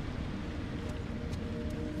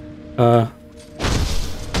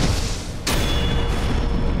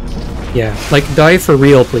 Yeah, like, die for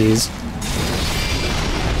real, please.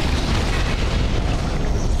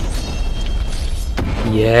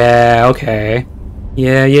 Yeah, okay.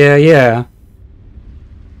 Yeah.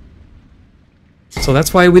 So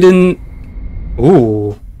that's why we didn't...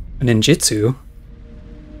 Ooh, a ninjutsu.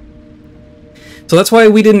 So that's why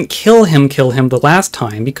we didn't kill him the last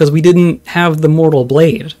time, because we didn't have the mortal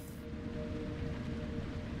blade.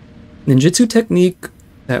 Ninjutsu technique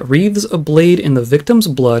that wreathes a blade in the victim's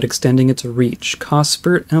blood, extending its reach. Cost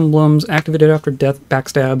spirit emblems, activated after death,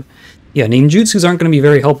 backstab. Yeah, ninjutsus aren't going to be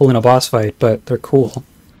very helpful in a boss fight, but they're cool.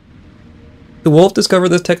 The wolf discovered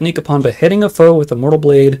this technique upon beheading a foe with a mortal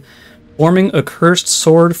blade, forming a cursed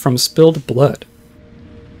sword from spilled blood.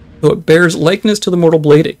 Though it bears likeness to the mortal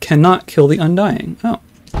blade, it cannot kill the undying. Oh.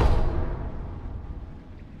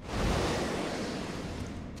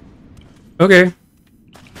 Okay.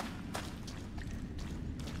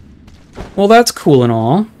 Well, that's cool and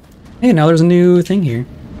all. Hey, now there's a new thing here.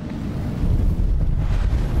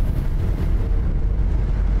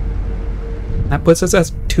 That puts us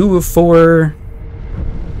at 2 of 4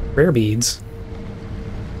 rare beads.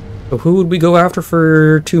 So who would we go after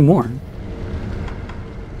for 2 more?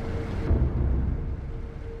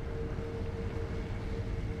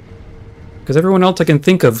 Because everyone else I can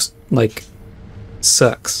think of, like,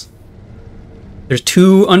 sucks. There's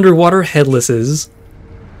 2 underwater headlesses.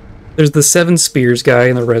 There's the 7 spears guy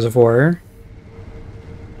in the reservoir.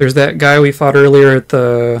 There's that guy we fought earlier at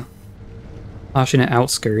the Ashina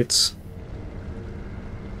Outskirts.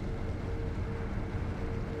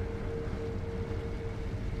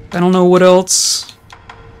 I don't know what else.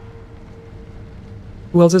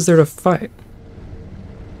 Who else is there to fight?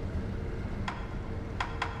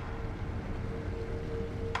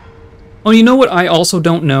 Oh, you know what I also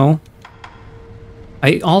don't know?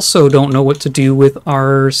 I also don't know what to do with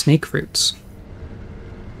our snake fruits.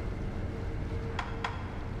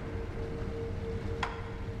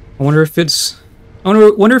 I wonder if it's... I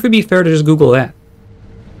wonder if it'd be fair to just Google that.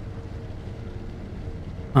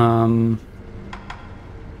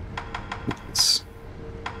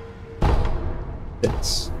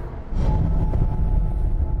 This.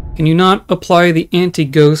 Can you not apply the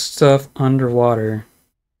anti-ghost stuff underwater?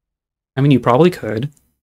 I mean, you probably could.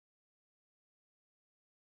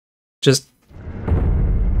 Just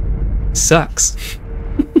sucks.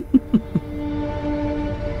 I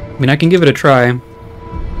mean, I can give it a try.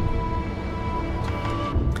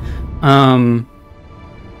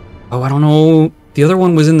 Oh, I don't know. The other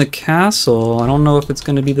one was in the castle. I don't know if it's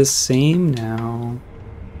going to be the same now.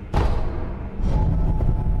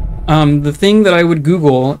 The thing that I would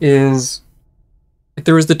Google is if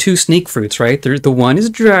there was the 2 snake fruits, right? The one is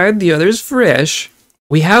dried, the other is fresh.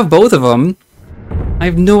 We have both of them. I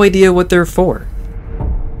have no idea what they're for.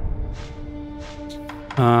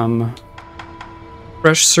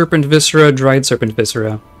 Fresh serpent viscera, dried serpent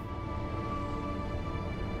viscera.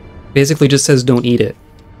 Basically just says don't eat it.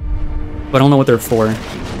 But I don't know what they're for.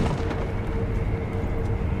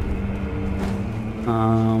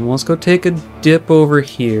 Let's go take a dip over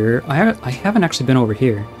here. I haven't actually been over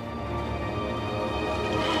here.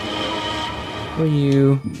 Who are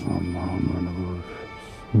you?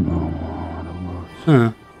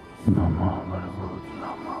 Huh.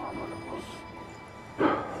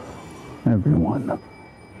 Everyone,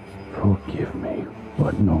 forgive me,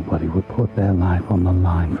 but nobody would put their life on the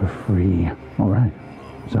line for free. All right.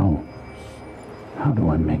 So, how do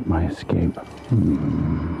I make my escape?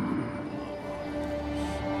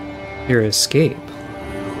 Your escape?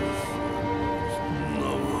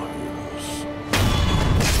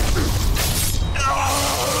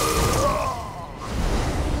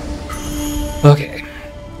 Okay.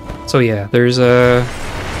 So yeah, there's a...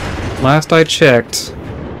 Last I checked...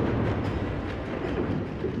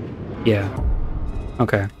 Yeah.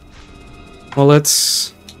 Okay. Well,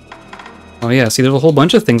 let's... Oh yeah, see there's a whole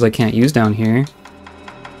bunch of things I can't use down here.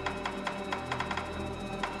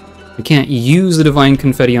 I can't use the divine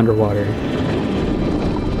confetti underwater.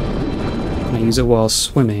 Can I use it while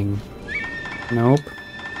swimming? Nope.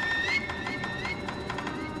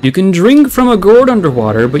 You can drink from a gourd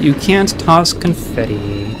underwater, but you can't toss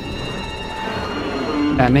confetti.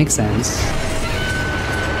 That makes sense.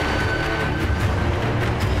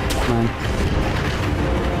 Come on.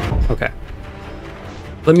 Okay.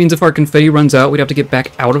 That means if our confetti runs out, we'd have to get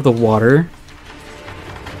back out of the water.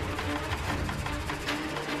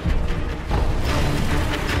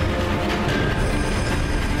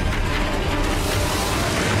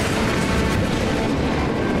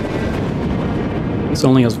 This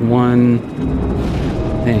only has one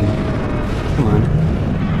thing. Come on.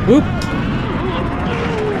 Whoop!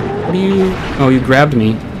 What are you... Oh, you grabbed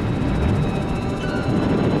me.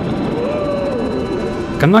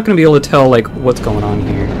 I'm not going to be able to tell, like, what's going on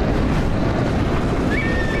here.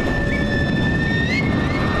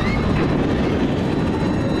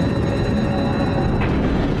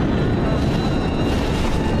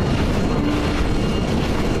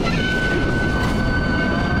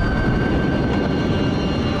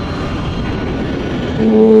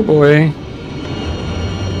 Oh boy.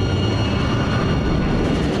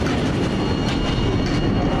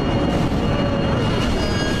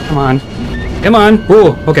 Come on. Come on!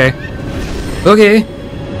 Whoa, okay. Okay.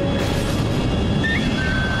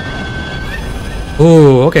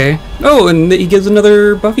 Oh, okay. Oh, and he gives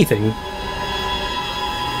another Buffy thing.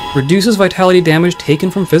 Reduces vitality damage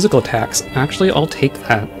taken from physical attacks. Actually, I'll take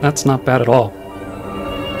that. That's not bad at all.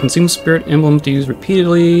 Consume spirit emblems to use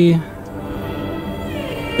repeatedly.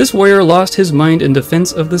 This warrior lost his mind in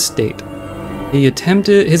defense of the state.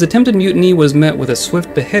 His attempted mutiny was met with a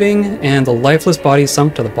swift beheading, and the lifeless body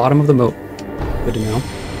sunk to the bottom of the moat. Good to know.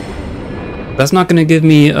 That's not going to give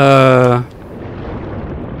me a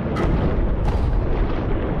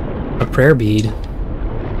prayer bead.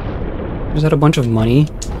 Is that a bunch of money?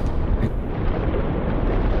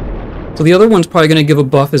 So the other one's probably going to give a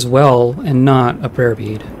buff as well, and not a prayer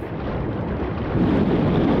bead.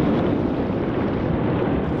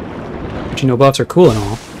 But you know, buffs are cool and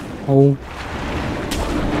all. Oh.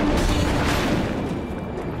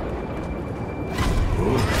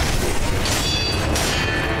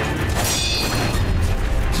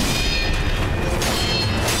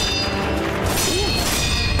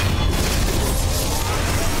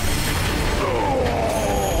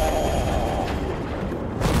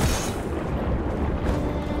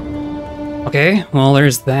 Okay, well,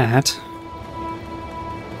 there's that.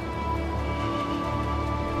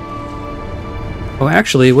 Oh,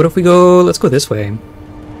 actually, what if we go... Let's go this way.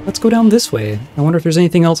 Let's go down this way. I wonder if there's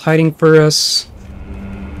anything else hiding for us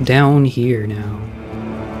down here now.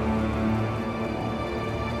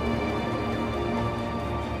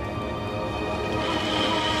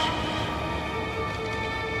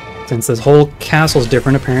 Since this whole castle's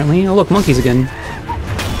different, apparently. Oh, look, monkeys again.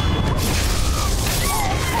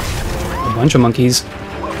 Bunch of monkeys.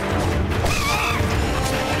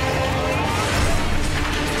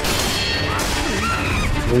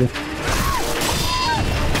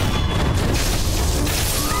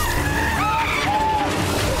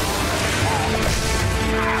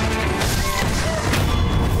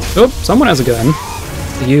 Oh, someone has a gun.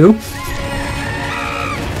 You.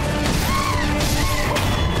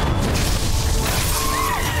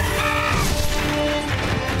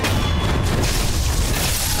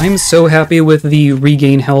 I'm so happy with the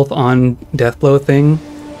regain health on Deathblow thing.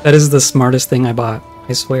 That is the smartest thing I bought,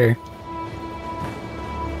 I swear.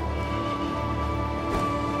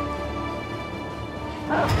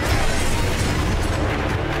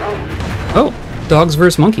 Oh, dogs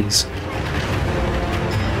versus monkeys.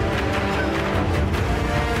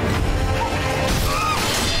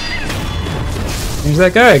 There's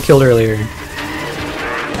that guy I killed earlier.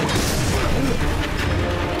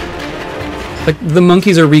 Like, the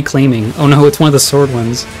monkeys are reclaiming. Oh no, it's one of the sword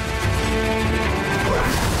ones.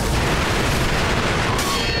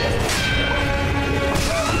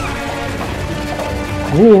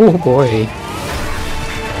 Oh boy.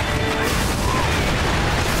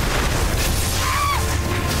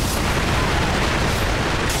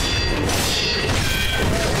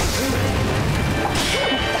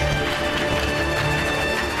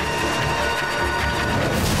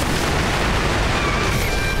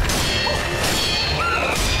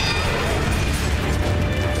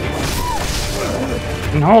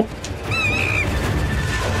 Nope.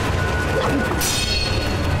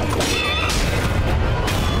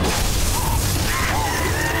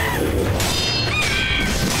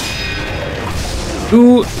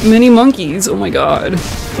 Too many monkeys. Oh my god.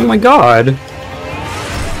 Oh my god.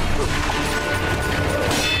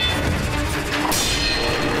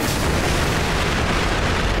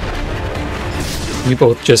 You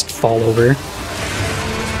both just fall over.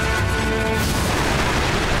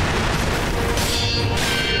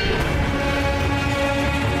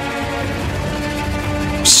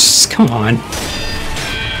 Come on.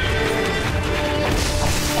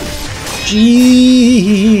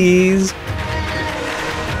 Jeez.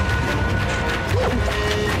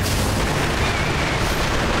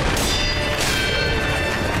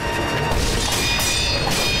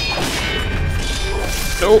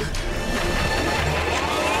 Nope.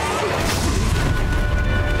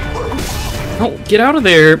 Oh, get out of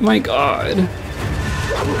there. My god.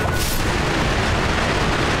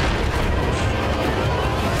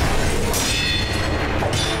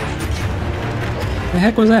 The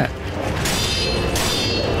heck was that?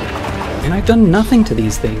 And I've done nothing to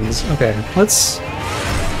these things. Okay, let's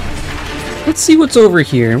see what's over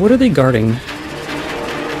here. What are they guarding?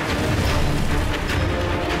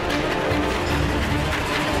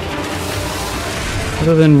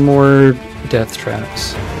 Other than more death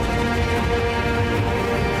traps.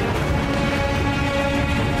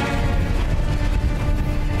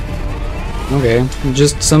 Okay,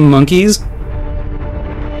 just some monkeys.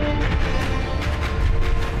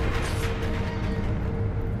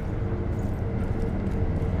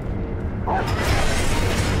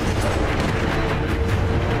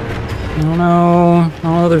 I don't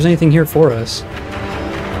know if there's anything here for us.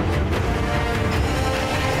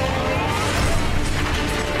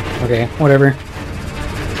 Okay, whatever.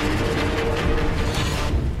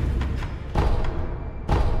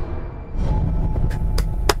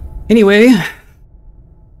 Anyway,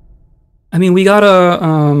 I mean, we got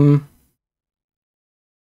a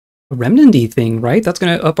remnant-y thing, right? That's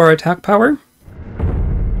gonna up our attack power.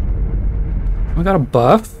 We got a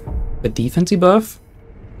buff, a defense-y buff.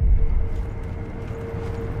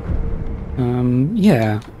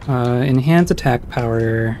 Yeah, enhance attack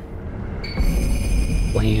power.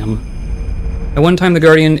 Blam. At one time, the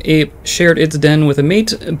guardian ape shared its den with a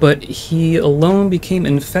mate, but he alone became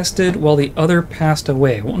infested while the other passed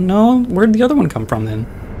away. Well, no, where'd the other one come from then?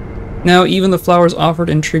 Now, even the flowers offered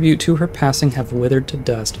in tribute to her passing have withered to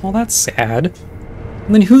dust. Well, that's sad.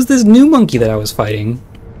 And then who's this new monkey that I was fighting?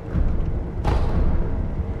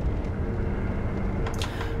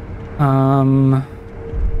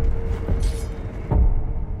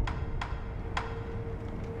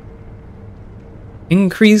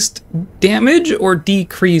 Increased damage or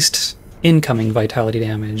decreased incoming vitality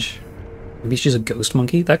damage? Maybe she's a ghost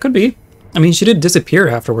monkey? That could be. I mean, she did disappear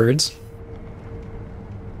afterwards.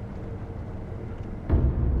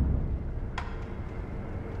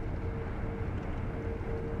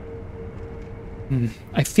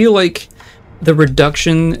 I feel like the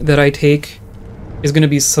reduction that I take is going to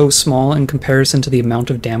be so small in comparison to the amount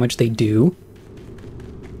of damage they do.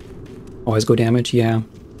 Always go damage, yeah.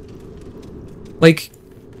 Like,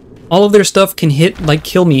 all of their stuff can hit, like,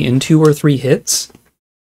 kill me in 2 or 3 hits.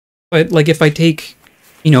 But, like, if I take,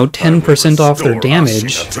 you know, 10% off their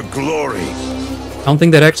damage, I don't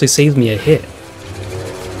think that actually saves me a hit.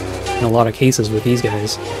 In a lot of cases with these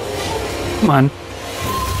guys. Come on.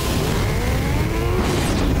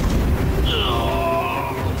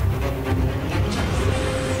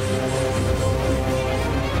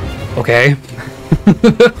 Okay.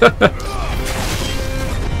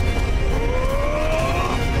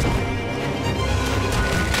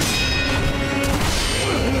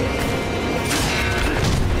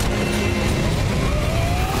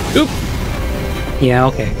 Oop. Yeah,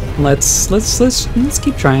 okay. Let's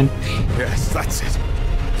keep trying. Yes, that's it.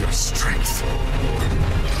 Your strength.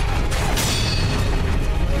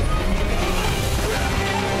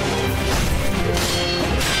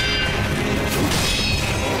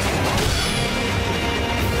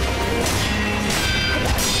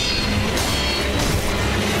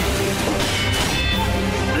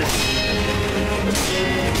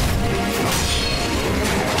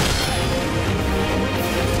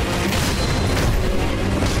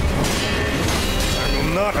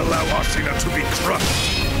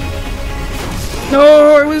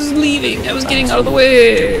 No, I was leaving. I was getting out of the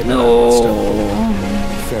way. No.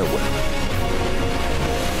 Farewell.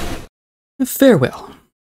 Farewell.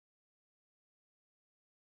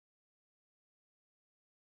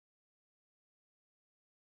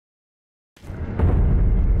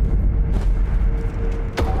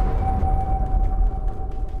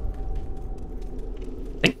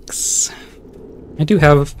 Thanks. I do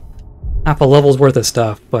have half a level's worth of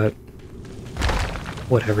stuff, but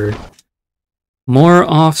whatever. More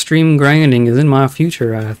off-stream grinding is in my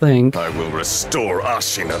future, I think. I will restore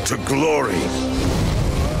Ashina to glory.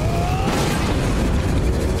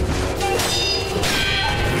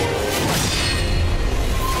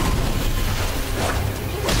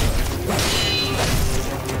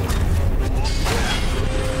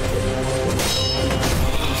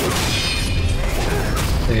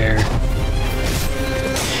 There.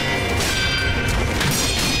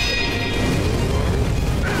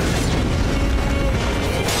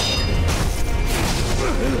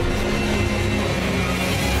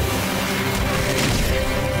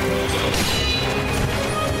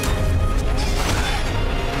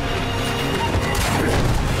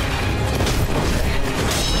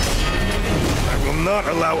 Not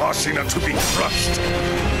allow Ashina to be crushed.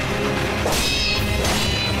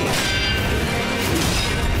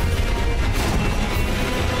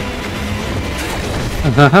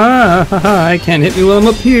 I can't hit me while I'm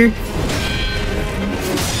up here.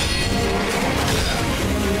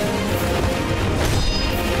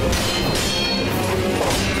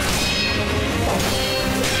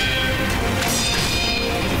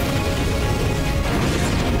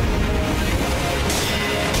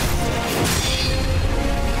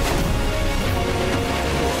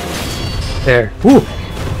 There. Woo!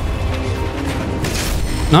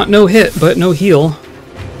 Not no hit, but no heal.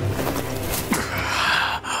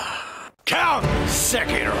 Count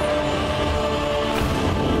Sekiro!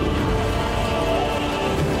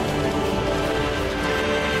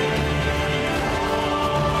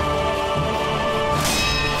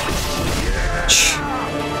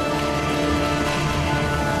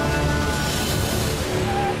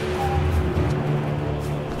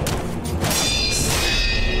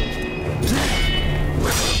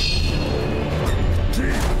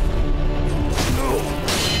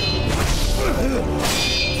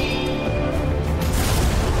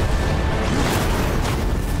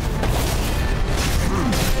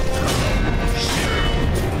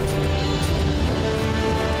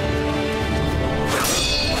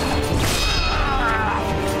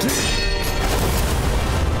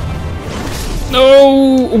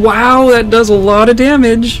 Wow, that does a lot of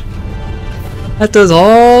damage. That does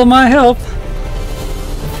all my health.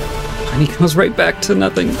 And he goes right back to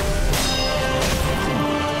nothing.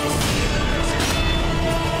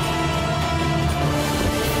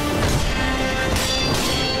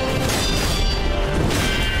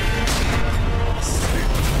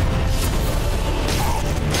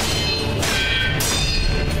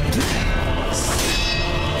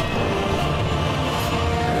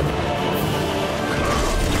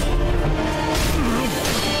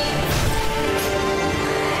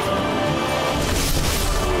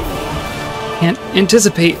 Can't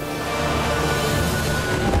anticipate.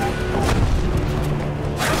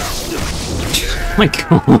 Oh my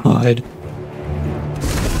god.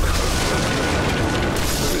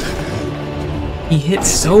 He hits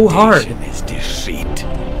so hard.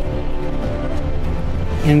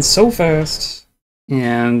 And so fast.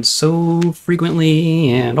 And so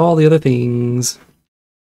frequently. And all the other things.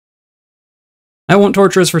 I won't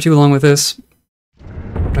torture us for too long with this.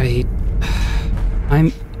 Right.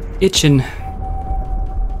 I'm itching.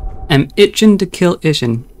 I'm itching to kill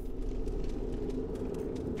Isshin.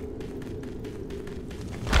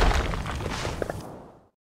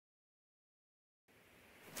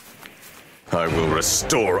 I will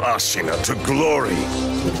restore Ashina to glory.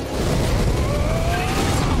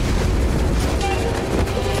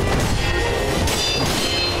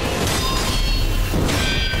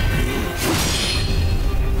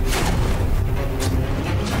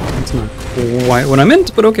 That's not quite what I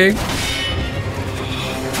meant, but okay.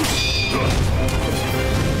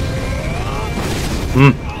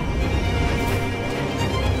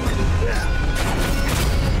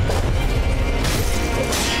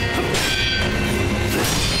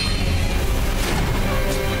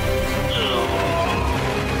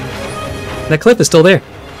 That clip is still there.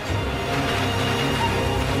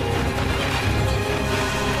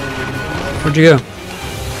 Where'd you go?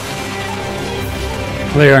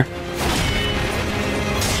 Oh, there you are.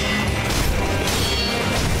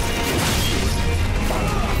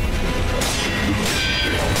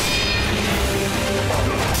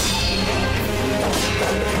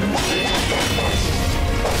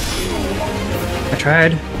 I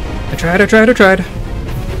tried.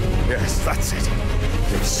 Yes, that's it.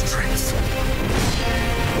 Your strength.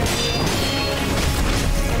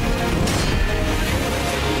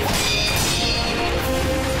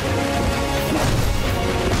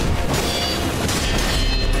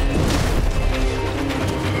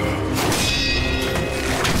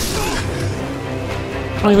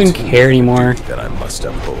 I don't even care anymore. That I must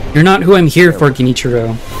uphold. You're not who I'm here for, Genichiro.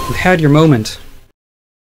 You've had your moment.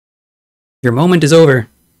 Your moment is over.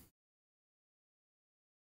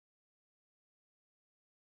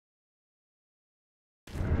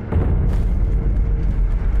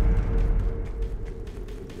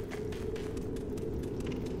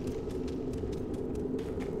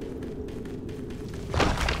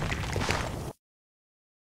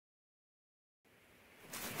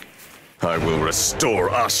 I will restore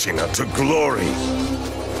Ashina to glory.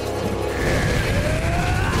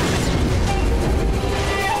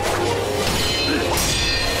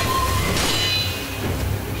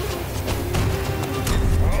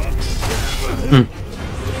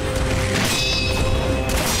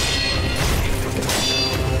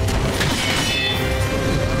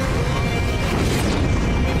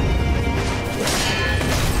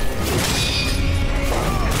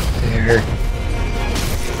 There.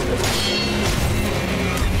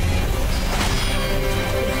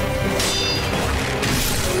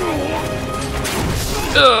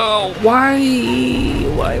 Oh, why?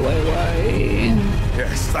 Why?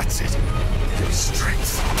 Yes, that's it. Your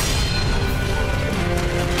strength.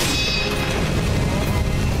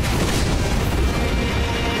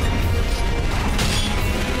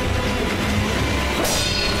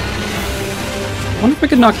 I wonder if I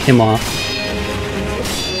could knock him off.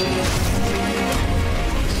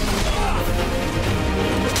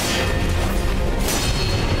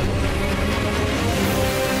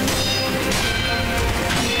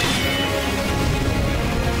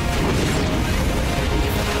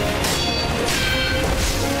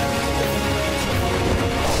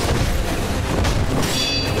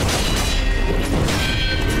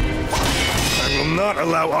 Not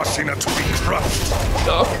allow Ashina to be crushed.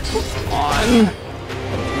 Oh, come on.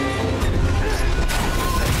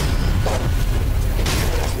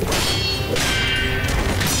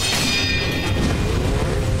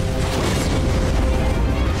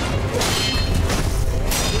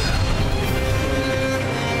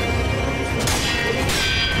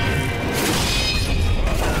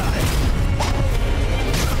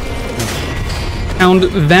 Pound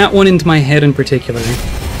that one into my head in particular.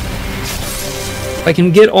 If I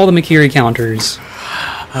can get all the Makiri counters,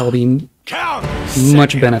 I will be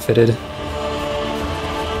much benefited.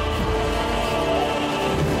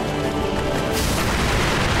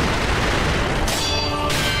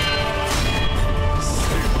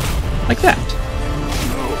 Like that.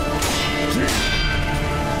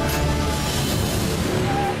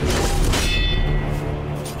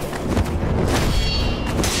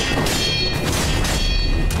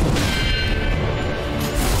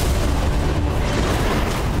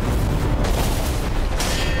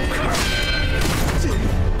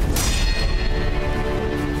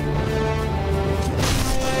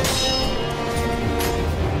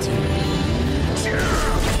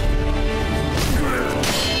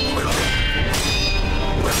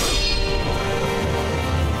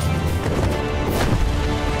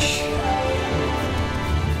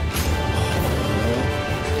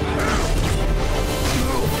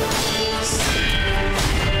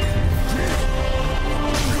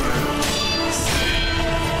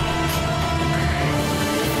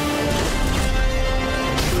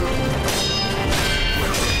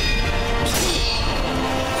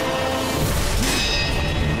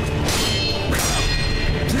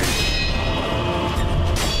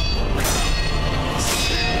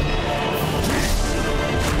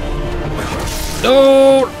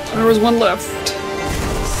 No, there was one left.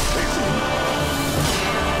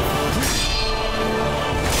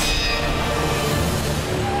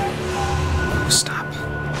 Stop.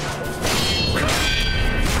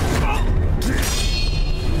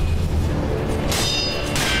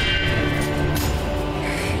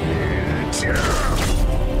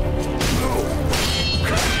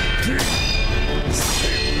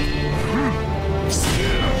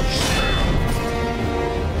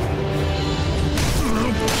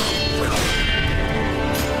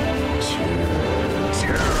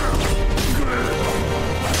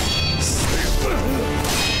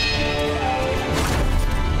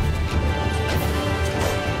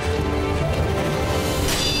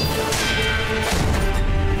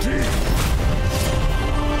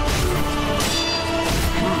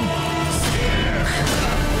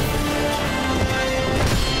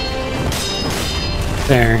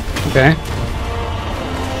 There, okay.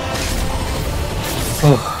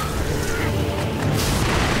 Oh.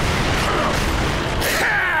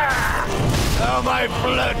 How my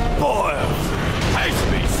blood boils! Haste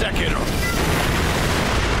me, Sekiro!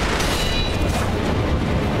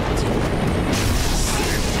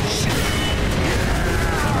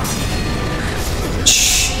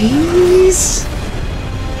 Jeez.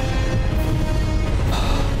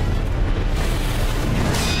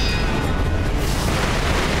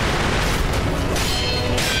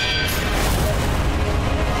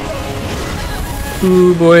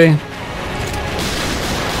 Ooh boy.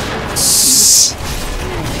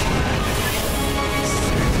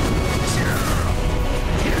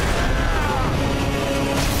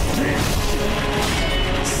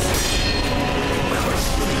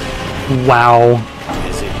 Wow.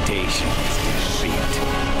 Hesitation is defeat.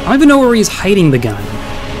 I don't even know where he's hiding the gun.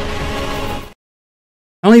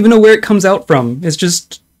 I don't even know where it comes out from. It's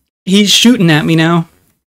just... he's shooting at me now.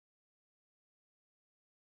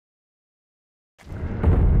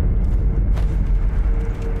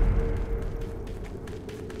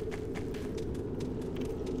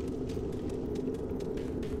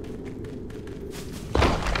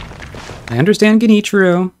 I understand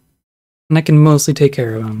Genichiro, and I can mostly take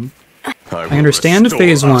care of him. I understand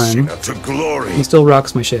Phase 1, he still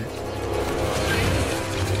rocks my shit.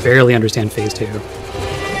 Barely understand Phase 2.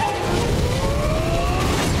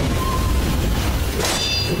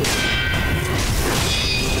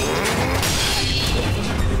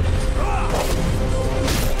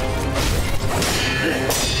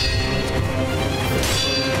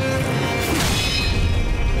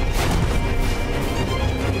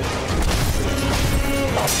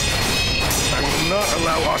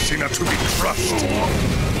 Ashina to be crushed.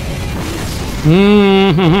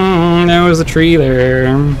 There was a tree there.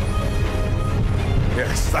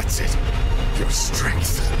 Yes, that's it. Your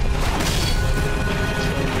strength.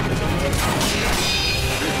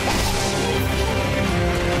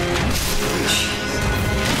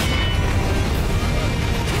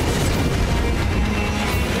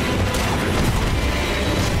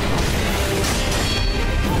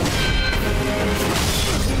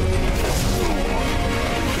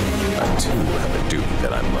 I too have a duty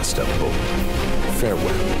that I must uphold.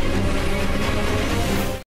 Farewell.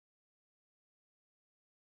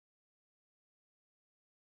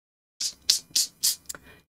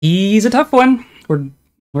 He's a tough one.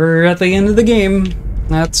 We're at the end of the game.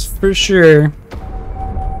 That's for sure.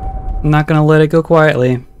 I'm not gonna let it go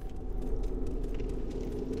quietly.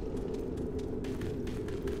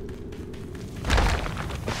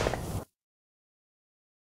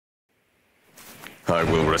 I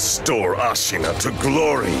will restore Ashina to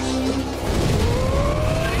glory.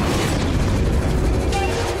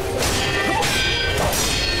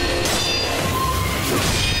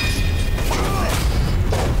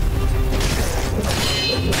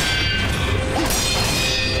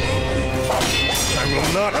 I will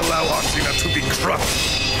not allow Ashina to be crushed.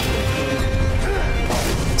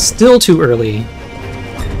 Still too early.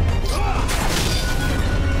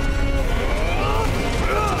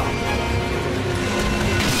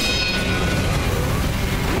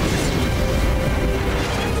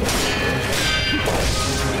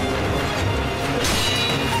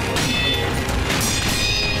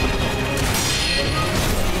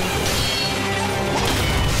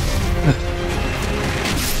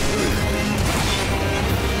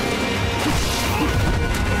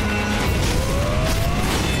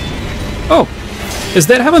 Oh, does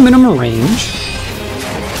that have a minimum range?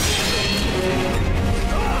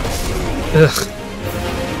 Ugh.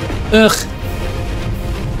 Ugh.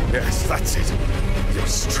 Yes, that's it. Your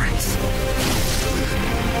strength.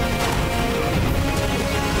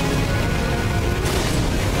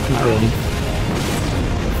 Not really.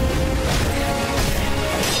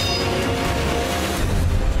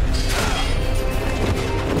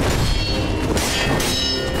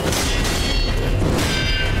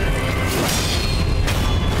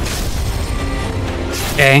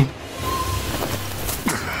 Okay.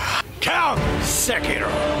 Count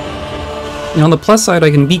Sekiro. You know, on the plus side,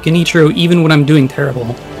 I can beat Genichiro even when I'm doing terrible.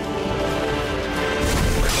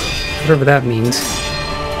 Whatever that means.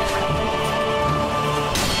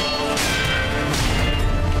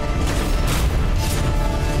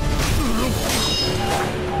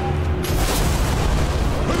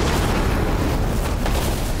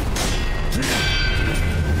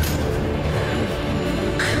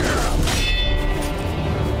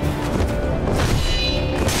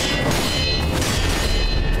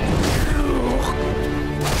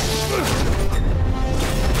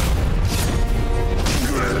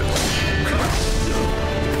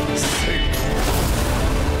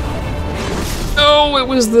 Oh, it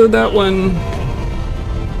was that one.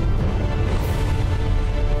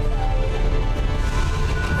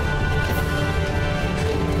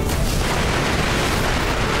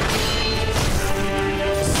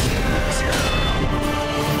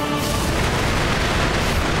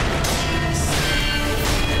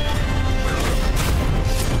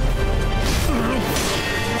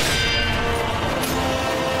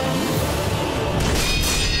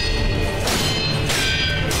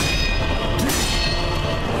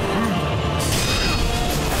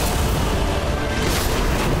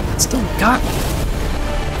 Still got me.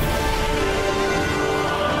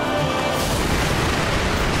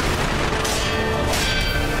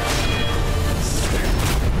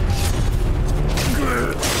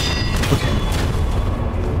 Okay.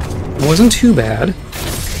 It wasn't too bad.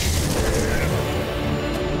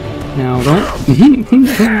 Now don't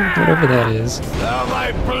whatever that is. Now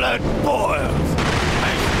my blood boils.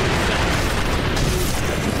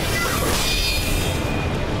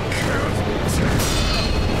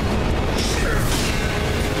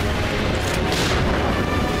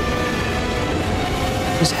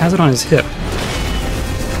 Just has it on his hip.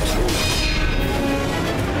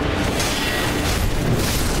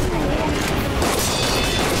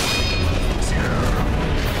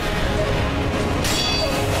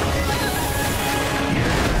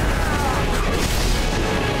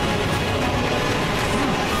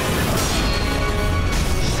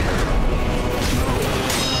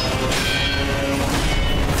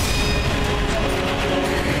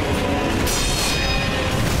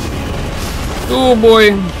 Oh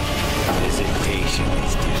boy. Hesitation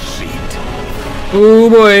is defeat. Oh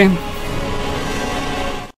boy.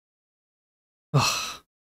 Ugh.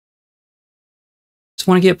 Just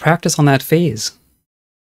want to get practice on that phase.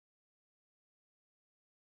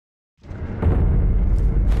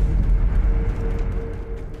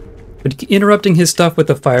 But interrupting his stuff with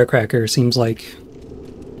the firecracker seems like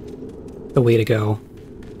the way to go.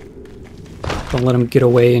 Don't let him get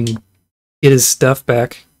away and get his stuff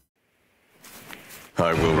back.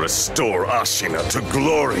 I will restore Ashina to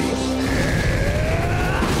glory.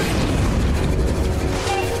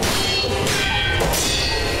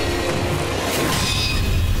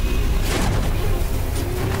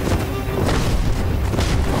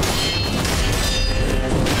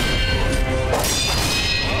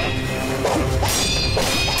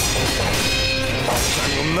 I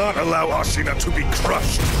will not allow Ashina to be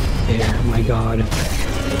crushed. There, my god.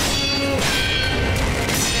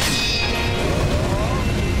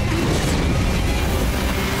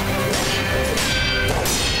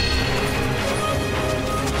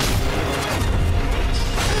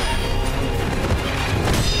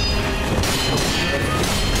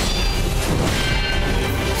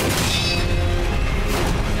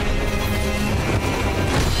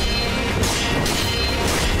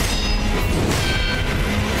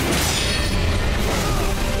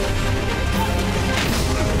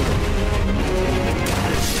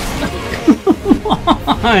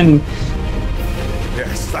 on.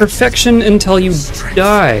 Yes, that's Perfection until you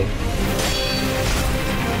die.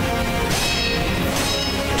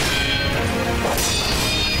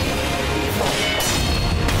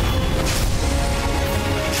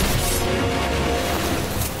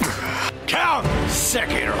 Count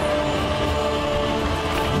Sekiro.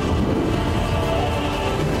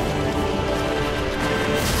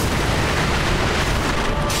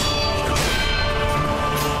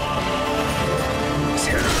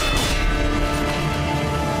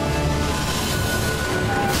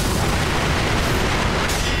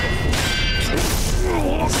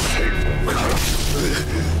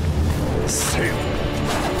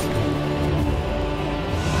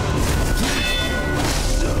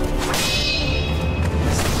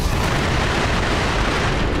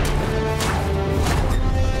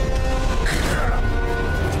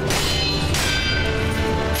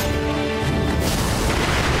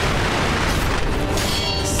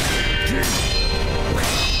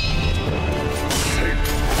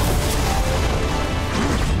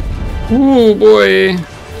 Ooh, boy.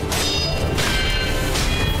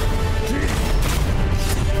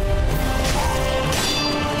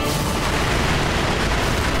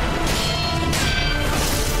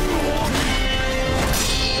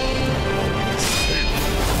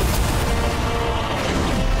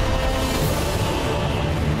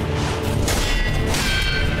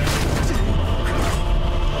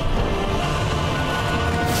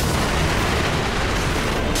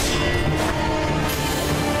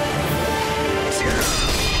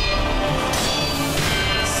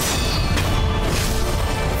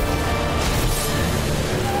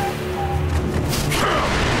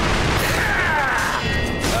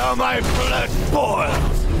 Now my blood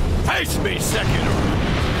boils. Face me, Sekiro.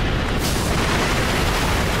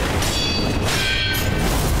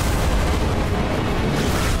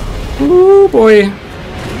 Ooh, boy.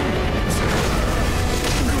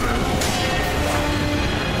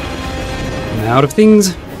 I'm out of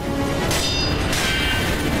things.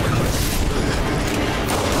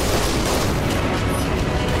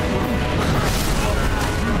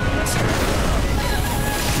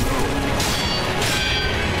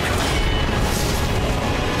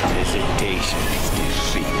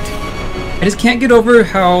 I just can't get over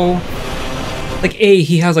how, like, A,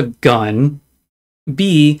 he has a gun.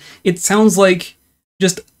 B, it sounds like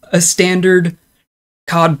just a standard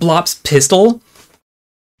COD Blops pistol.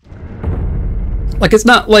 Like, it's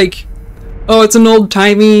not like, oh, it's an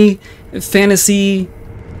old-timey fantasy,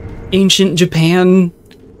 ancient Japan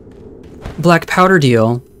black powder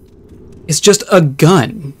deal. It's just a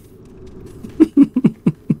gun.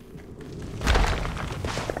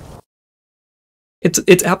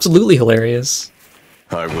 It's absolutely hilarious.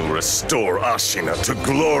 I will restore Ashina to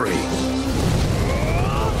glory.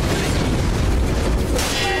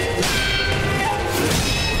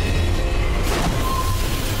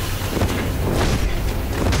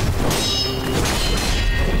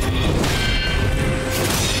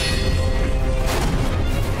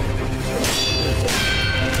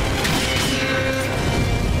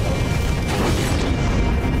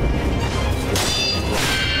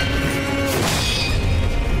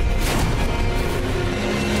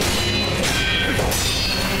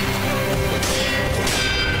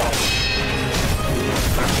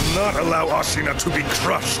 Not allow Ashina to be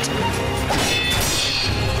crushed.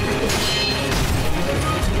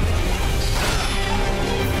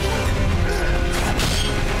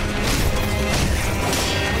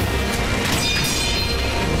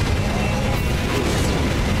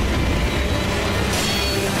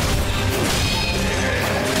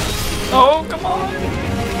 Oh, come on!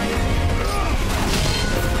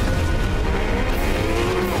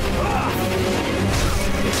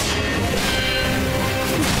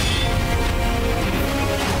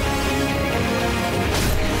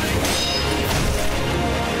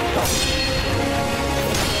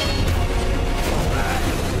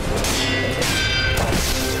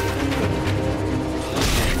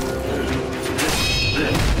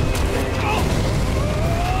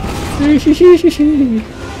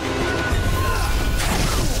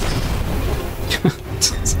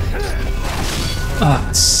 Ah,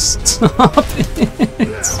 stop it!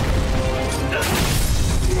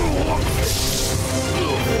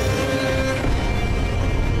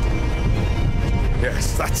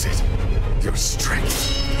 Yes, that's it. Your strength.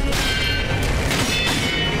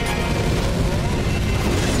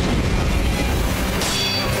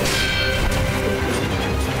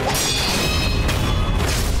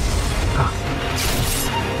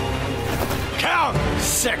 Count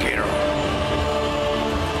Sekiro.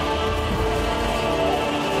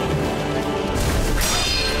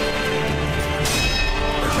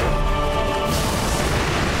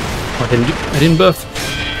 I didn't buff.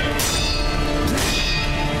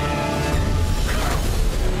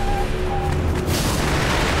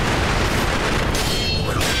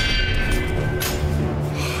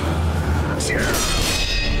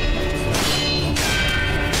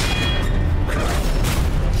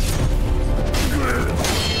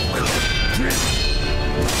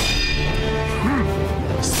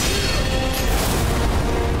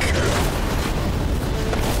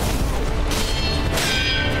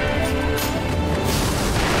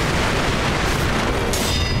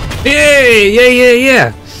 Yay! Yeah, yeah,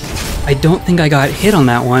 yeah! I don't think I got hit on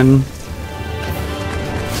that one.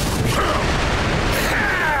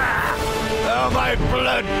 Oh, my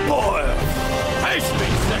blood boil! Face me,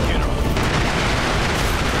 Sekiro!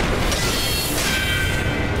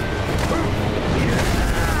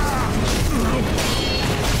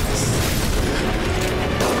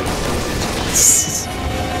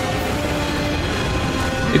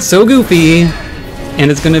 It's so goofy,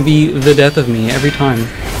 and it's gonna be the death of me every time.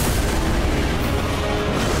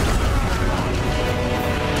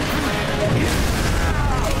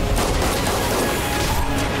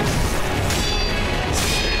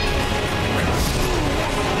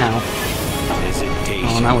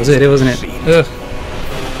 Oh, and that was it, wasn't it? Ugh.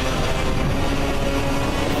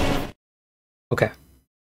 Okay.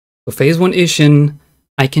 So phase 1 Isshin,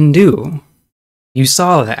 I can do. You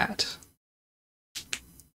saw that.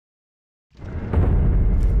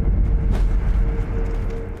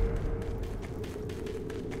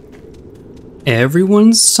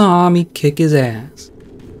 Everyone saw me kick his ass.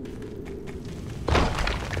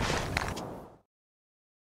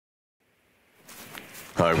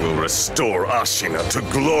 I will restore Ashina to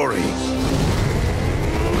glory.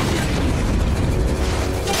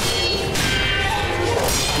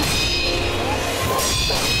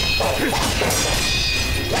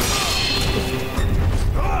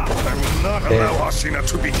 I will not allow Ashina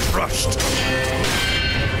to be crushed.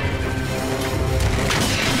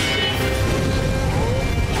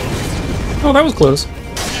 Oh, that was close.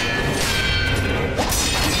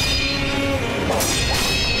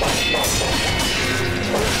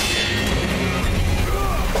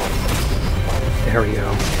 There we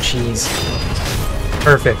go. Jeez.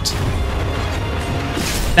 Perfect.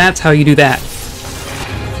 That's how you do that.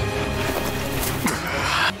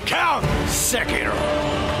 Count, Sekiro.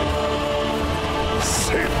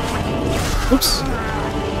 Oops.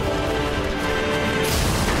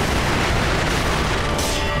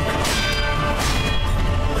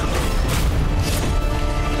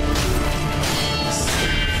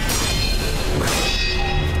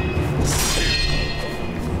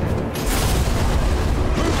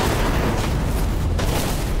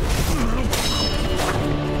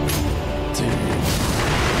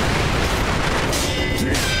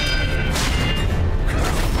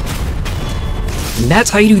 And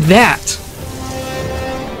that's how you do that.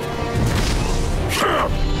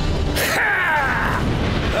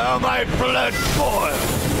 Oh, my blood boil.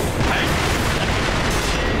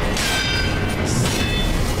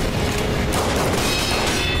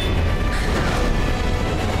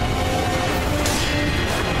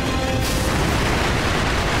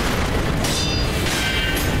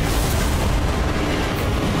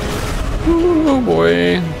 Oh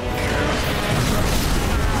boy.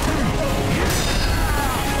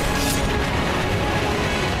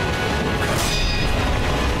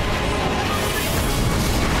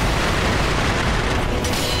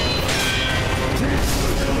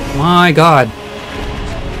 My god.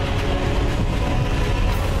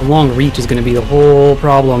 The long reach is going to be the whole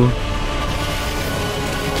problem.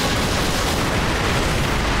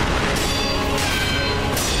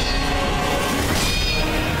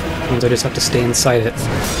 Means I just have to stay inside it.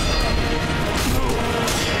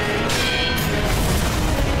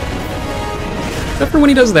 Except for when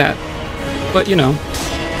he does that. But, you know.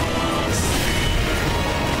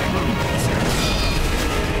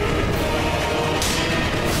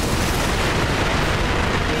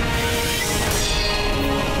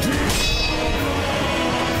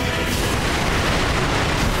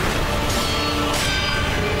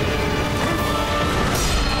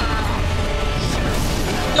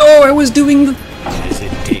 Oh, I was doing the...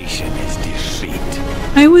 Hesitation is defeat.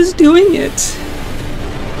 I was doing it.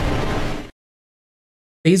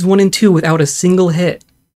 Phase 1 and 2 without a single hit.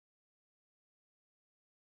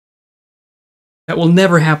 That will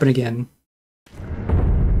never happen again.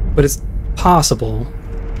 But it's possible.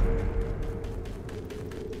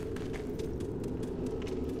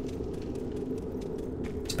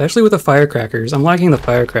 Especially with the firecrackers. I'm liking the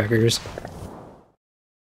firecrackers.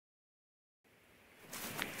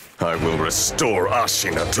 I will restore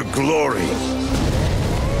Ashina to glory.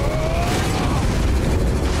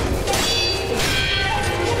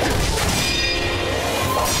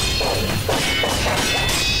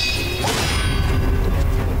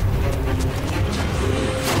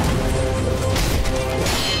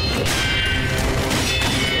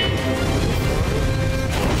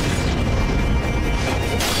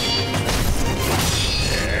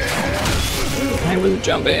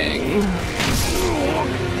 jumping.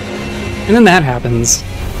 And then that happens.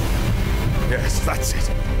 Yes, that's it.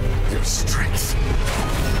 Your strength.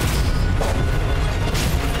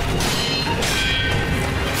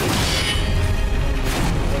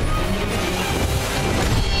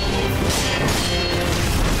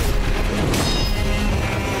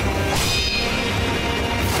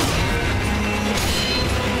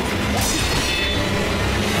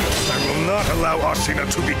 I will not allow Ashina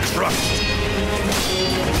to be crushed.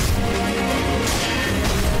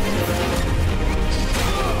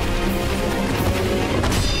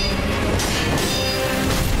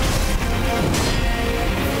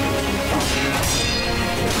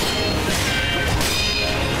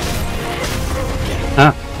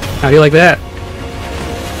 Ah, how do you like that?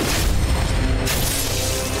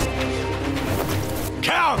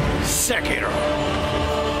 Count Sekiro.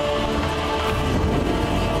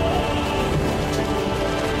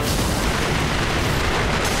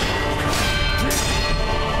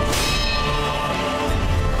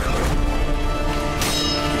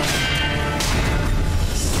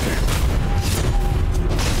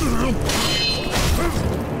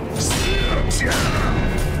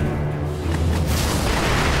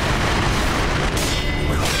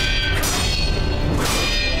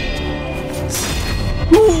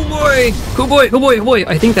 Oh boy! Oh boy, oh boy, oh boy!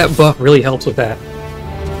 I think that buff really helps with that.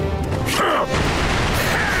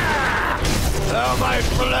 Now my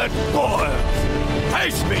blood boils!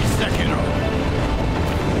 Face me, Sekiro!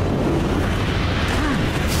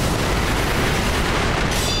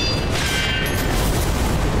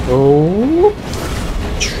 Oh.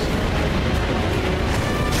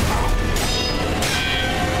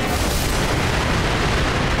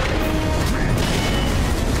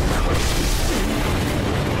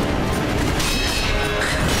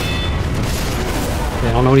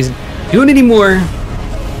 I don't know what he's doing anymore.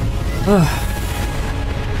 Ugh.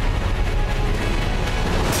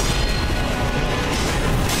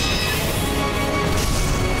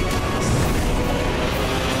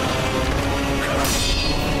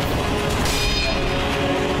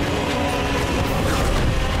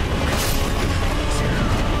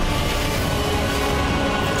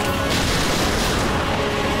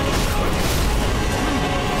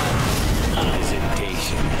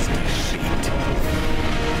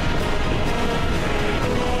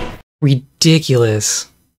 Ridiculous.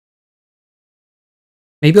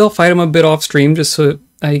 Maybe I'll fight him a bit off stream just so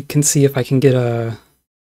I can see if I can get a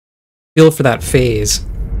feel for that phase.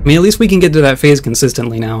 I mean, at least we can get to that phase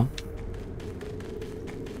consistently now.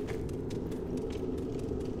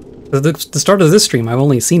 The start of this stream, I've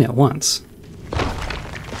only seen it once.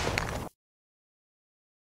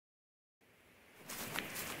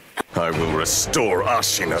 I will restore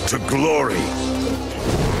Ashina to glory.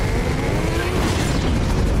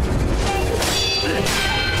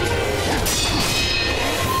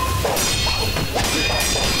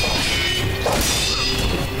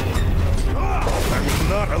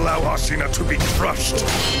 Not allow Ashina to be crushed.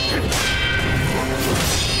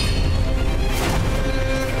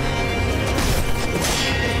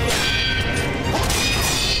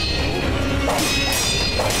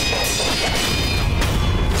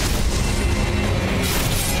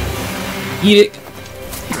 Eat it.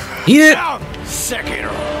 Eat it. Down,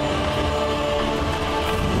 Sekiro.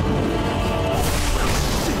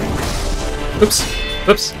 Oops.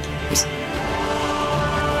 Oops. Oops.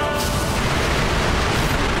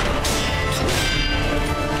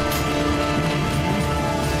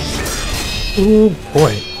 Oh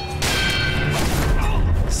boy.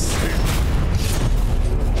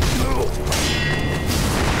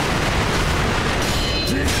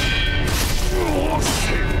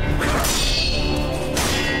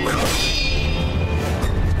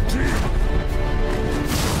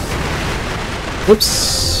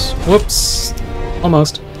 Whoops. Whoops.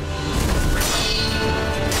 Almost.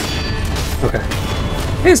 Okay.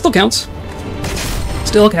 Hey, it still counts.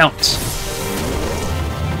 Still counts.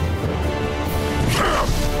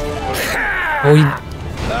 Oh,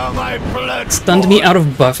 he stunned me out of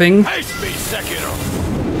buffing. Face me, Sekiro.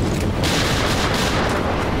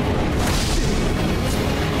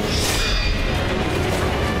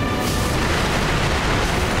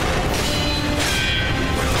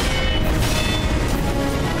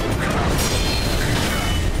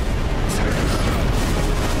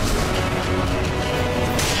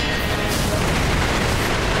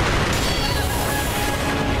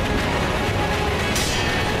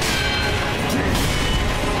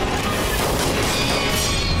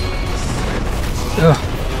 Ugh.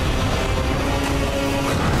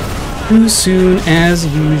 Too soon as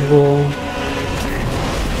usual.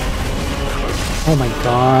 Oh my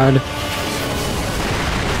god.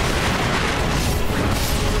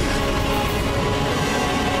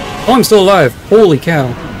 Oh, I'm still alive. Holy cow.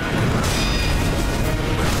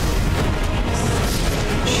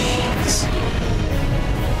 Jeez.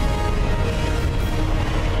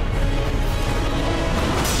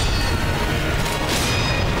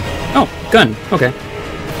 Oh, gun. Okay.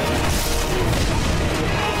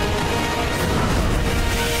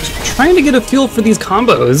 Just trying to get a feel for these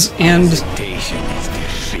combos, and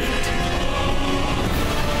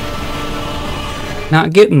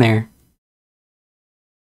not getting there.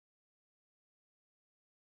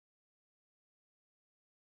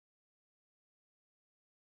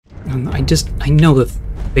 I know that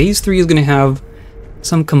Phase 3 is going to have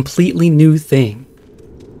some completely new thing.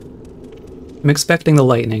 I'm expecting the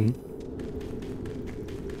lightning.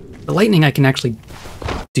 The lightning I can actually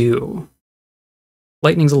do.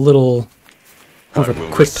 Lightning's a little of a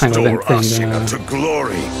quick time event thing. Ashina to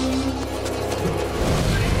glory.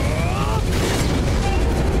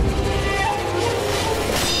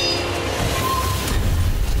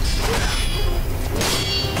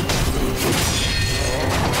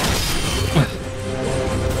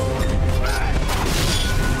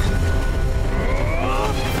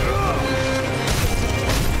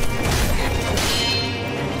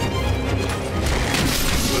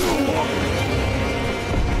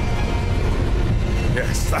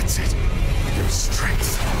 That's it. Your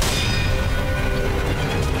strength.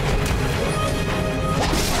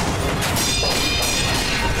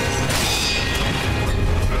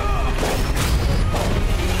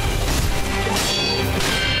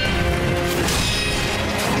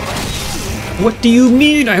 What do you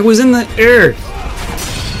mean? I was in the air.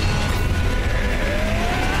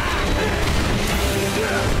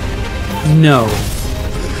 No.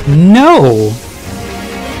 No!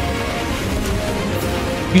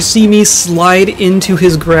 You see me slide into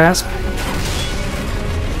his grasp? I'm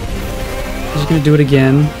just gonna do it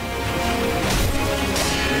again.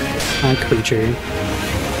 My creature.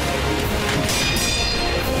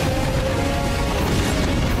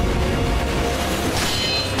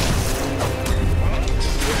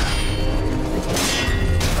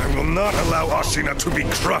 I will not allow Ashina to be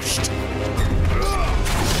crushed.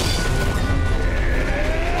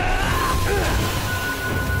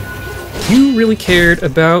 You really cared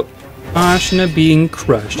about Ashina being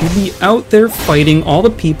crushed. You'd be out there fighting all the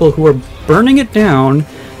people who are burning it down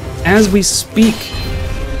as we speak.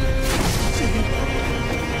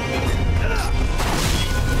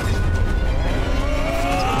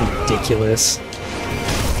 It's ridiculous.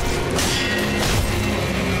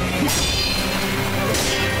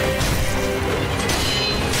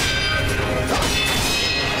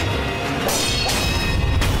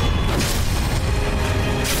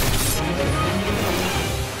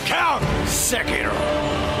 Sekiro.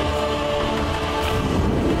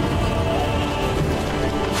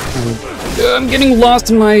 I'm getting lost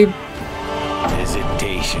in my...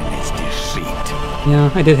 Hesitation is defeat.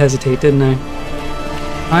 Yeah, I did hesitate, didn't I?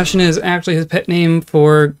 Ashina is actually his pet name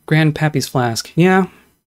for Grandpappy's flask. Yeah,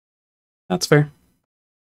 that's fair.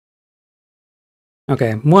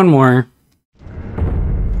 Okay, one more.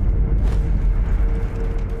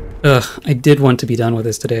 Ugh, I did want to be done with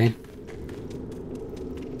this today.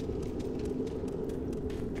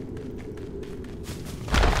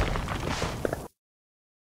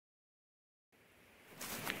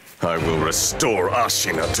 I will restore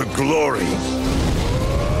Ashina to glory.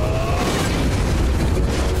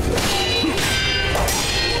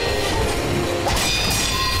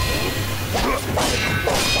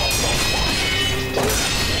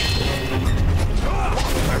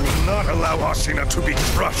 I will not allow Ashina to be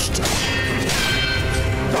crushed.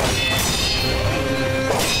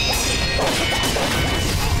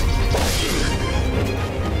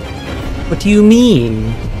 What do you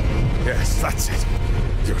mean? Yes, that's it.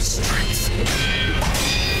 Your strength.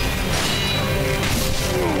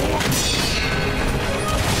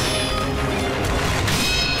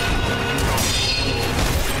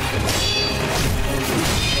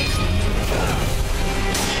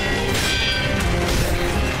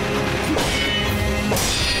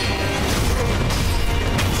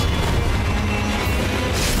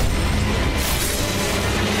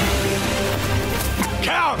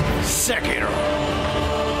 Count Sekiro.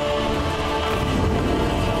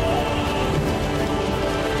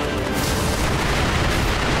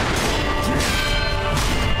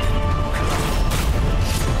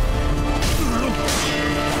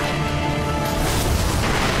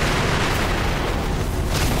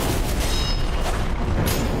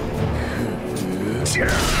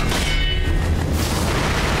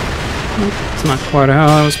 It's not quite how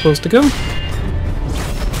I was supposed to go.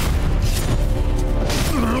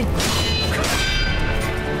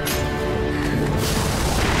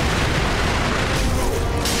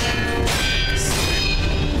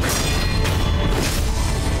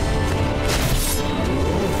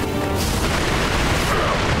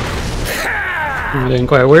 That didn't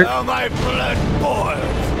quite work. Now my blood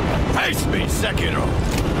boils. Face me, Sekiro.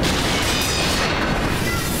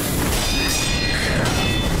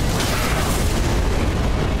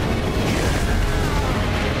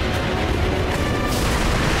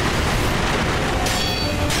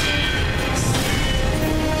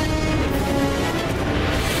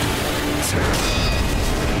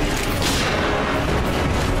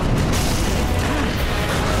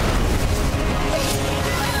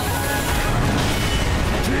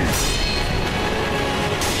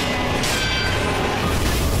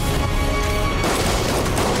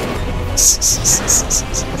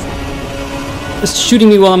 Just shooting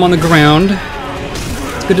me while I'm on the ground.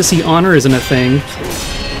 It's good to see honor isn't a thing.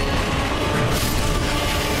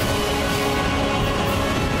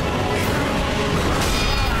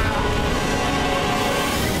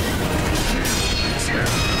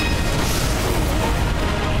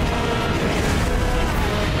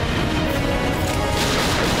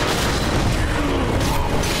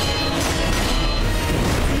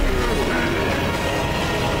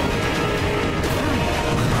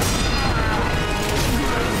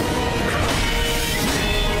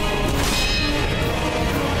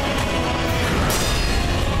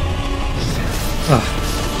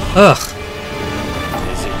 Ugh.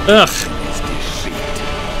 Ugh.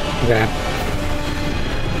 Okay.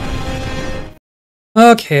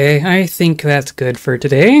 Okay, I think that's good for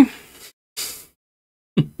today.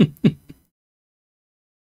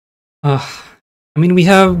 I mean, we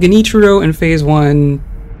have Genichiro in Phase 1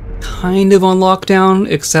 kind of on lockdown,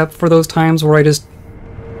 except for those times where I just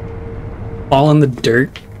fall in the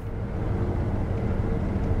dirt.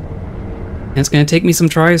 And it's going to take me some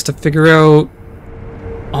tries to figure out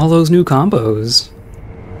all those new combos.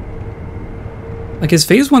 Like, his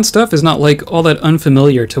Phase 1 stuff is not, like, all that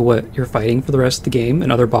unfamiliar to what you're fighting for the rest of the game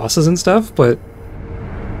and other bosses and stuff, but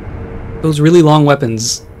those really long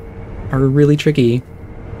weapons are really tricky.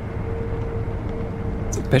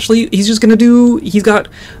 Especially, he's got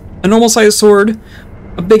a normal-sized sword,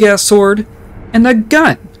 a big-ass sword, and a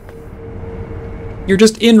gun. You're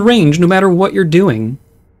just in range no matter what you're doing.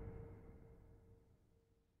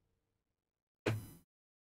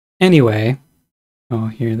 Anyway. Oh,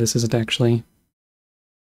 here, this isn't actually...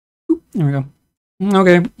 Oop, there we go.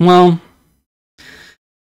 Okay, well...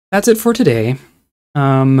 That's it for today.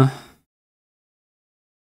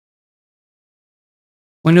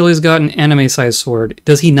 Wendel's got an anime-sized sword.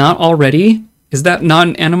 Does he not already? Is that not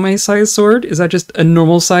an anime-sized sword? Is that just a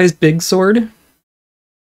normal-sized big sword?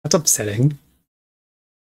 That's upsetting.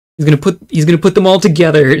 He's gonna put them all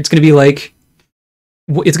together. It's gonna be like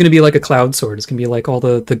a cloud sword. It's gonna be like all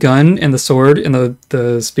the gun and the sword and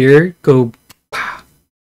the spear go.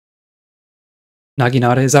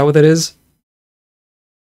 Naginata, is that what that is?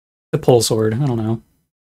 The pole sword. I don't know.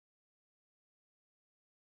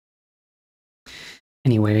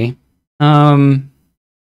 Anyway,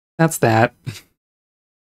 that's that.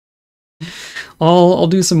 I'll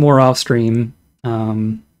do some more off stream.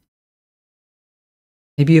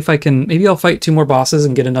 Maybe I'll fight 2 more bosses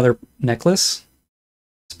and get another necklace.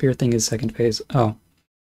 Spear thing is second phase. Oh.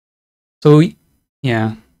 So,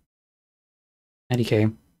 yeah.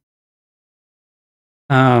 IDK.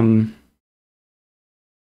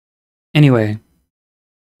 Anyway.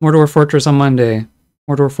 Mordor Fortress on Monday.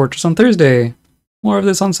 Mordor Fortress on Thursday. More of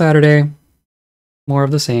this on Saturday. More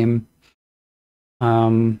of the same.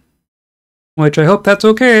 Which I hope that's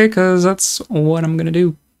okay, because that's what I'm gonna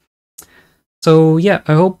do. So yeah,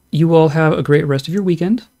 I hope you all have a great rest of your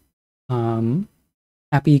weekend.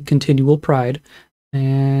 Happy continual Pride,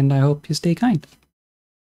 and I hope you stay kind.